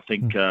rugby. I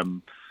think,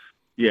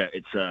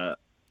 it's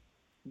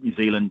New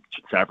Zealand,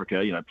 South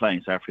Africa,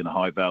 playing South Africa in the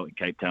High Vale in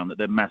Cape Town.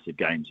 They're massive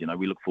games.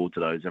 We look forward to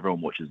those.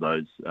 Everyone watches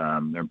those. They're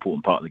an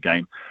important part of the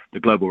game. The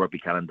global rugby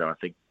calendar, I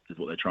think, is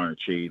what they're trying to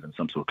achieve in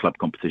some sort of club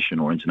competition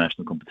or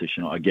international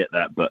competition. I get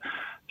that, but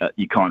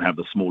you can't have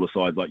the smaller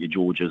sides like your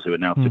Georgias who are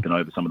now taking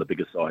over some of the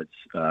bigger sides,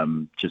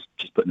 just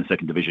put in the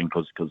second division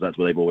because that's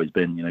where they've always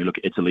been. You look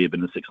at Italy, have been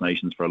in the Six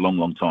Nations for a long,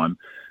 long time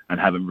and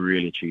haven't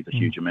really achieved a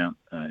huge amount,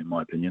 in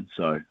my opinion.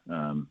 So,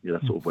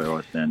 that's sort of where I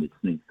stand. It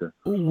needs to.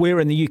 Where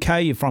in the UK are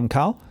you from,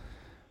 Carl?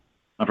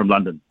 I'm from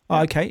London.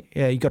 Oh, okay.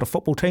 Yeah, you got a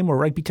football team or a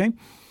rugby team?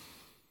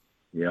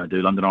 Yeah, I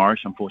do. London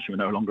Irish. Unfortunately,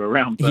 we're no longer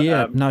around.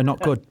 But, no, not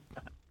good.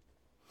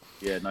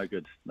 Yeah, no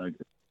good.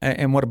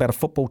 And what about a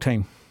football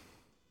team?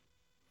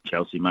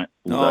 Chelsea, mate.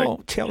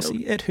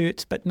 Chelsea. It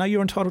hurts, but no,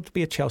 you're entitled to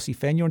be a Chelsea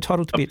fan. You're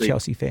entitled to be a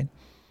Chelsea fan.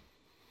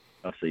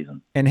 Last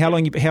season. And how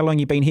long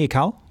you been here,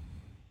 Carl?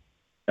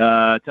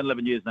 10,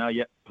 11 years now,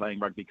 playing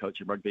rugby,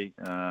 coaching rugby.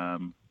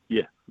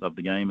 Love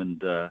the game,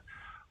 and I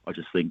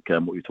just think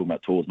what you're talking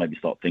about tours, maybe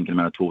start thinking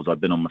about tours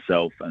I've been on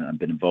myself and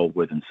been involved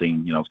with and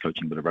seen. I was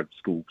coaching a bit of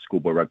rugby,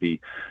 schoolboy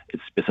rugby.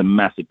 It's a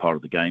massive part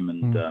of the game,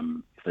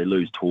 and if they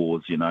lose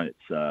tours,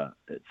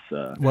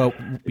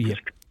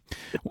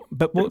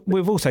 But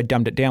we've also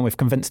dumbed it down. We've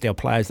convinced our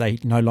players they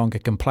no longer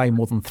can play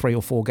more than 3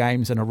 or 4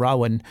 games in a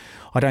row, and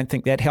I don't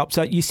think that helps.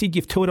 So you said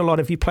you've toured a lot.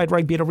 Have you played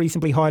rugby at a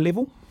reasonably high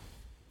level?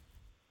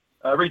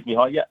 Reasonably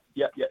high,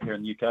 yeah, here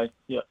in the UK,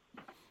 yeah.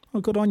 Oh,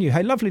 good on you.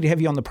 Hey, lovely to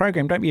have you on the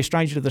program. Don't be a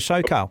stranger to the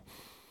show, Carl.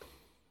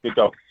 Good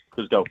goal.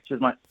 Good goal.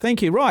 Cheers, mate.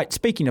 Thank you. Right.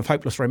 Speaking of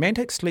hopeless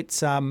romantics,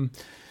 let's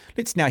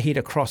now head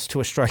across to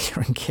Australia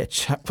and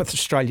catch up with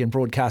Australian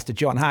broadcaster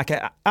John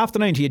Harker.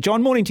 Afternoon to you,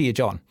 John. Morning to you,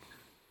 John.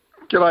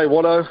 G'day,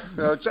 Watto.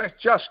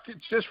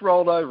 Just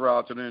rolled over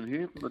afternoon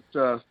here,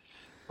 but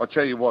I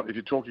tell you what, if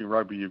you're talking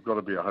rugby, you've got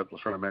to be a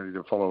hopeless romantic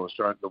to follow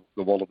Australia,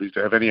 the Wallabies,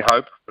 to have any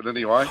hope. But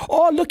anyway,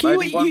 look,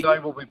 maybe one day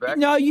we'll be back.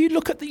 No, you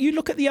look at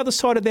the other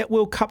side of that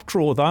World Cup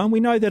draw, though, and we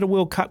know that a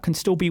World Cup can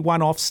still be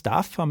one-off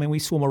stuff. I mean, we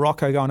saw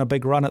Morocco go on a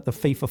big run at the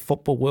FIFA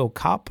Football World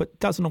Cup. It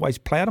doesn't always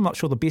play out. I'm not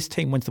sure the best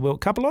team wins the World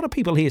Cup. A lot of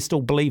people here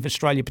still believe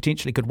Australia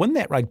potentially could win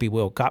that Rugby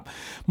World Cup,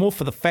 more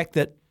for the fact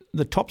that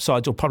the top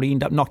sides will probably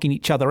end up knocking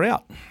each other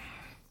out.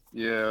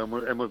 Yeah,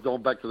 and we've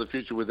gone back to the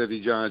future with Eddie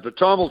Jones. But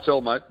time will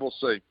tell, mate. We'll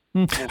see.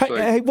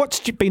 Hey,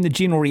 what's been the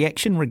general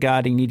reaction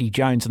regarding Eddie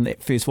Jones and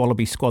that first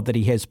Wallaby squad that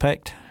he has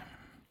picked?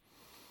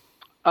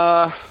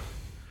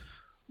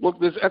 Look,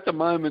 there's at the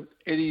moment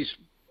the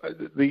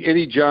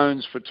Eddie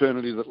Jones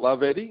fraternity that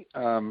love Eddie.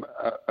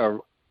 They're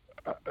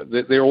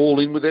all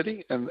in with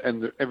Eddie,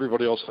 and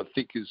everybody else I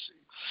think is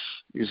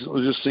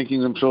just thinking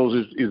to themselves,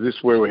 is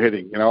this where we're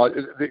heading? You know,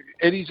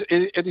 Eddie's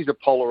a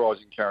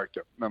polarising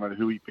character, no matter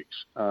who he picks.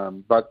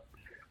 But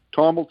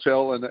time will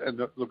tell, and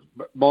look,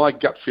 my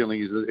gut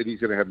feeling is that Eddie's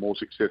going to have more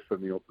success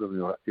than he'll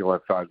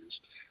have failures.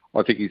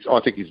 I think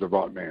he's the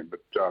right man,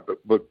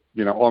 but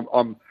you know,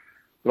 I'm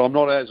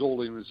not as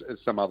all in as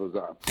some others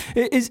are.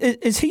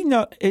 Is he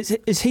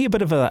a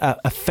bit of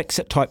a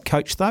fix-it type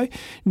coach though?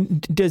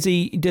 Does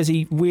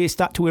he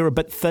start to wear a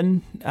bit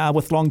thin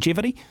with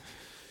longevity?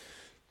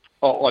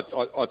 Oh,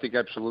 I think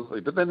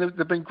absolutely. But then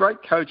there've been great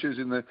coaches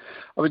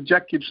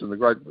Jack Gibson, the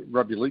great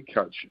rugby league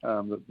coach,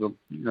 the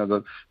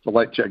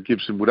late Jack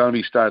Gibson would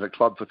only stay at a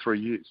club for 3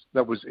 years.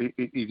 That was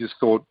he just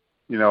thought,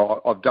 you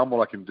know, I've done what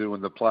I can do,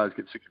 and the players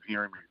get sick of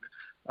hearing me.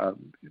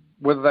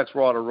 Whether that's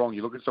right or wrong,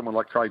 you look at someone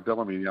like Craig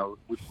Bellamy, you know,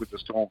 with the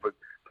Storm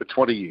for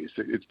 20 years.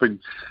 It's been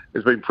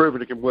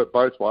proven it can work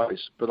both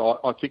ways. But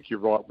I think you're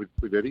right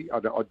with Eddie. I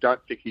don't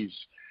think he's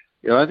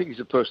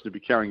the person to be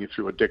carrying you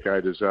through a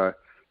decade as a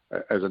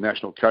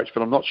national coach,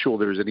 but I'm not sure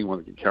there is anyone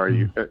that can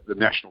carry the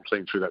national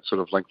team through that sort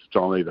of length of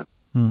time either.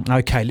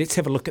 Okay, let's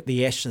have a look at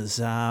the Ashes.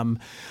 A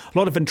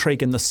lot of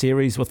intrigue in the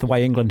series with the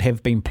way England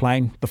have been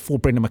playing. Before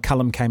Brendan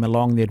McCullum came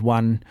along, they'd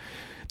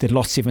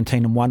lost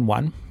 17 and won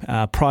one.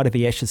 Prior to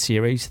the Ashes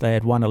series, they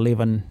had won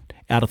 11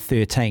 out of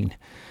 13.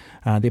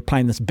 They're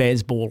playing this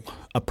Bazball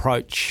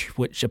approach,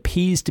 which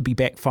appears to be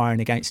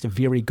backfiring against a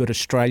very good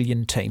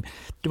Australian team.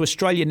 Do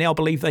Australia now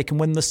believe they can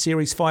win this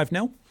series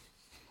 5-0?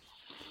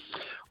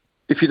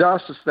 If you'd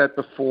asked us that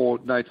before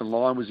Nathan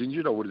Lyon was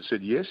injured, I would have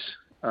said yes.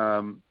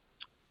 And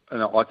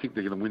I think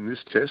they're going to win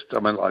this test. I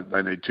mean,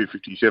 they need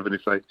 257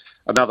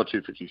 another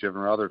 257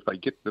 rather, if they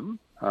get them.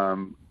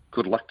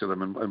 Good luck to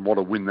them, and what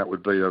a win that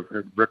would be, a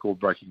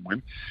record-breaking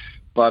win.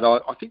 But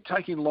I think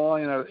taking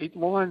Lyon,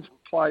 Lyon's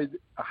played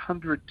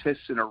 100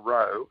 tests in a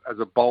row as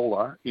a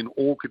bowler in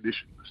all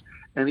conditions,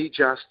 and he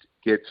just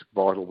gets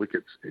vital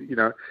wickets. You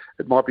know,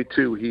 it might be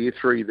 2 here,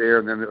 3 there,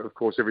 and then, of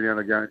course, every now and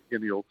again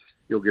he'll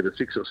get a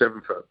 6 or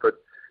 7 for it. But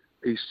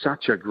he's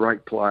such a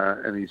great player,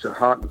 and he's the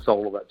heart and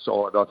soul of that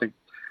side, I think.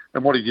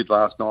 And what he did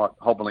last night,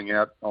 hobbling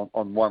out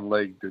on one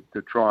leg to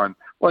try and...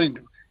 Well,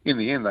 in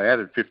the end, they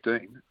added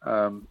 15.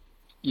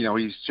 You know,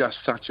 he's just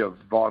such a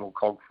vital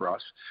cog for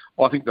us.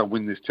 I think they'll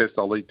win this test.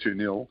 They'll lead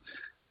 2-0.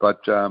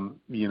 But,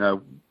 you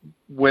know,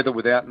 whether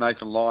without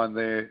Nathan Lyon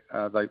there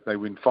they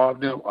win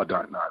 5-0, I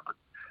don't know.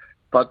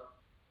 But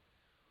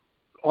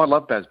I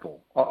love Bazball.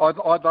 I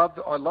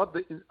love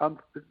the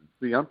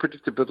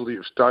unpredictability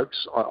of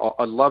Stokes.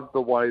 I love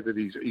the way that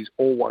he's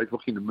always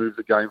looking to move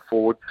the game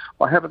forward.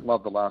 I haven't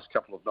loved the last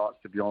couple of nights,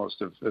 to be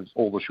honest, of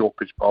all the short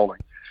pitch bowling.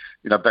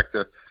 You know, back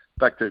to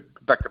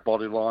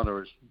bodyline,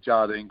 or as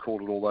Jardine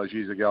called it all those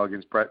years ago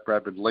against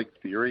Bradford, leak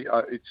theory.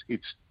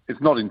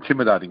 It's not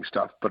intimidating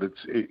stuff, but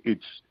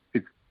it's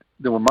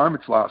there were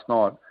moments last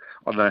night.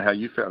 I don't know how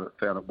you found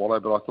it, Wallo,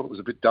 but I thought it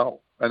was a bit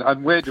dull.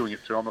 And we're doing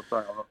it too. I'm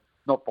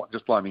not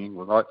just blaming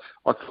England.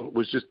 I thought it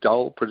was just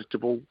dull,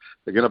 predictable.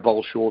 They're going to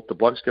bowl short. The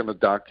bloke's going to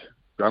duck.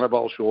 Going to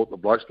bowl short. The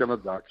bloke's going to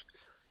duck.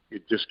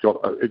 It just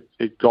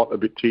got a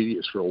bit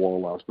tedious for a while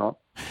last night.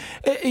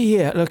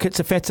 Yeah, look, it's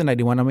a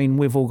fascinating one. I mean,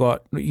 we've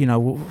got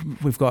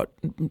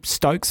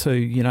Stokes, who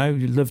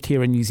lived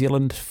here in New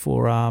Zealand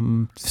for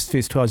his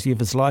first 12 years of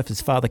his life.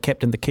 His father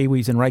captained the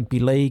Kiwis in rugby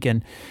league,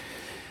 and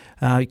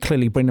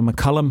clearly Brendan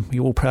McCullum.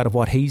 You're all proud of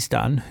what he's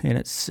done, and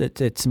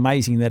it's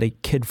amazing that a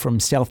kid from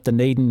South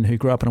Dunedin who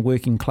grew up in a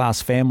working class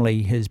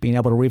family has been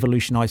able to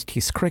revolutionise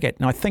Test cricket.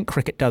 And I think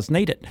cricket does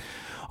need it.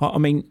 I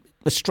mean,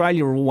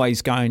 Australia are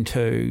always going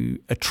to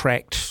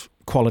attract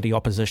quality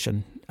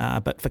opposition.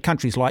 But for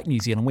countries like New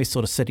Zealand, we're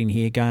sort of sitting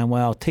here going,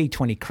 well,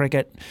 T20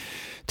 cricket,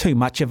 too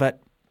much of it.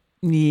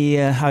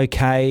 Yeah,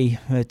 okay,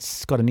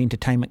 it's got an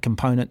entertainment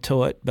component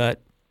to it,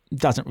 but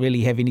doesn't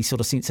really have any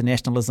sort of sense of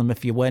nationalism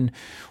if you win.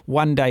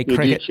 One-day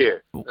cricket... Do you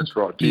care? That's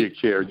right. Do you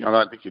care? I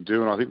don't think you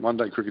do, and I think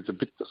one-day cricket's a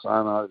bit the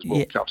same as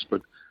World Cups,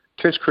 but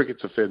Test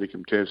cricket's a fair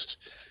dinkum test.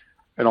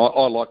 and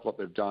I like what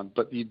they've done.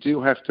 But you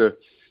do have to.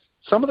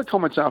 Some of the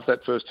comments after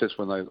that first test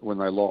when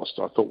they lost,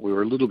 I thought we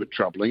were a little bit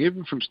troubling,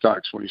 even from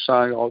Stokes when he's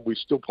saying, "Oh, we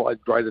still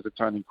played great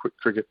entertaining quick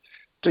cricket."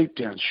 Deep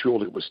down,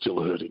 surely it was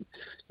still hurting.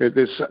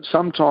 There's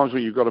sometimes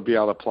where you've got to be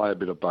able to play a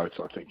bit of both,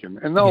 I think, and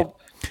they'll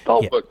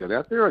work that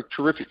out. They're a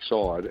terrific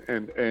side,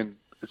 and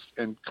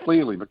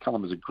clearly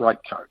McCullum is a great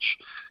coach,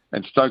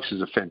 and Stokes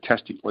is a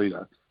fantastic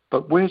leader.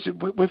 But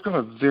we've got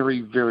a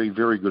very, very,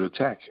 very good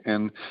attack,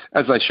 and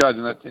as they showed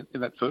in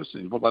that first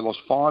innings, they lost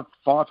 5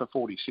 for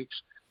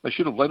 46. They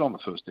should have led on the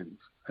first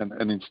innings,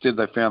 and instead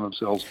they found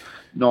themselves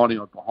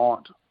 90-odd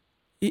behind.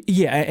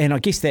 Yeah, and I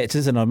guess that's,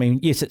 isn't it? I mean,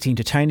 yes, it's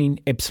entertaining,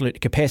 absolute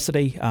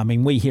capacity. I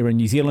mean, we here in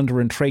New Zealand are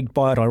intrigued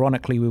by it.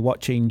 Ironically, we're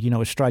watching,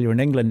 Australia and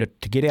England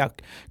to get our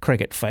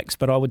cricket fix.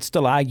 But I would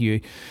still argue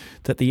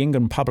that the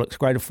England public's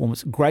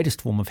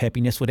greatest form of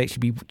happiness would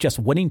actually be just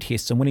winning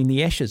tests and winning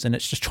the Ashes. And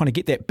it's just trying to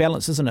get that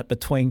balance, isn't it,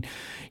 between,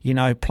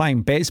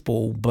 playing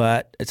baseball,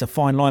 but it's a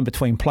fine line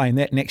between playing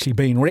that and actually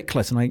being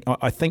reckless. And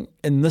I think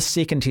in this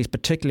second test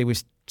particularly,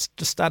 we've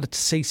just started to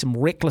see some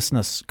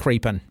recklessness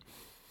creep in.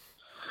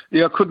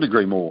 Yeah, I couldn't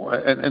agree more.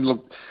 And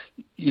look,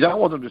 you don't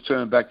want them to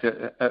turn back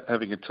to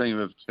having a team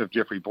of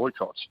Jeffrey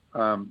Boycotts,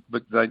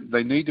 but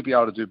they need to be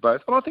able to do both.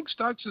 And I think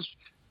Stokes is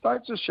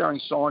showing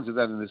signs of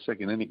that in the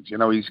second innings.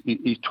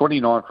 He's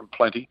 29 from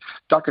plenty.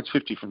 Duckett's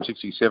 50 from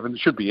 67.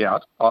 Should be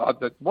out.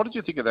 What did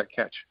you think of that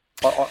catch?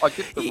 I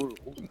get the rules.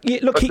 Yeah,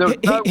 look, he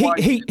didn't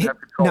have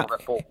control of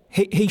that ball.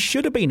 He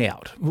should have been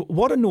out.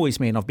 What annoys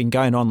me, and I've been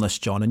going on this,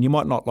 John, and you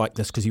might not like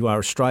this because you are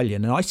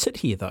Australian, and I sit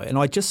here, though, and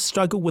I just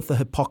struggle with the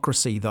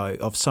hypocrisy, though,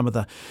 of some of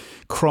the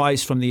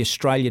cries from the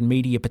Australian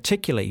media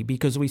particularly,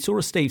 because we saw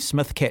a Steve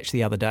Smith catch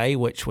the other day,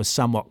 which was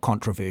somewhat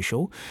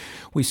controversial.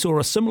 We saw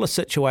a similar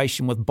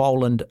situation with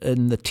Boland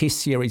in the Test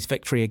Series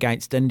victory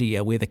against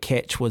India, where the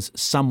catch was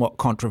somewhat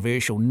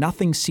controversial.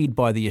 Nothing said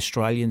by the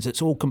Australians.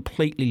 It's all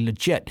completely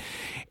legit.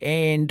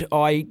 And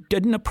I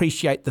didn't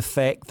appreciate the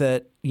fact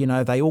that,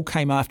 they all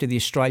came after the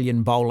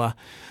Australian bowler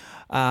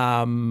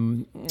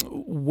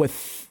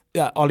with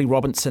Ollie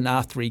Robinson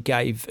after he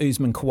gave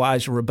Usman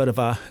Khawaja a bit of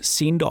a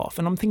send-off.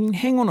 And I'm thinking,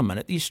 hang on a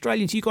minute, the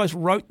Australians, you guys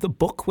wrote the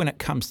book when it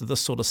comes to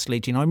this sort of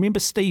sledging. I remember,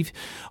 Steve,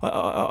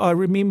 I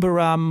remember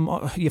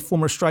your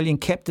former Australian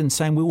captain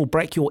saying, we will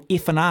break your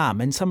effing arm,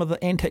 and some of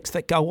the antics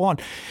that go on.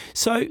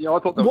 So yeah, I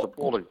thought that was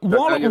appalling.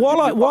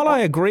 While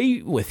I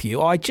agree with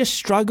you, I just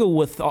struggle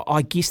with,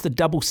 I guess, the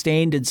double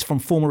standards from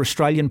former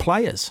Australian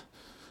players.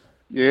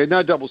 Yeah,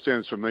 no double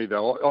standards from me,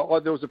 though.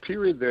 There was a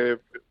period there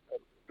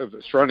of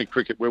Australian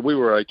cricket where we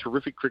were a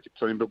terrific cricket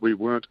team, but we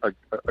weren't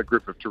a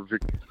group of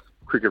terrific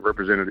cricket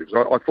representatives.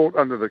 I thought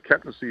under the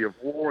captaincy of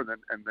Waugh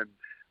and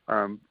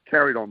then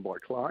carried on by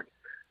Clark,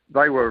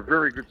 they were a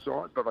very good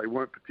side, but they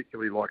weren't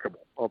particularly likeable.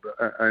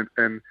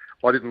 And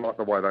I didn't like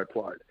the way they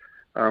played.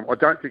 I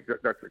don't think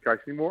that's the case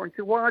anymore. And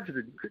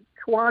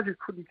Khawaja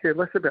couldn't care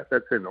less about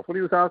that send-off. When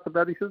he was asked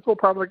about it, he said, it's all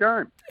part of the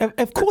game.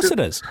 Of course it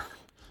is.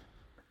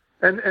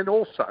 And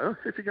also,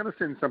 if you're going to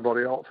send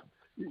somebody off,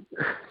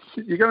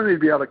 you're going to need to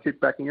be able to keep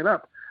backing it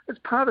up. It's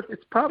part of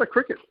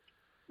cricket.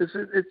 I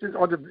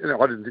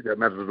didn't think that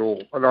mattered at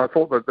all, and I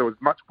thought that there was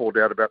much more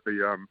doubt about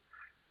the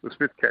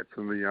Smith catch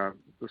than the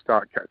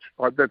Stark catch.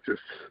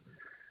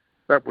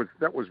 That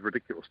was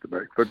ridiculous to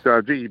me. But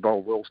GE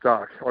bowled well,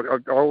 Stark.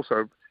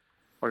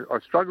 I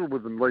struggled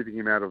with them leaving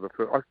him out of the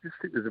first. I just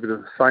think there's a bit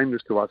of a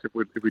sameness to us if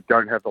we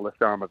don't have the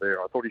left armour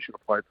there. I thought he should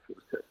have played the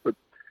first test, but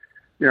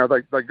they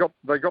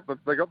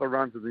got the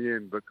runs in the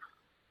end, but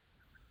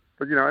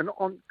and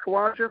on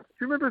Khawaja, do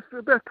you remember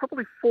about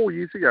probably 4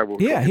 years ago?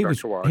 He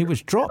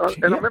was dropped.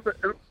 I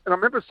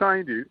remember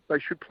saying to you they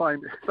should play.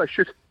 They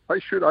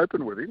should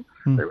open with him,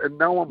 and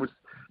no one was.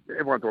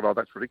 Everyone thought, oh,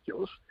 that's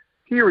ridiculous.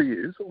 Here he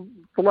is.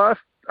 The last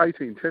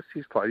 18 tests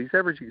he's played, he's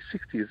averaging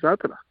 60 as an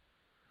opener.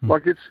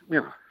 Like it's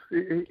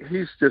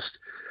he's just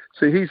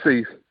he's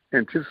the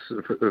antithesis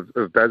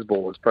of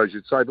Bazball, I suppose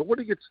you'd say. But when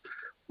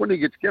he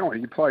gets going,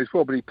 he plays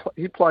well, but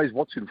he plays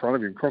what's in front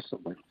of him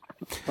constantly.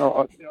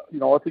 I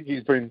think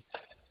he's been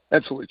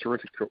absolutely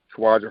terrific,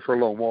 Khawaja, for a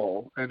long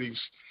while, and he's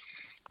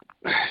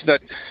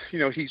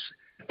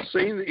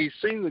seen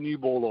the new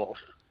ball off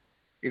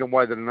in a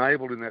way that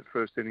enabled in that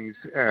first innings.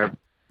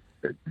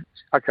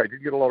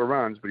 Didn't get a lot of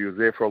runs, but he was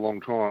there for a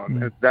long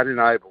time. And that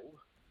enabled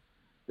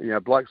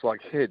blokes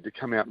like Head to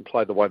come out and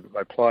play the way that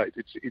they played.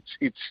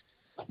 It's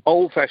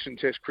old-fashioned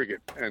Test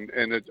cricket, and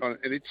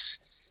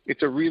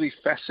it's a really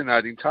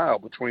fascinating tale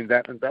between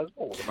that and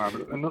Bazball at the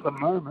moment. And at the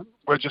moment,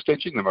 we're just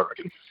edging them, I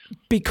reckon.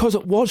 Because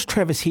it was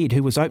Travis Head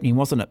who was opening,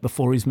 wasn't it,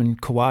 before Usman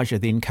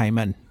Khawaja then came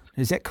in?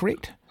 Is that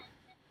correct?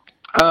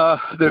 Or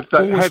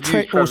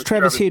was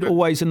Travis Head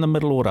always in the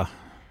middle order?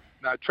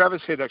 No,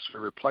 Travis Head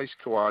actually replaced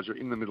Khawaja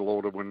in the middle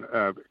order when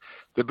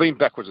they've been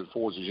backwards and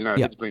forwards, as you know.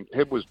 Yep.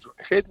 Head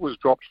was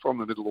dropped from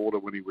the middle order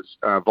when he was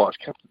vice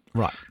captain.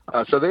 Right.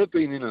 So they've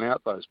been in and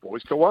out, those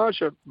boys.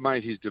 Khawaja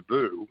made his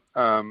debut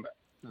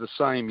the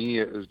same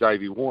year as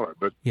Davey Warner,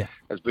 but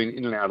has been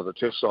in and out of the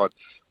Test side.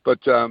 But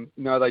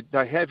no,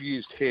 they have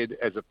used Head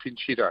as a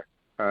pinch hitter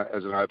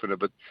as an opener,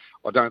 but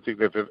I don't think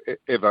they've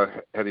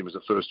ever had him as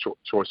a first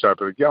choice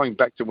opener. Going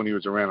back to when he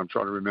was around, I'm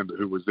trying to remember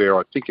who was there.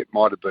 I think it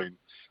might have been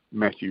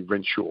Matthew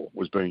Renshaw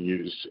was being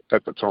used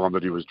at the time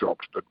that he was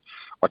dropped, but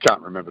I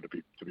can't remember, to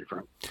be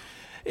frank.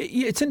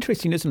 Yeah, it's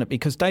interesting, isn't it?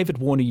 Because David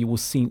Warner, you will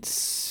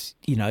sense,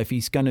 if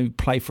he's going to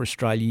play for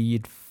Australia,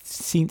 you'd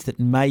sense that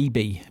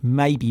maybe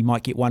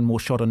might get one more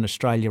shot in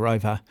Australia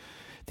over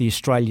the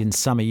Australian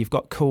summer. You've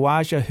got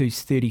Khawaja,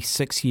 who's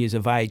 36 years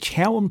of age.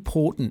 How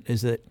important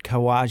is it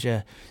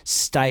Khawaja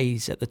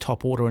stays at the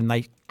top order and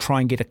they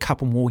try and get a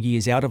couple more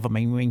years out of him?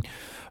 I mean,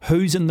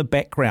 who's in the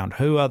background?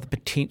 Who are the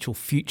potential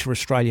future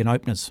Australian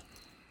openers?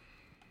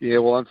 Yeah,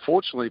 well,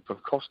 unfortunately,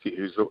 Pavkovsky,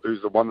 who's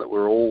the one that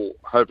we're all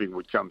hoping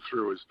would come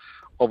through, has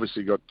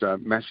obviously got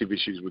massive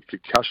issues with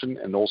concussion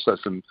and also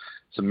some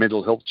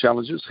mental health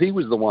challenges. He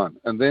was the one.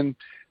 And then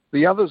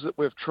the others that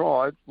we've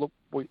tried, look,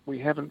 we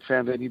haven't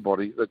found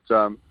anybody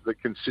that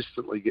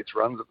consistently gets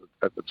runs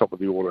at the top of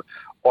the order.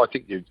 I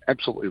think you're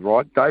absolutely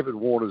right. David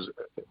Warner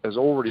has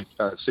already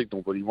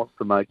signalled that he wants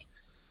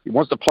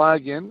to play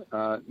again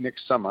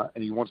next summer,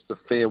 and he wants to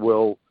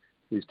farewell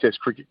his Test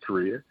cricket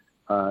career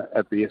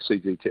at the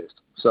SCG Test.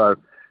 So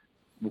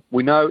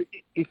we know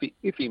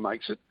if he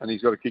makes it, and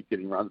he's got to keep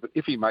getting runs, but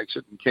if he makes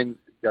it and can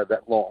go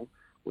that long,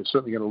 we're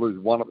certainly going to lose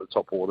one at the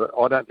top order.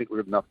 I don't think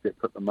we've got enough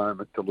depth at the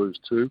moment to lose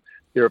two.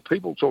 There are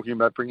people talking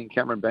about bringing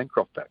Cameron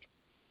Bancroft back.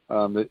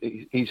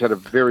 He's had a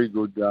very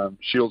good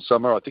Shield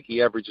summer. I think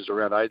he averages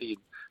around 80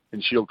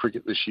 in Shield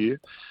cricket this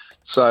year.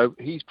 So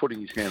he's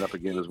putting his hand up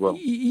again as well.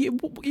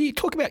 You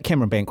talk about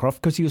Cameron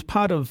Bancroft because he was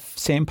part of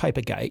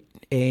Sandpaper Gate,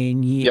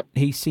 and yet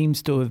he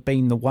seems to have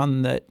been the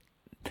one that...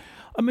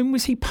 I mean,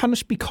 was he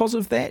punished because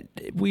of that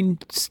when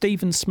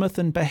Stephen Smith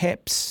and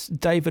perhaps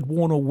David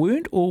Warner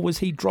weren't, or was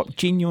he dropped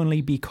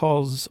genuinely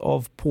because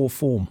of poor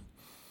form?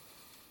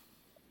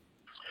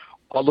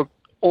 Look,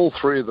 all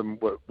three of them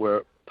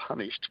were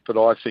punished, but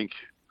I think...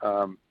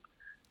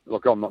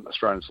 look, I'm not an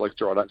Australian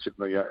selector. I don't sit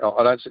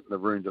in the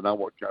room to know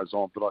what goes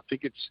on, but I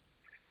think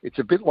it's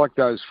a bit like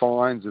those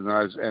fines and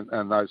those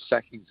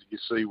sackings that you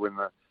see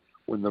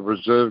when the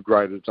reserve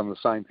grader has done the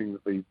same thing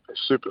that the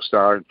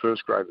superstar in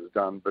first grade has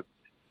done, but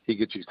he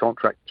gets his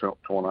contract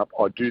torn up.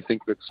 I do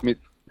think that Smith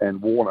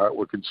and Warner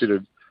were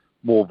considered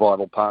more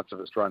vital parts of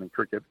Australian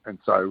cricket, and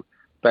so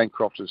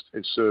Bancroft is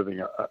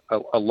serving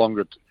a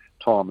longer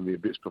time in the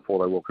abyss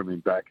before they welcome him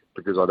back,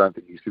 because I don't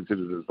think he's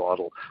considered as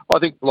vital. I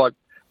think, like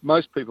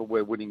most people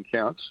where winning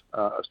counts,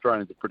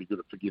 Australians are pretty good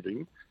at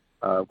forgiving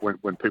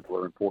when people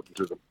are important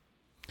to them.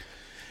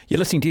 You're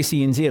listening to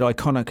SENZ.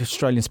 Iconic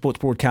Australian sports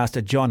broadcaster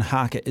John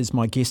Harker is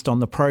my guest on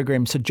the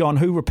program. So, John,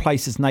 who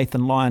replaces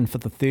Nathan Lyon for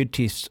the third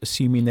test,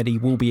 assuming that he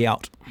will be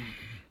out?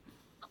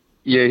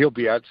 Yeah, he'll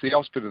be out. It's the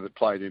off-spinner that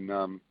played in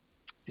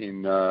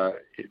New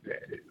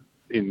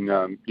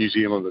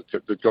Zealand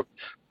that got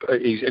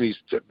he's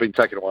been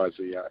taken away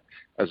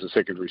as a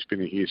secondary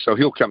spinner here, so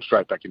he'll come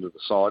straight back into the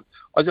side.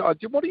 What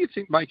do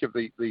you make of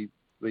the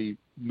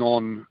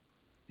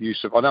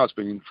non-use of? I know it's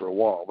been in for a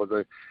while,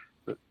 but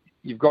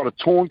you've got a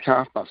torn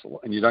calf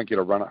muscle and you don't get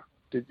a runner.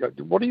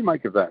 What do you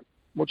make of that?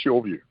 What's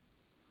your view?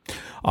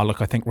 Oh,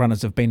 look, I think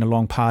runners have been a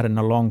long part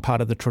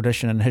of the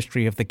tradition and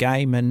history of the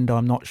game, and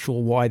I'm not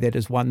sure why that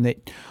is one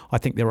that I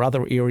think there are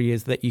other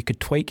areas that you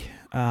could tweak.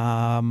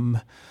 I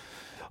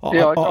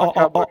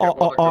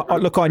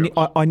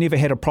never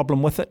had a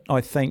problem with it.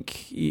 I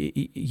think,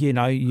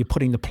 you're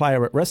putting the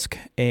player at risk,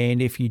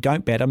 and if you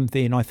don't bat him,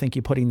 then I think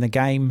you're putting the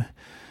game...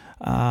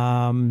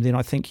 then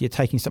I think you're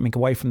taking something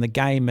away from the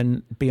game.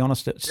 And be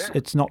honest, it's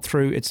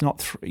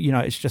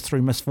just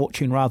through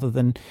misfortune rather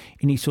than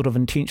any sort of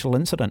intentional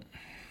incident.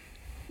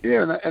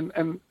 Yeah,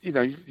 and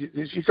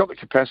you've got the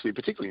capacity,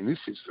 particularly in this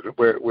incident,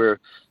 where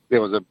there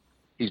was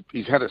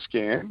he's had a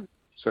scan.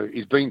 So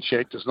he's been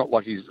checked. It's not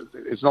like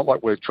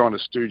we're trying to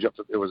stooge up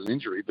that there was an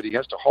injury, but he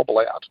has to hobble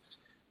out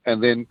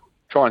and then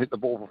try and hit the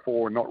ball for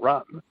four and not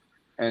run,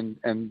 and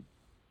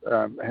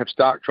have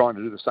Stark trying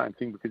to do the same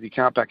thing because he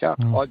can't back up.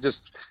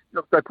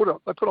 They put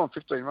on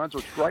 15 runs. It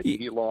was great to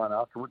hear Lyon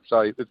afterwards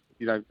say that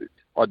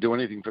I'd do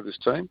anything for this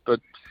team, but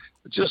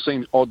it just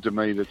seems odd to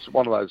me that it's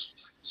one of those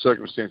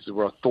circumstances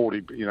where I thought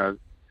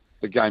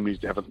the game needs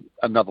to have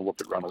another look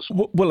at runners.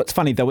 Well, it's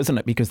funny though, isn't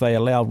it? Because they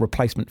allow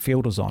replacement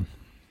fielders on.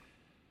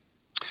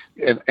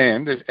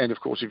 And of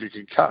course, if you're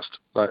concussed,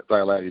 they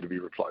allow you to be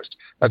replaced.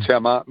 That's how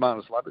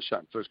Marnus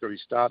Labuschagne first got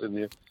his start in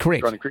the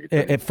Australian cricket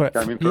team.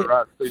 Came in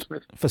for Steve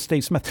Smith. For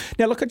Steve Smith.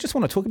 Now, look, I just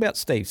want to talk about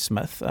Steve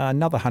Smith.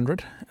 Another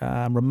 100,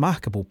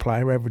 remarkable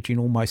player, averaging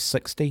almost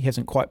 60.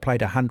 Hasn't quite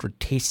played 100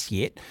 tests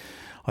yet.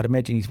 I'd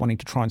imagine he's wanting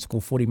to try and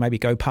score 40, maybe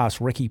go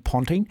past Ricky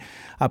Ponting.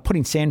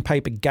 Putting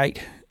Sandpaper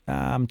Gate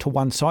to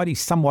one side,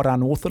 he's somewhat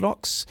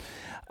unorthodox.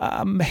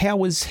 How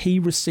was he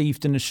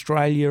received in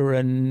Australia,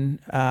 and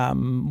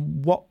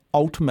what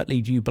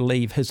ultimately do you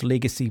believe his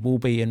legacy will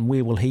be, and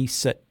where will he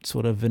sit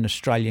sort of in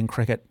Australian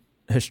cricket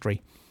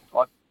history?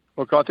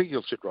 Look, I think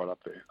he'll sit right up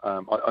there.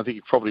 I think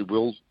he probably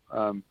will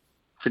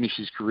finish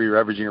his career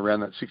averaging around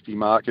that 60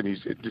 mark, and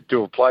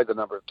to have played the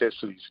number of tests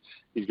that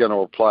he's going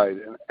to have played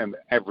and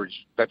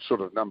average that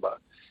sort of number.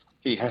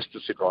 he has to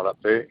sit right up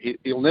there.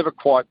 He'll never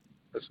quite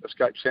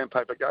escape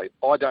Sandpaper Gate.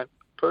 I don't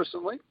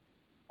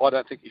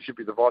think he should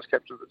be the vice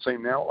captain of the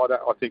team now.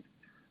 I think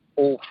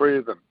all three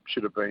of them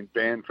should have been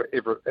banned for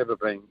ever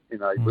being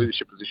in a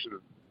leadership position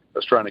of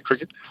Australian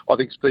cricket. I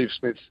think Steve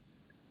Smith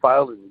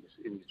failed in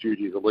his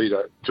duty as a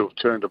leader to have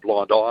turned a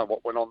blind eye on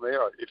what went on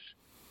there. If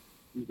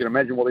you can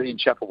imagine what Ian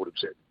Chappell would have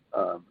said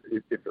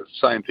if the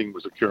same thing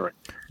was occurring.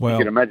 Well, you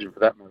can imagine for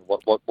that man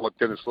what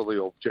Dennis Lilly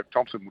or Jeff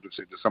Thompson would have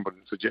said to somebody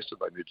that suggested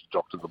they needed to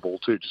doctor the ball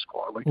too, just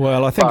quietly.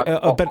 Well, I think,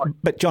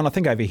 but John, I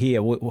think over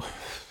here,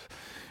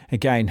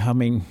 again, I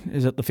mean,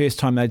 is it the first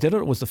time they did it,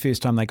 or was the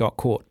first time they got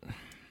caught?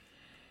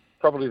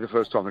 Probably the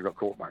first time they got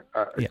caught, mate.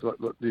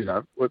 You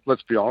know,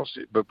 let's be honest,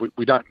 but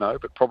we don't know,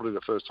 but probably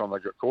the first time they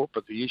got caught.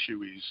 But the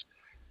issue is,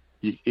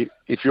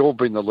 if you've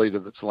been the leader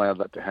that's allowed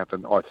that to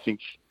happen, I think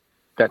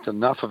that's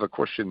enough of a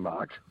question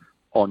mark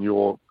on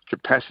your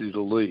capacity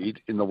to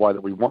lead in the way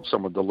that we want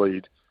someone to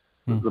lead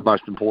the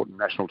most important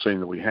national team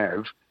that we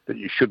have, that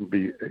you shouldn't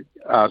be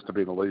asked to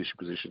be in a leadership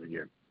position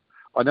again.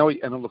 I know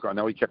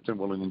he captained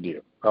well in India.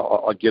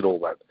 I get all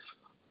that.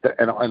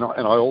 And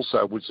I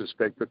also would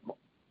suspect that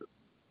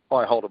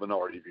I hold a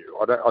minority view.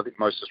 I think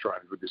most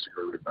Australians would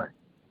disagree with me.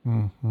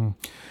 Mm-hmm.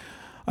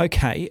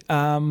 Okay,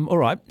 all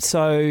right.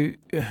 So,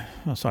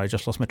 sorry, I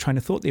just lost my train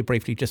of thought there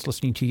briefly, just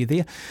listening to you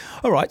there.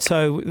 All right,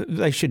 so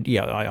they should,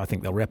 I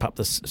think they'll wrap up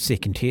this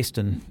second test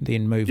and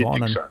then move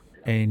on.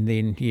 And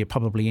then,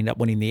 probably end up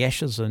winning the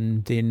Ashes,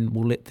 and then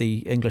we'll let the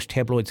English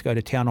tabloids go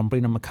to town on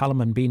Brendan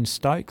McCullum and Ben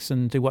Stokes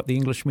and do what the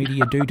English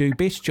media do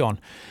best, John.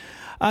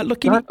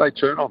 They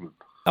turn on them.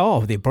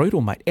 Oh, they're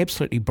brutal, mate.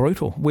 Absolutely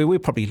brutal. We're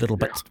probably a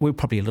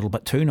little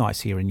bit too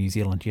nice here in New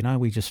Zealand.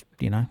 We just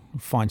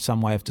find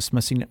some way of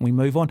dismissing it and we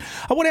move on.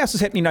 What else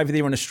is happening over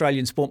there in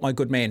Australian sport, my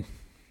good man?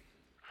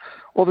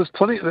 Well, there's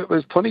plenty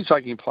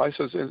taking place.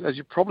 As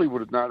you probably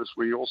would have noticed,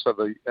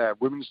 the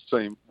women's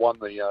team won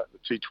the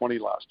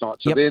T20 last night.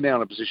 So they're now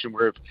in a position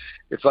where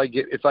if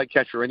they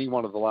capture any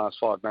one of the last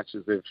 5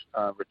 matches, they've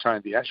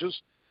retained the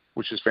Ashes,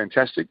 which is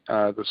fantastic.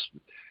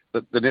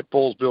 The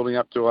netball's building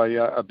up to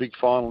a big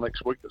final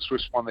next week. The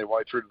Swifts won their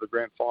way through to the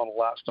grand final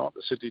last night,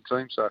 the Sydney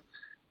team. So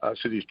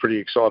Sydney's pretty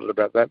excited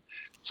about that.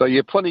 So,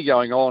 plenty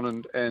going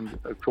on. And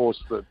of course,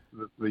 the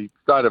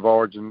State of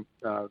Origin,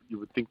 you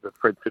would think that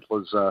Fred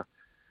Fittler's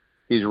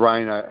his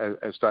reign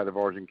as State of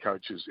Origin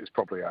coach is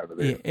probably over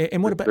there. Yeah,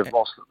 and what about... They've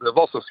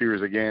lost the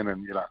series again,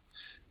 and,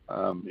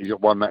 he's got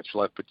 1 match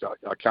left, but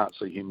I can't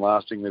see him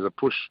lasting. There's a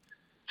push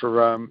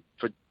for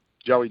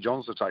Joey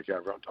Johns to take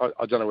over.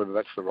 I don't know whether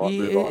that's the right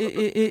move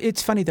either.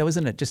 It's funny though,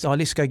 isn't it? Just,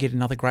 let's go get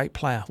another great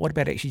player. What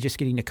about actually just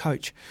getting a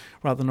coach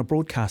rather than a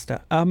broadcaster?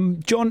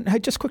 John, hey,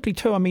 just quickly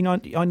too, I mean,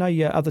 I know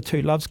your other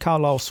 2 loves,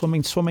 Carlisle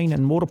swimming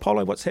and water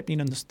polo. What's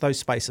happening in those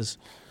spaces?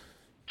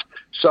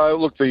 So,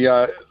 look,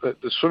 the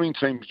swimming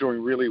team's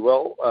doing really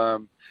well.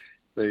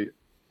 The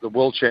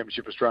World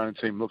Championship Australian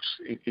team looks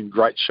in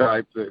great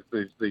shape.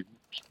 The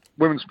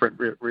women's sprint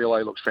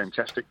relay looks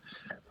fantastic.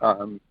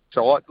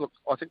 So, I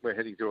think we're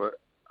heading to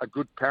a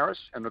good Paris,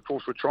 and of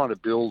course we're trying to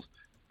build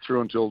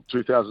through until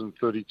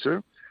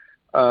 2032.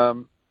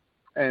 And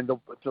the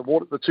 2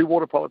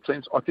 water polo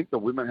teams, I think the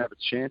women have a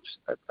chance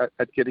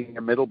at getting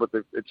a medal, but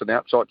it's an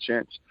outside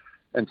chance.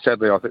 And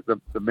sadly, I think the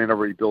men are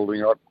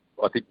rebuilding. I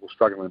think we'll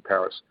struggle in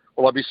Paris.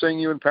 Will I be seeing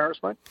you in Paris,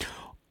 mate?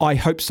 I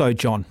hope so,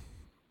 John.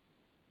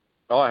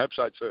 I hope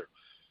so too.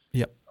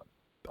 Yep.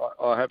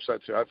 I hope so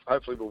too.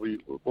 Hopefully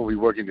we'll be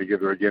working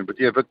together again. But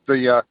I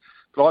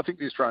think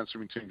the Australian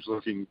swimming team's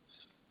looking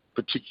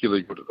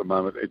particularly good at the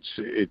moment.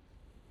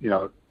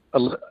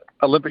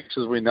 Olympics,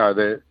 as we know,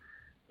 they're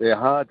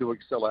hard to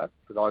excel at,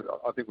 but I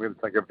think we're going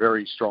to take a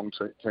very strong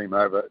team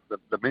over.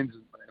 The men's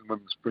and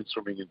women's sprint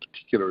swimming in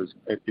particular is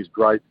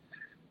great.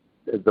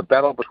 The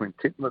battle between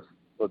Titmus,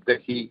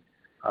 Ledecky,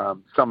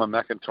 Summer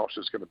McIntosh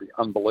is going to be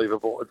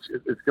unbelievable.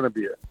 It's going to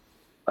be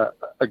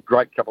a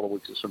great couple of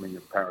weeks of swimming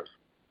in Paris.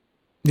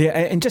 Yeah,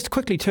 and just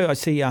quickly too, I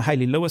see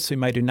Hayley Lewis, who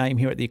made her name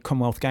here at the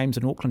Commonwealth Games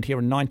in Auckland here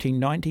in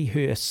 1990.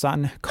 Her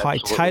son, Kai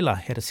Taylor,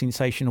 had a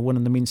sensational win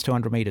in the men's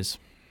 200 metres.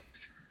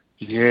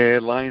 Yeah,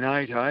 lane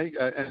 8, eh?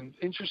 And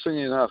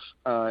interestingly enough,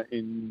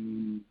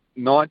 in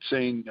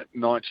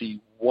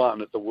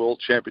 1991 at the World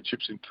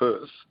Championships in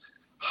Perth,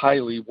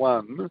 Hayley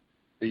won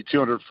the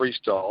 200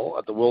 freestyle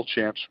at the World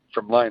Champs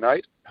from lane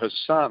 8. Her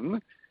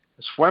son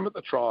swam at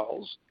the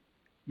trials,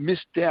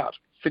 missed out,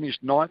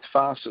 finished 9th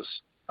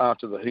fastest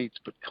after the heats,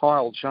 but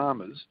Kyle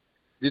Chalmers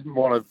didn't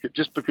want to,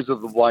 just because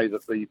of the way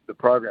that the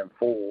program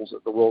falls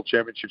at the World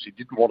Championships, he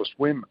didn't want to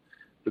swim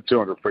the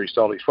 200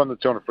 freestyle. He swam the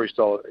 200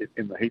 freestyle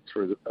in the heats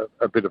through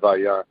a bit of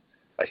a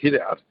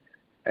hit out,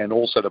 and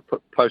also to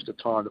post a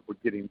time that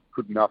would get him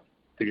good enough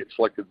to get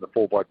selected in the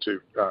 4x2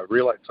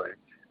 relay team,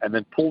 and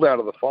then pulled out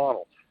of the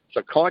final.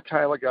 So Kai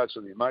Taylor goes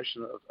to the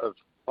emotion of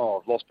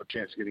I've lost my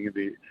chance of getting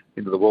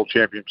into the World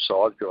Championship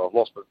side because I've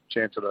lost my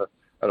chance at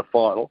a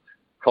final.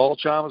 Kyle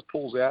Chalmers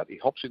pulls out, he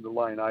hops into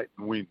lane 8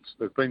 and wins.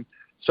 There's been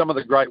some of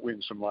the great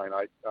wins from lane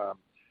 8. Of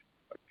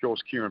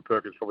course, Kieran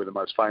Perkins probably the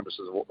most famous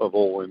of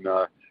all in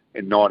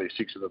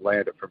 96 in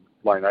Atlanta from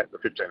lane 8 in the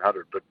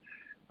 1500. But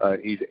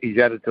he's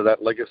added to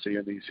that legacy,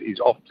 and he's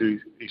off to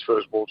his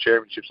first World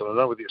Championships. And I don't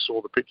know whether you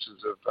saw the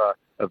pictures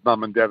of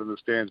Mum and Dad in the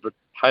stands, but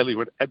Hayley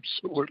went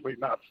absolutely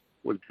nuts.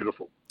 It was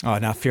beautiful. Oh,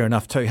 no, fair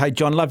enough too. Hey,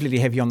 John, lovely to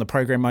have you on the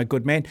program, my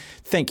good man.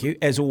 Thank you,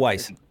 as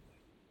always.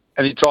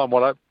 Anytime,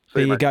 Watto.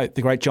 There you go,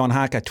 the great John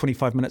Harker,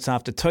 25 minutes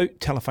after 2.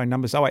 Telephone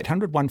numbers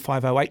 0800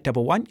 150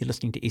 811. You're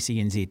listening to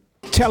SENZ.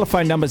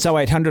 Telephone numbers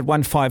 0800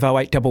 150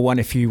 811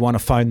 if you want to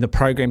phone the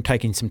program,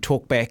 taking some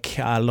talk back.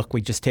 Look,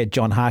 we just had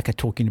John Harker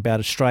talking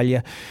about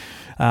Australia,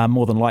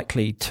 more than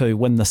likely to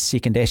win the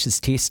second Ashes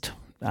test.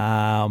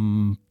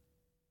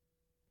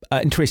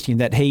 Interesting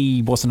that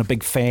he wasn't a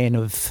big fan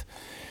of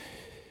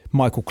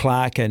Michael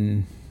Clarke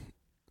and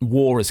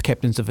Waugh as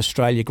captains of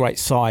Australia, great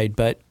side,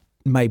 but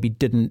maybe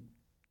didn't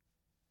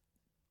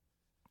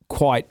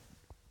quite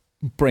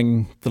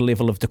bring the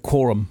level of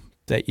decorum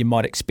that you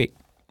might expect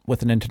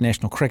with an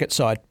international cricket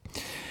side.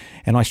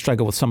 And I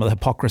struggle with some of the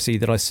hypocrisy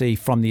that I see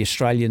from the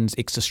Australians,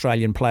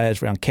 ex-Australian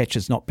players around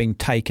catches not being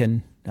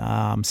taken,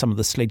 some of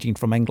the sledging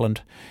from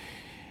England.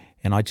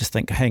 And I just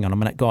think, hang on a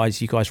minute,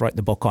 guys, you guys wrote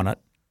the book on it.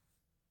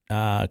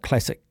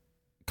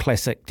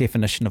 Classic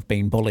definition of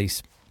being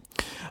bullies.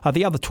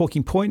 The other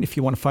talking point, if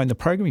you want to phone the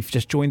program, if you've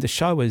just joined the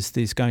show, is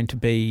there's going to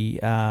be,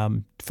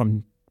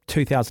 from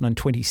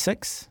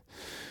 2026,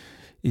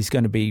 is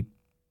going to be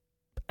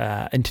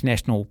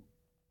international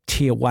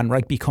Tier 1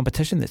 rugby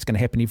competition that's going to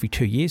happen every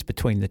 2 years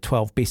between the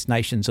 12 best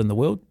nations in the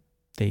world,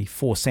 the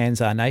 4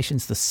 Sanzar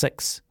nations, the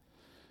 6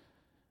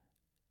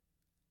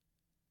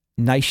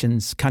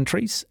 nations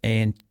countries,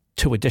 and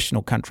 2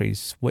 additional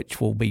countries,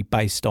 which will be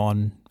based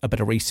on a bit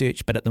of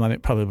research, but at the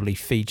moment probably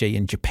Fiji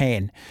and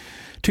Japan.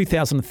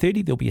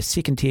 2030, there'll be a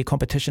second-tier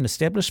competition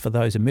established for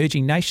those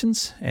emerging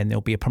nations, and there'll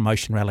be a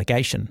promotion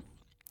relegation.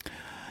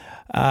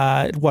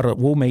 What it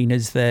will mean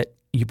is that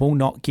you will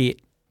not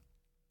get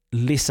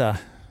lesser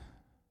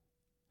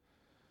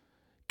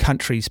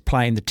countries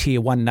playing the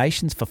Tier 1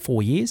 nations for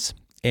 4 years,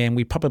 and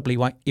we probably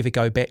won't ever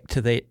go back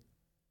to that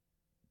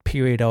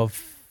period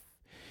of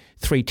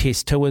 3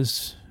 test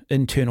tours,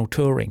 internal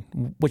touring,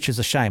 which is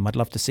a shame. I'd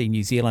love to see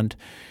New Zealand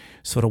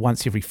sort of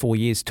once every 4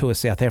 years tour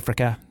South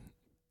Africa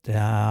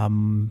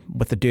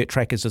with the dirt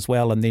trackers as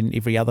well, and then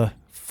every other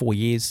 4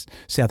 years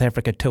South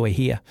Africa tour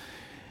here,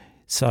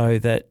 so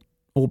that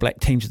All Black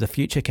teams of the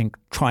future can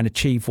try and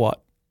achieve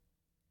what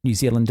New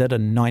Zealand did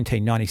in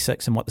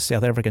 1996 and what the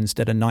South Africans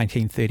did in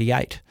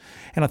 1938.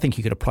 And I think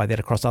you could apply that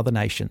across other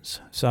nations.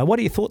 So what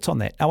are your thoughts on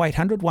that?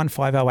 0800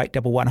 150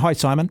 811. Hi,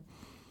 Simon.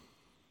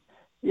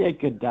 Yeah,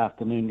 good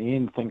afternoon,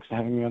 Ian. Thanks for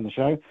having me on the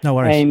show. No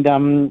worries. And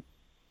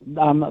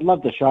I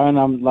love the show, and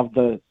I love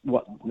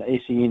what the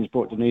SEN's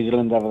brought to New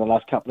Zealand over the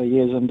last couple of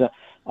years. And I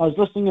was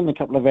listening in a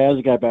couple of hours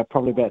ago,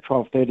 probably about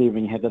 12:30,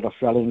 when you had that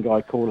Australian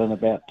guy call in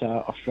about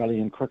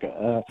Australian cricket,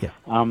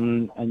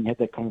 and you had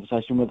that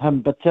conversation with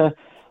him. But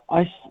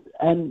I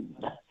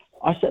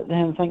sit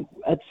there and think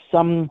it's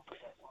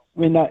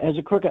as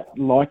a cricket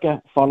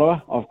liker,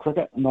 follower of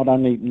cricket, not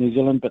only New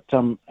Zealand but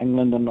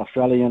England and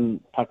Australia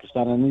and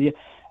Pakistan and India.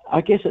 I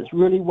guess it's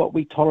really what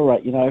we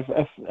tolerate. You know,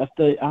 if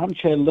the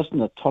armchair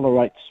listener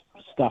tolerates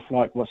stuff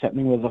like what's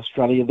happening with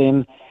Australia,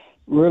 then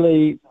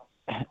really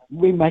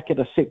we make it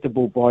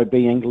acceptable by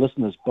being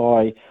listeners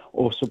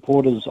or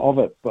supporters of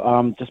it,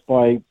 just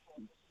by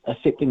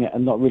accepting it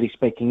and not really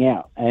speaking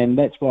out. And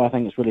that's why I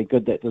think it's really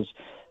good that there's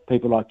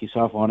people like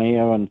yourself on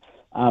air and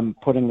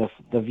putting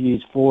the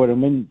views forward.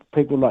 And when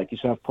people like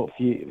yourself put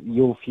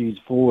your views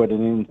forward,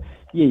 and then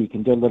you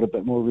can do a little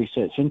bit more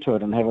research into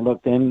it and have a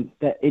look, then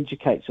that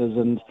educates us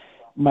and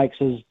makes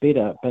us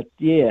better. But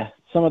yeah,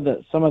 some of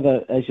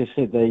the as you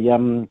said,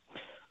 the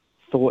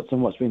thoughts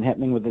and what's been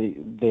happening with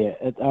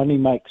it only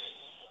makes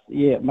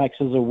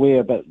us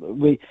aware. But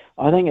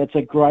I think it's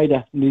a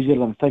greater New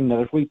Zealand thing that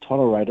if we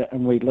tolerate it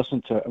and we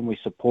listen to it and we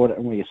support it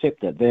and we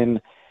accept it,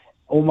 then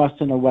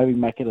almost in a way we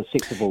make it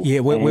acceptable. Yeah,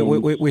 we're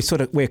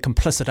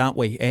complicit, aren't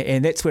we?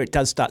 And that's where it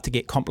does start to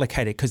get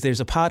complicated, because there's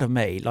a part of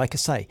me, like I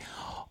say,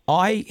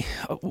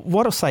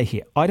 what I'll say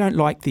here, I don't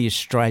like the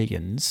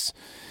Australians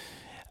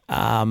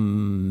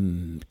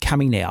coming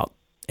out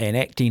and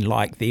acting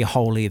like they're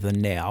holier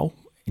than thou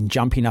and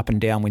jumping up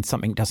and down when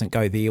something doesn't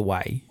go their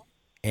way,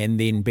 and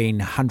then being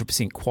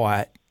 100%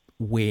 quiet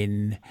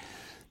when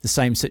the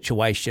same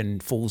situation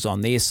falls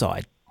on their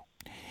side.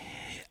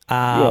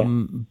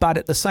 But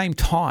at the same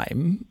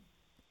time,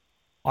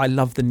 I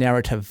love the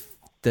narrative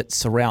that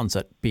surrounds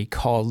it,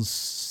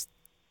 because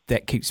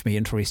that keeps me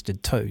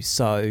interested too.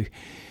 So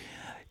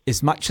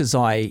as much as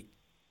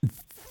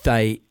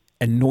they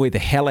annoy the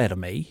hell out of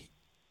me,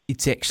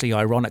 it's actually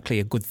ironically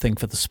a good thing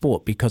for the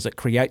sport, because it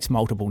creates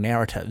multiple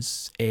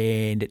narratives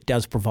and it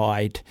does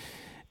provide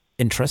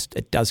interest.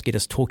 It does get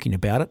us talking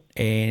about it,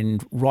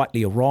 and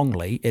rightly or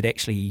wrongly, it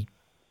actually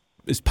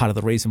is part of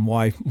the reason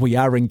why we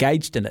are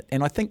engaged in it.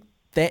 And I think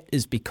that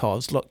is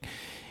because, look,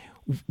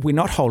 we're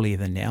not holier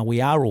than thou. We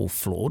are all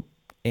flawed,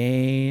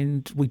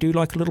 and we do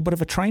like a little bit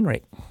of a train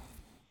wreck.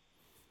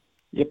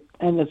 Yep,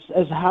 and it's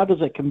as hard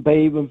as it can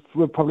be.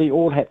 We've probably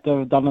all had to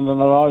have done it in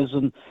our lives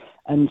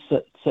and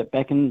sit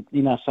back and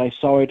say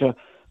sorry to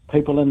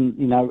people, and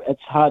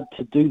it's hard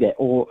to do that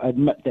or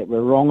admit that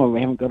we're wrong or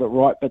we haven't got it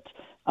right. But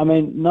I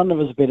mean, none of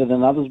us are better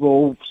than others. We're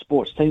all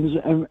sports teams,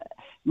 and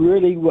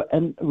really,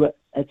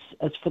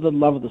 it's for the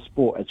love of the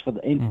sport. It's for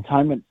the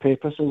entertainment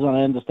purposes, and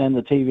I understand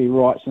the TV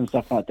rights and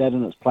stuff like that,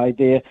 and it's played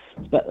there.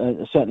 But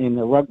certainly in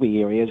the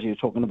rugby area, as you were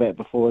talking about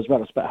before as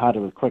well, it's a bit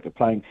harder with cricket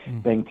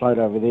being played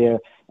over there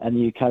in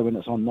the UK when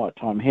it's on night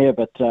time here.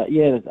 But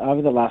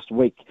over the last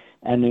week,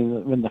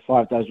 and when the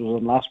 5 days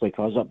was on last week,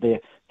 I was up there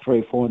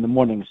 3 or 4 in the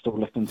morning, still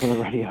listening to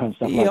the radio and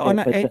stuff like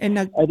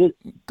that.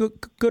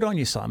 Good on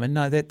you, Simon.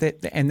 No,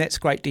 and that's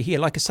great to hear.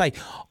 Like I say,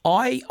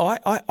 I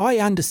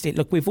understand.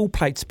 Look, we've all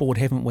played sport,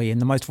 haven't we?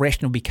 And the most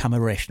rational become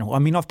irrational. I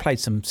mean, I've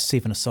played some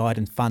 7-a-side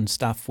and fun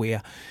stuff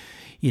where,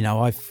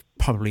 I've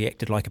probably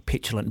acted like a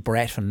petulant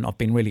brat, and I've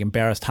been really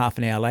embarrassed. Half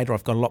an hour later,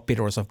 I've got a lot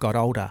better as I've got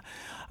older.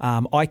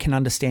 I can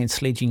understand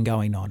sledging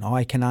going on.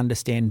 I can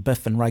understand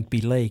biff and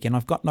rugby league, and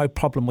I've got no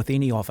problem with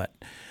any of it.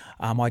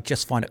 I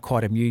just find it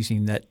quite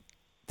amusing that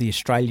the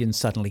Australians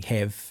suddenly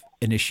have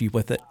an issue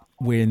with it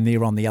when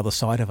they're on the other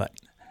side of it.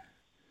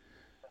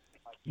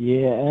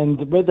 Yeah,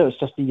 and whether it's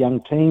just a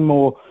young team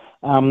or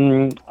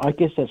I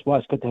guess that's why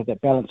it's good to have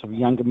that balance of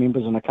younger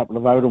members and a couple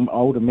of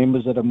older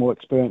members that are more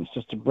experienced,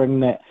 just to bring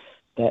that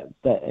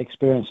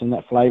experience and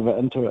that flavour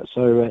into it.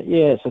 So,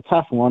 it's a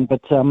tough one, but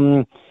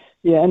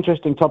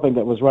interesting topic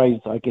that was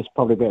raised, I guess,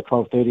 probably about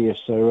 12:30ish,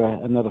 so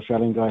another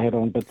Australian guy had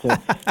on, but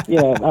he's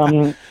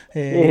a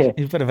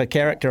bit of a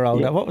character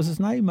older. Yeah. What was his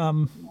name?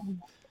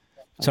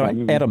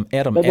 Sorry, Adam.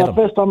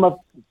 First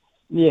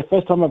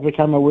time I've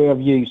become aware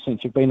of you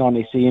since you've been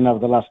on SEN over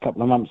the last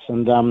couple of months,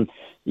 and I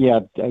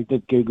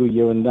did Google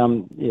you, and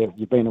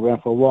you've been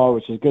around for a while,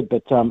 which is good,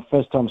 but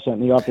first time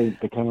certainly I've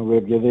become aware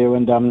of you there,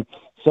 and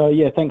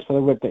thanks for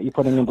the work that you're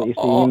putting into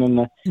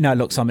SEN. No,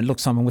 look, Simon,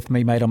 with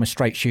me, mate, I'm a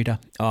straight shooter.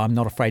 I'm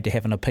not afraid to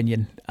have an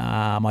opinion.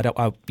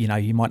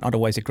 You might not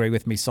always agree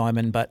with me,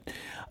 Simon, but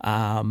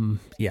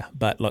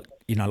look,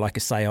 like I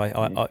say,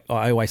 I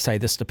always say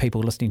this to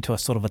people listening to a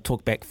sort of a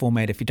talkback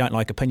format. If you don't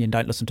like opinion,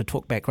 don't listen to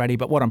Talkback Radio.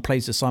 But what I'm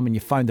pleased is, Simon, you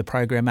phoned the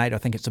program, mate. I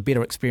think it's a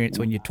better experience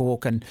when you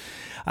talk, and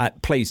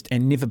please,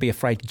 and never be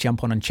afraid to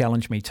jump on and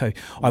challenge me too.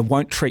 I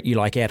won't treat you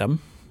like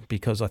Adam,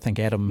 because I think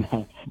Adam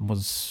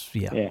was,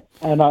 Yeah,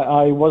 and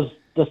I was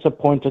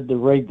disappointed to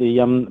read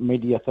the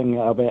media thing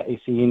about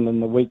SEN in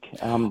the week.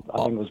 I think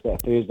it was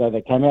about Thursday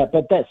that came out,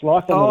 but that's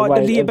life.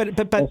 I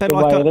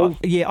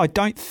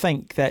don't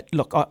think that.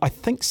 Look, I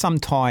think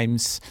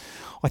sometimes,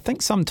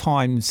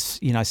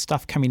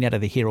 stuff coming out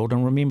of the Herald,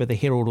 and remember the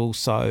Herald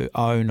also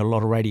own a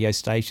lot of radio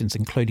stations,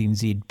 including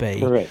ZB.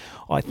 Correct.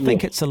 I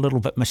think it's a little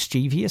bit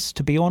mischievous,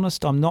 to be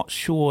honest. I'm not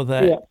sure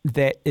that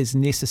that is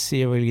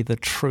necessarily the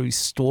true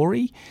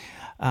story.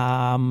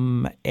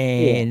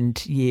 And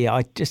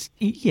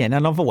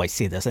I've always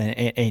said this,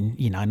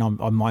 and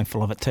I'm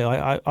mindful of it too.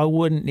 I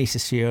wouldn't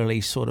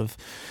necessarily sort of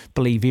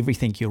believe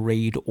everything you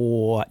read,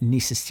 or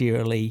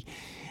necessarily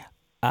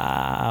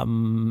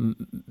read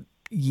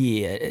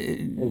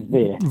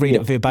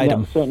it verbatim.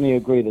 No, certainly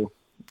agree there.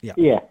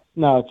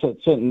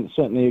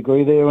 Certainly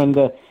agree there, and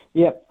I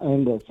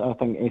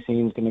think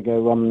SEN's going to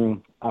go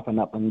up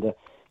and up, and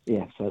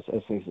so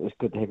it's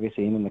good to have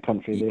SEN in the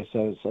country there.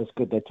 So it's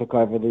good they took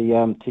over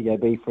the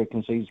TAB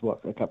frequencies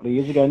a couple of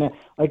years ago now.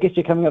 I guess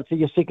you're coming up to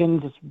your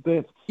second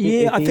birth.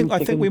 I think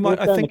we might.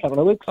 In a couple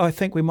of weeks. I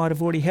think we might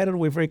have already had it.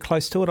 We're very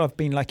close to it. I've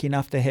been lucky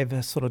enough to have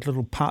a sort of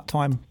little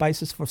part-time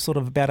basis for sort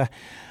of about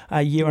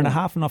a year and a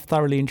half, and I've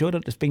thoroughly enjoyed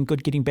it. It's been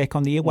good getting back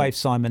on the airwaves,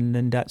 Simon,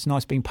 and it's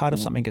nice being part of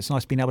something. It's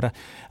nice being able to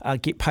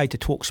get paid to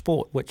talk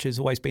sport, which has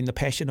always been the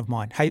passion of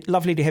mine. Hey,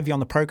 lovely to have you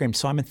on the program,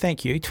 Simon.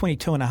 Thank you.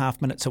 22 and a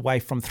half minutes away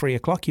from 3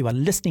 o'clock. You are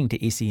listening to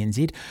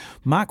SENZ.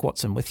 Mark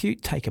Watson with you.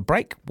 Take a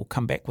break. We'll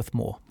come back with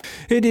more.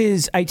 It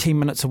is 18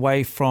 minutes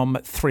away from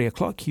 3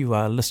 o'clock. You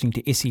are listening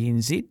to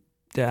SENZ.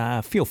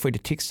 Feel free to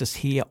text us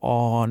here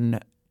on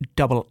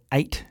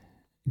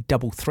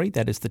 8833.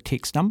 That is the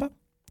text number.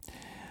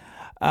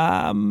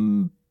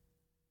 Someone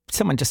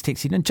just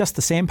texted in, just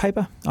the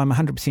sandpaper. I'm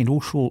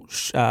 100% sure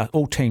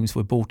all teams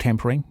were ball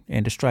tampering,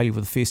 and Australia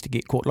were the first to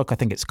get caught. Look, I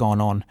think it's gone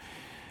on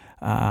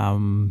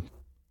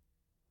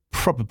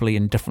probably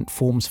in different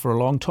forms for a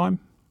long time.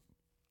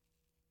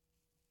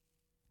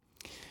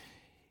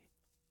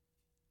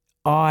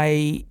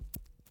 I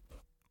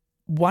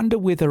wonder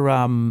whether,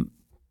 and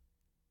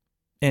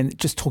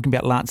just talking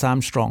about Lance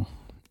Armstrong,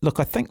 look,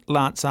 I think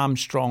Lance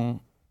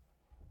Armstrong,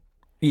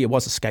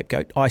 was a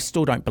scapegoat. I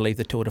still don't believe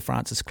the Tour de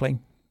France is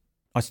clean.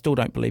 I still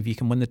don't believe you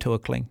can win the Tour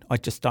clean. I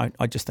just don't.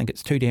 I just think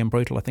it's too damn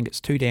brutal. I think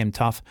it's too damn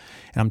tough,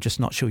 and I'm just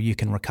not sure you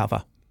can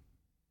recover.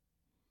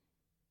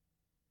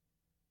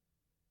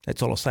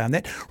 That's all I'll say on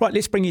that. Right,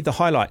 let's bring you the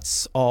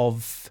highlights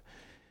of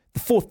the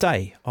fourth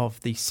day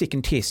of the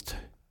second test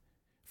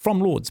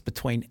from Lords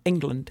between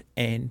England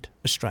and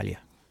Australia.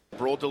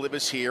 Broad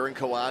delivers here, and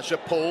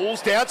Kawaja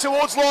pulls down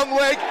towards long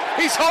leg.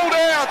 He's holed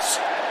out.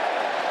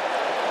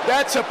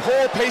 That's a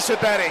poor piece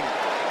of batting.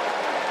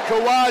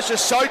 Kawaja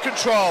so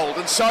controlled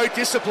and so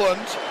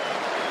disciplined.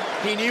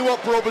 He knew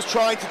what Broad was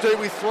trying to do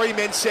with three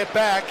men set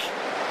back.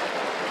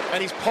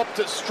 and he's popped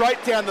it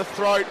straight down the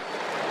throat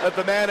of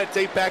the man at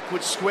deep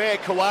backward square.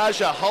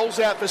 Kawaja holds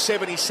out for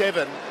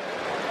 77,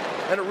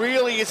 and it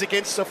really is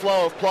against the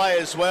flow of play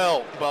as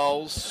well.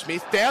 Bowles,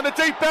 Smith down the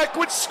deep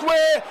backward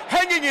square,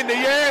 hanging in the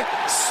air.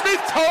 Smith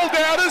holed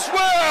out as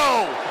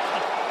well.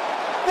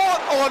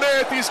 What on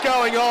earth is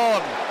going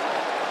on?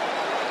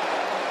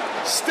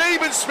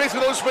 Stephen Smith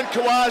and Usman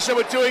Khawaja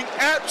were doing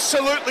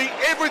absolutely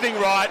everything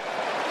right,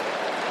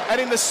 and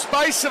in the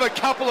space of a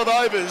couple of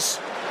overs,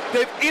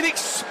 they've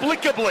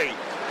inexplicably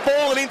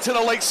fallen into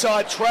the leg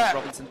side trap.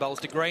 Robinson bowls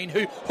to Green,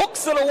 who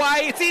hooks it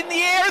away. It's in the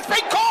air. It's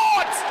been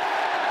caught.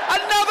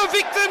 Another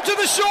victim to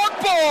the short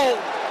ball.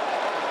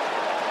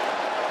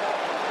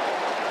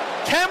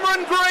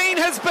 Cameron Green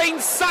has been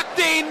sucked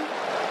in.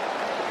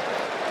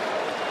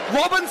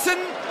 Robinson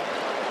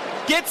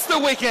gets the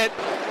wicket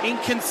in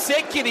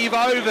consecutive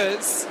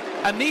overs,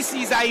 and this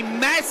is a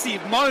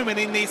massive moment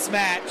in this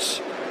match.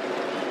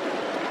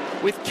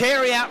 With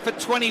Carey out for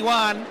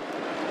 21,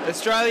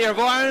 Australia have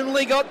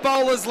only got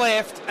bowlers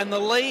left, and the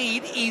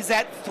lead is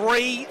at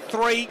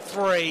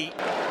 3-3-3.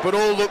 But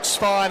all looks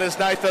fine as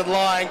Nathan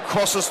Lyon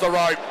crosses the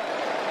rope.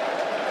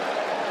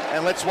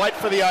 And let's wait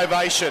for the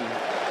ovation.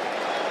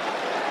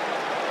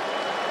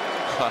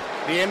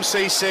 The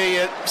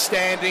MCC are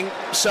standing,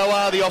 so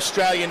are the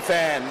Australian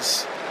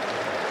fans.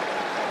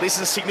 This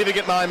is a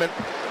significant moment.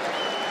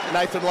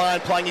 Nathan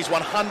Lyon playing his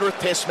 100th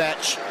Test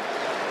match.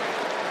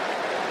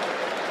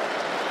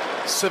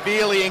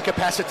 Severely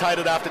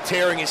incapacitated after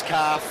tearing his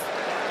calf,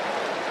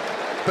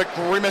 but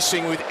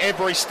grimacing with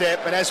every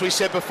step. And as we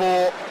said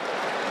before,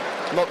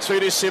 not too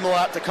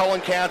dissimilar to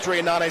Colin Cowdrey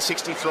in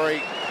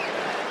 1963.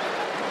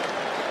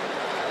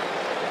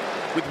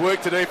 With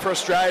work to do for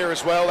Australia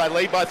as well. They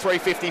lead by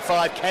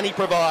 355. Can he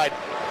provide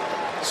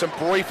some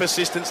brief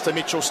assistance to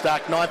Mitchell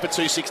Starc? 9 for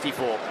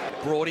 264.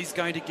 Broady's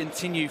going to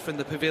continue from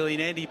the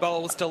pavilion. Andy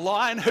bowls to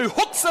Lyon, who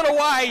hooks it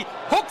away.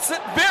 Hooks it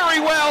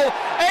very well.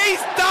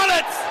 He's done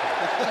it!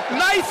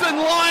 Nathan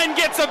Lyon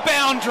gets a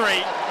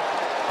boundary.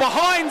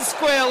 Behind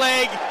square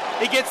leg,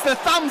 he gets the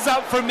thumbs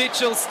up from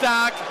Mitchell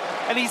Starc,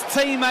 and his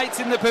teammates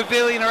in the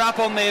pavilion are up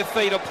on their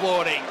feet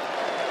applauding.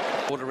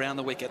 Around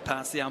the wicket,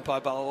 past the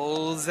umpire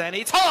bowls, and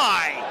it's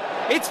high!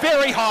 It's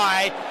very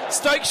high.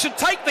 Stokes should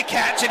take the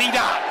catch, and he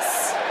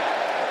does.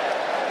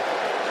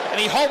 And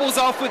he hobbles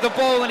off with the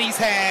ball in his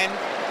hand.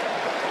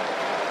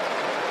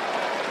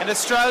 And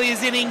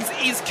Australia's innings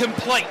is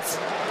complete.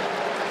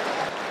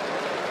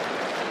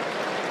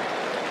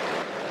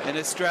 And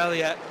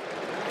Australia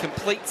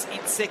completes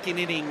its second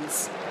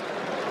innings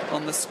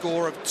on the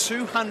score of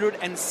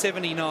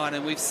 279,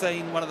 and we've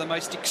seen one of the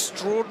most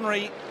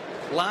extraordinary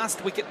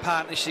last wicket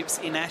partnerships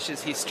in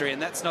Ashes history,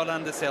 and that's not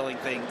underselling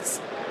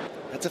things.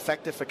 That's a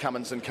factor for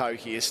Cummins and co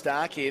here.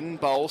 Starc in,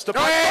 bowls to him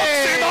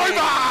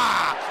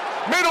over!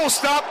 Middle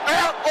stump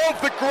out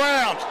of the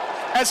ground.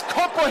 As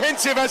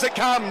comprehensive as it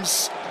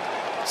comes.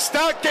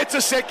 Starc gets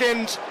a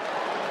second.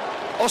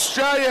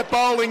 Australia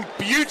bowling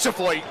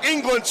beautifully.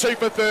 England 2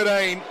 for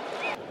 13.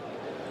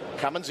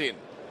 Cummins in.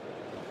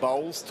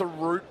 Bowls to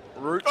Root.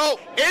 Oh,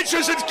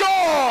 edges, it's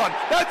gone!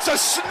 That's a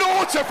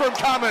snorter from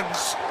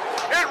Cummins.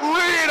 It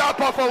reared up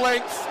off a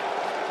length.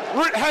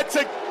 Root had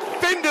to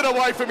fend it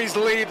away from his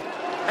lid,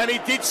 and he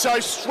did so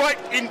straight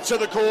into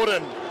the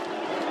cordon.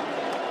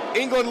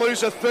 England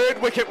lose a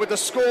third wicket with the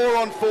score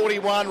on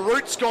 41.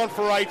 Root's gone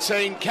for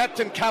 18.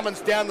 Captain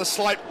Cummins down the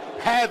slope.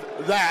 Have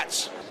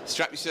that.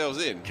 Strap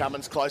yourselves in.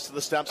 Cummins close to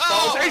the stumps.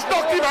 Oh! He's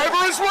knocked him over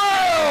as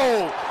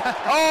well.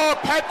 Oh,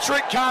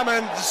 Patrick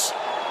Cummins.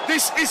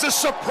 This is a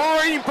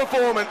supreme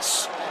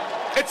performance.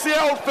 It's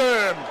the old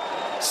firm.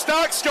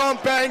 Stark's gone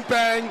bang,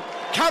 bang.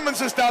 Cummins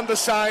has done the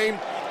same.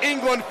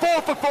 England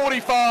 4 for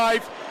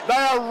 45. They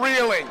are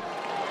reeling.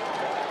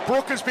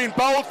 Brooke has been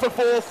bowled for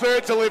 4,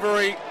 third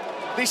delivery.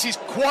 This is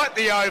quite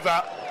the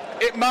over.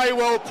 It may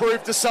well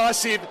prove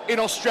decisive in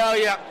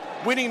Australia,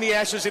 winning the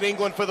Ashes in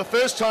England for the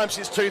first time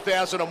since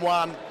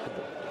 2001.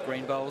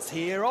 Green bowls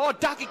here. Oh,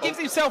 Duckett gives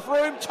himself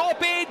room. Top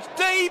edge,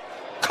 deep.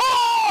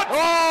 Caught!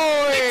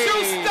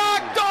 Mitchell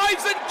Starc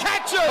dives and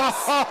catches.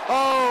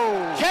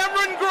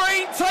 Cameron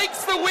Green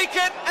takes the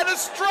wicket, and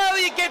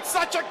Australia gets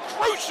such a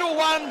crucial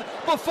one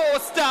before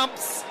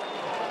stumps.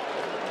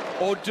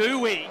 Or do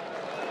we?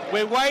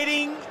 We're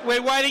waiting.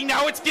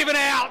 No, it's given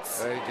out.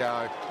 There you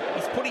go.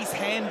 He's put his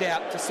hand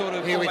out to sort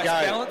of Here we go.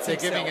 balance They're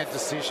himself. giving a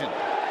decision.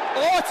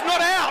 Oh, it's not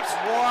out.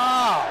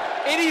 Wow.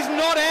 It is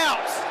not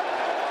out.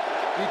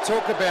 You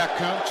talk about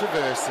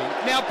controversy.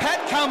 Now,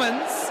 Pat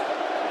Cummins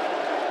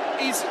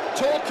is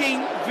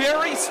talking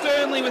very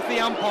sternly with the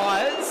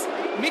umpires.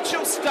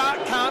 Mitchell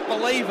Starc can't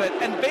believe it,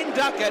 and Ben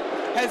Duckett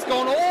has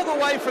gone all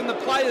the way from the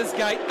players'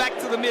 gate back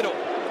to the middle.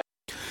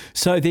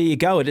 So there you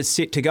go. It is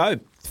set to go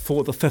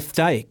for the fifth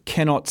day.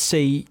 Cannot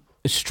see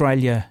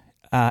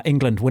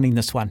England winning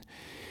this one.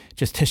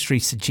 Just history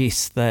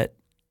suggests that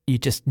you're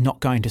just not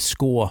going to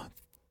score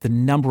the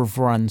number of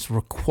runs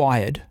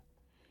required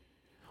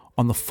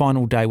on the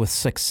final day with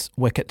 6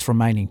 wickets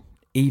remaining,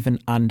 even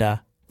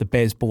under the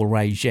Bazball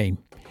regime.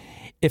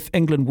 If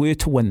England were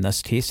to win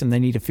this test and they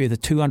need a further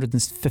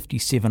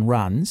 257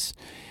 runs,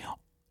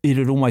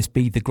 it'd almost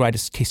be the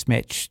greatest Test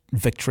match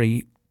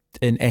victory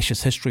in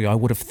Ashes history, I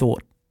would have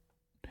thought.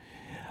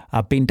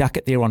 Ben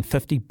Duckett there on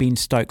 50, Ben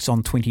Stokes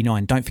on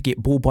 29. Don't forget,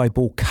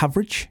 ball-by-ball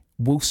coverage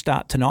will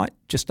start tonight,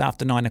 just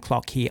after 9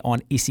 o'clock here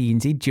on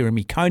SENZ.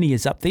 Jeremy Coney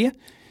is up there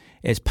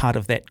as part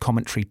of that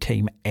commentary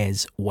team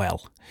as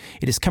well.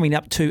 It is coming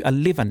up to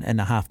 11 and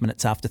a half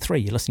minutes after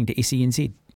 3. You're listening to SENZ.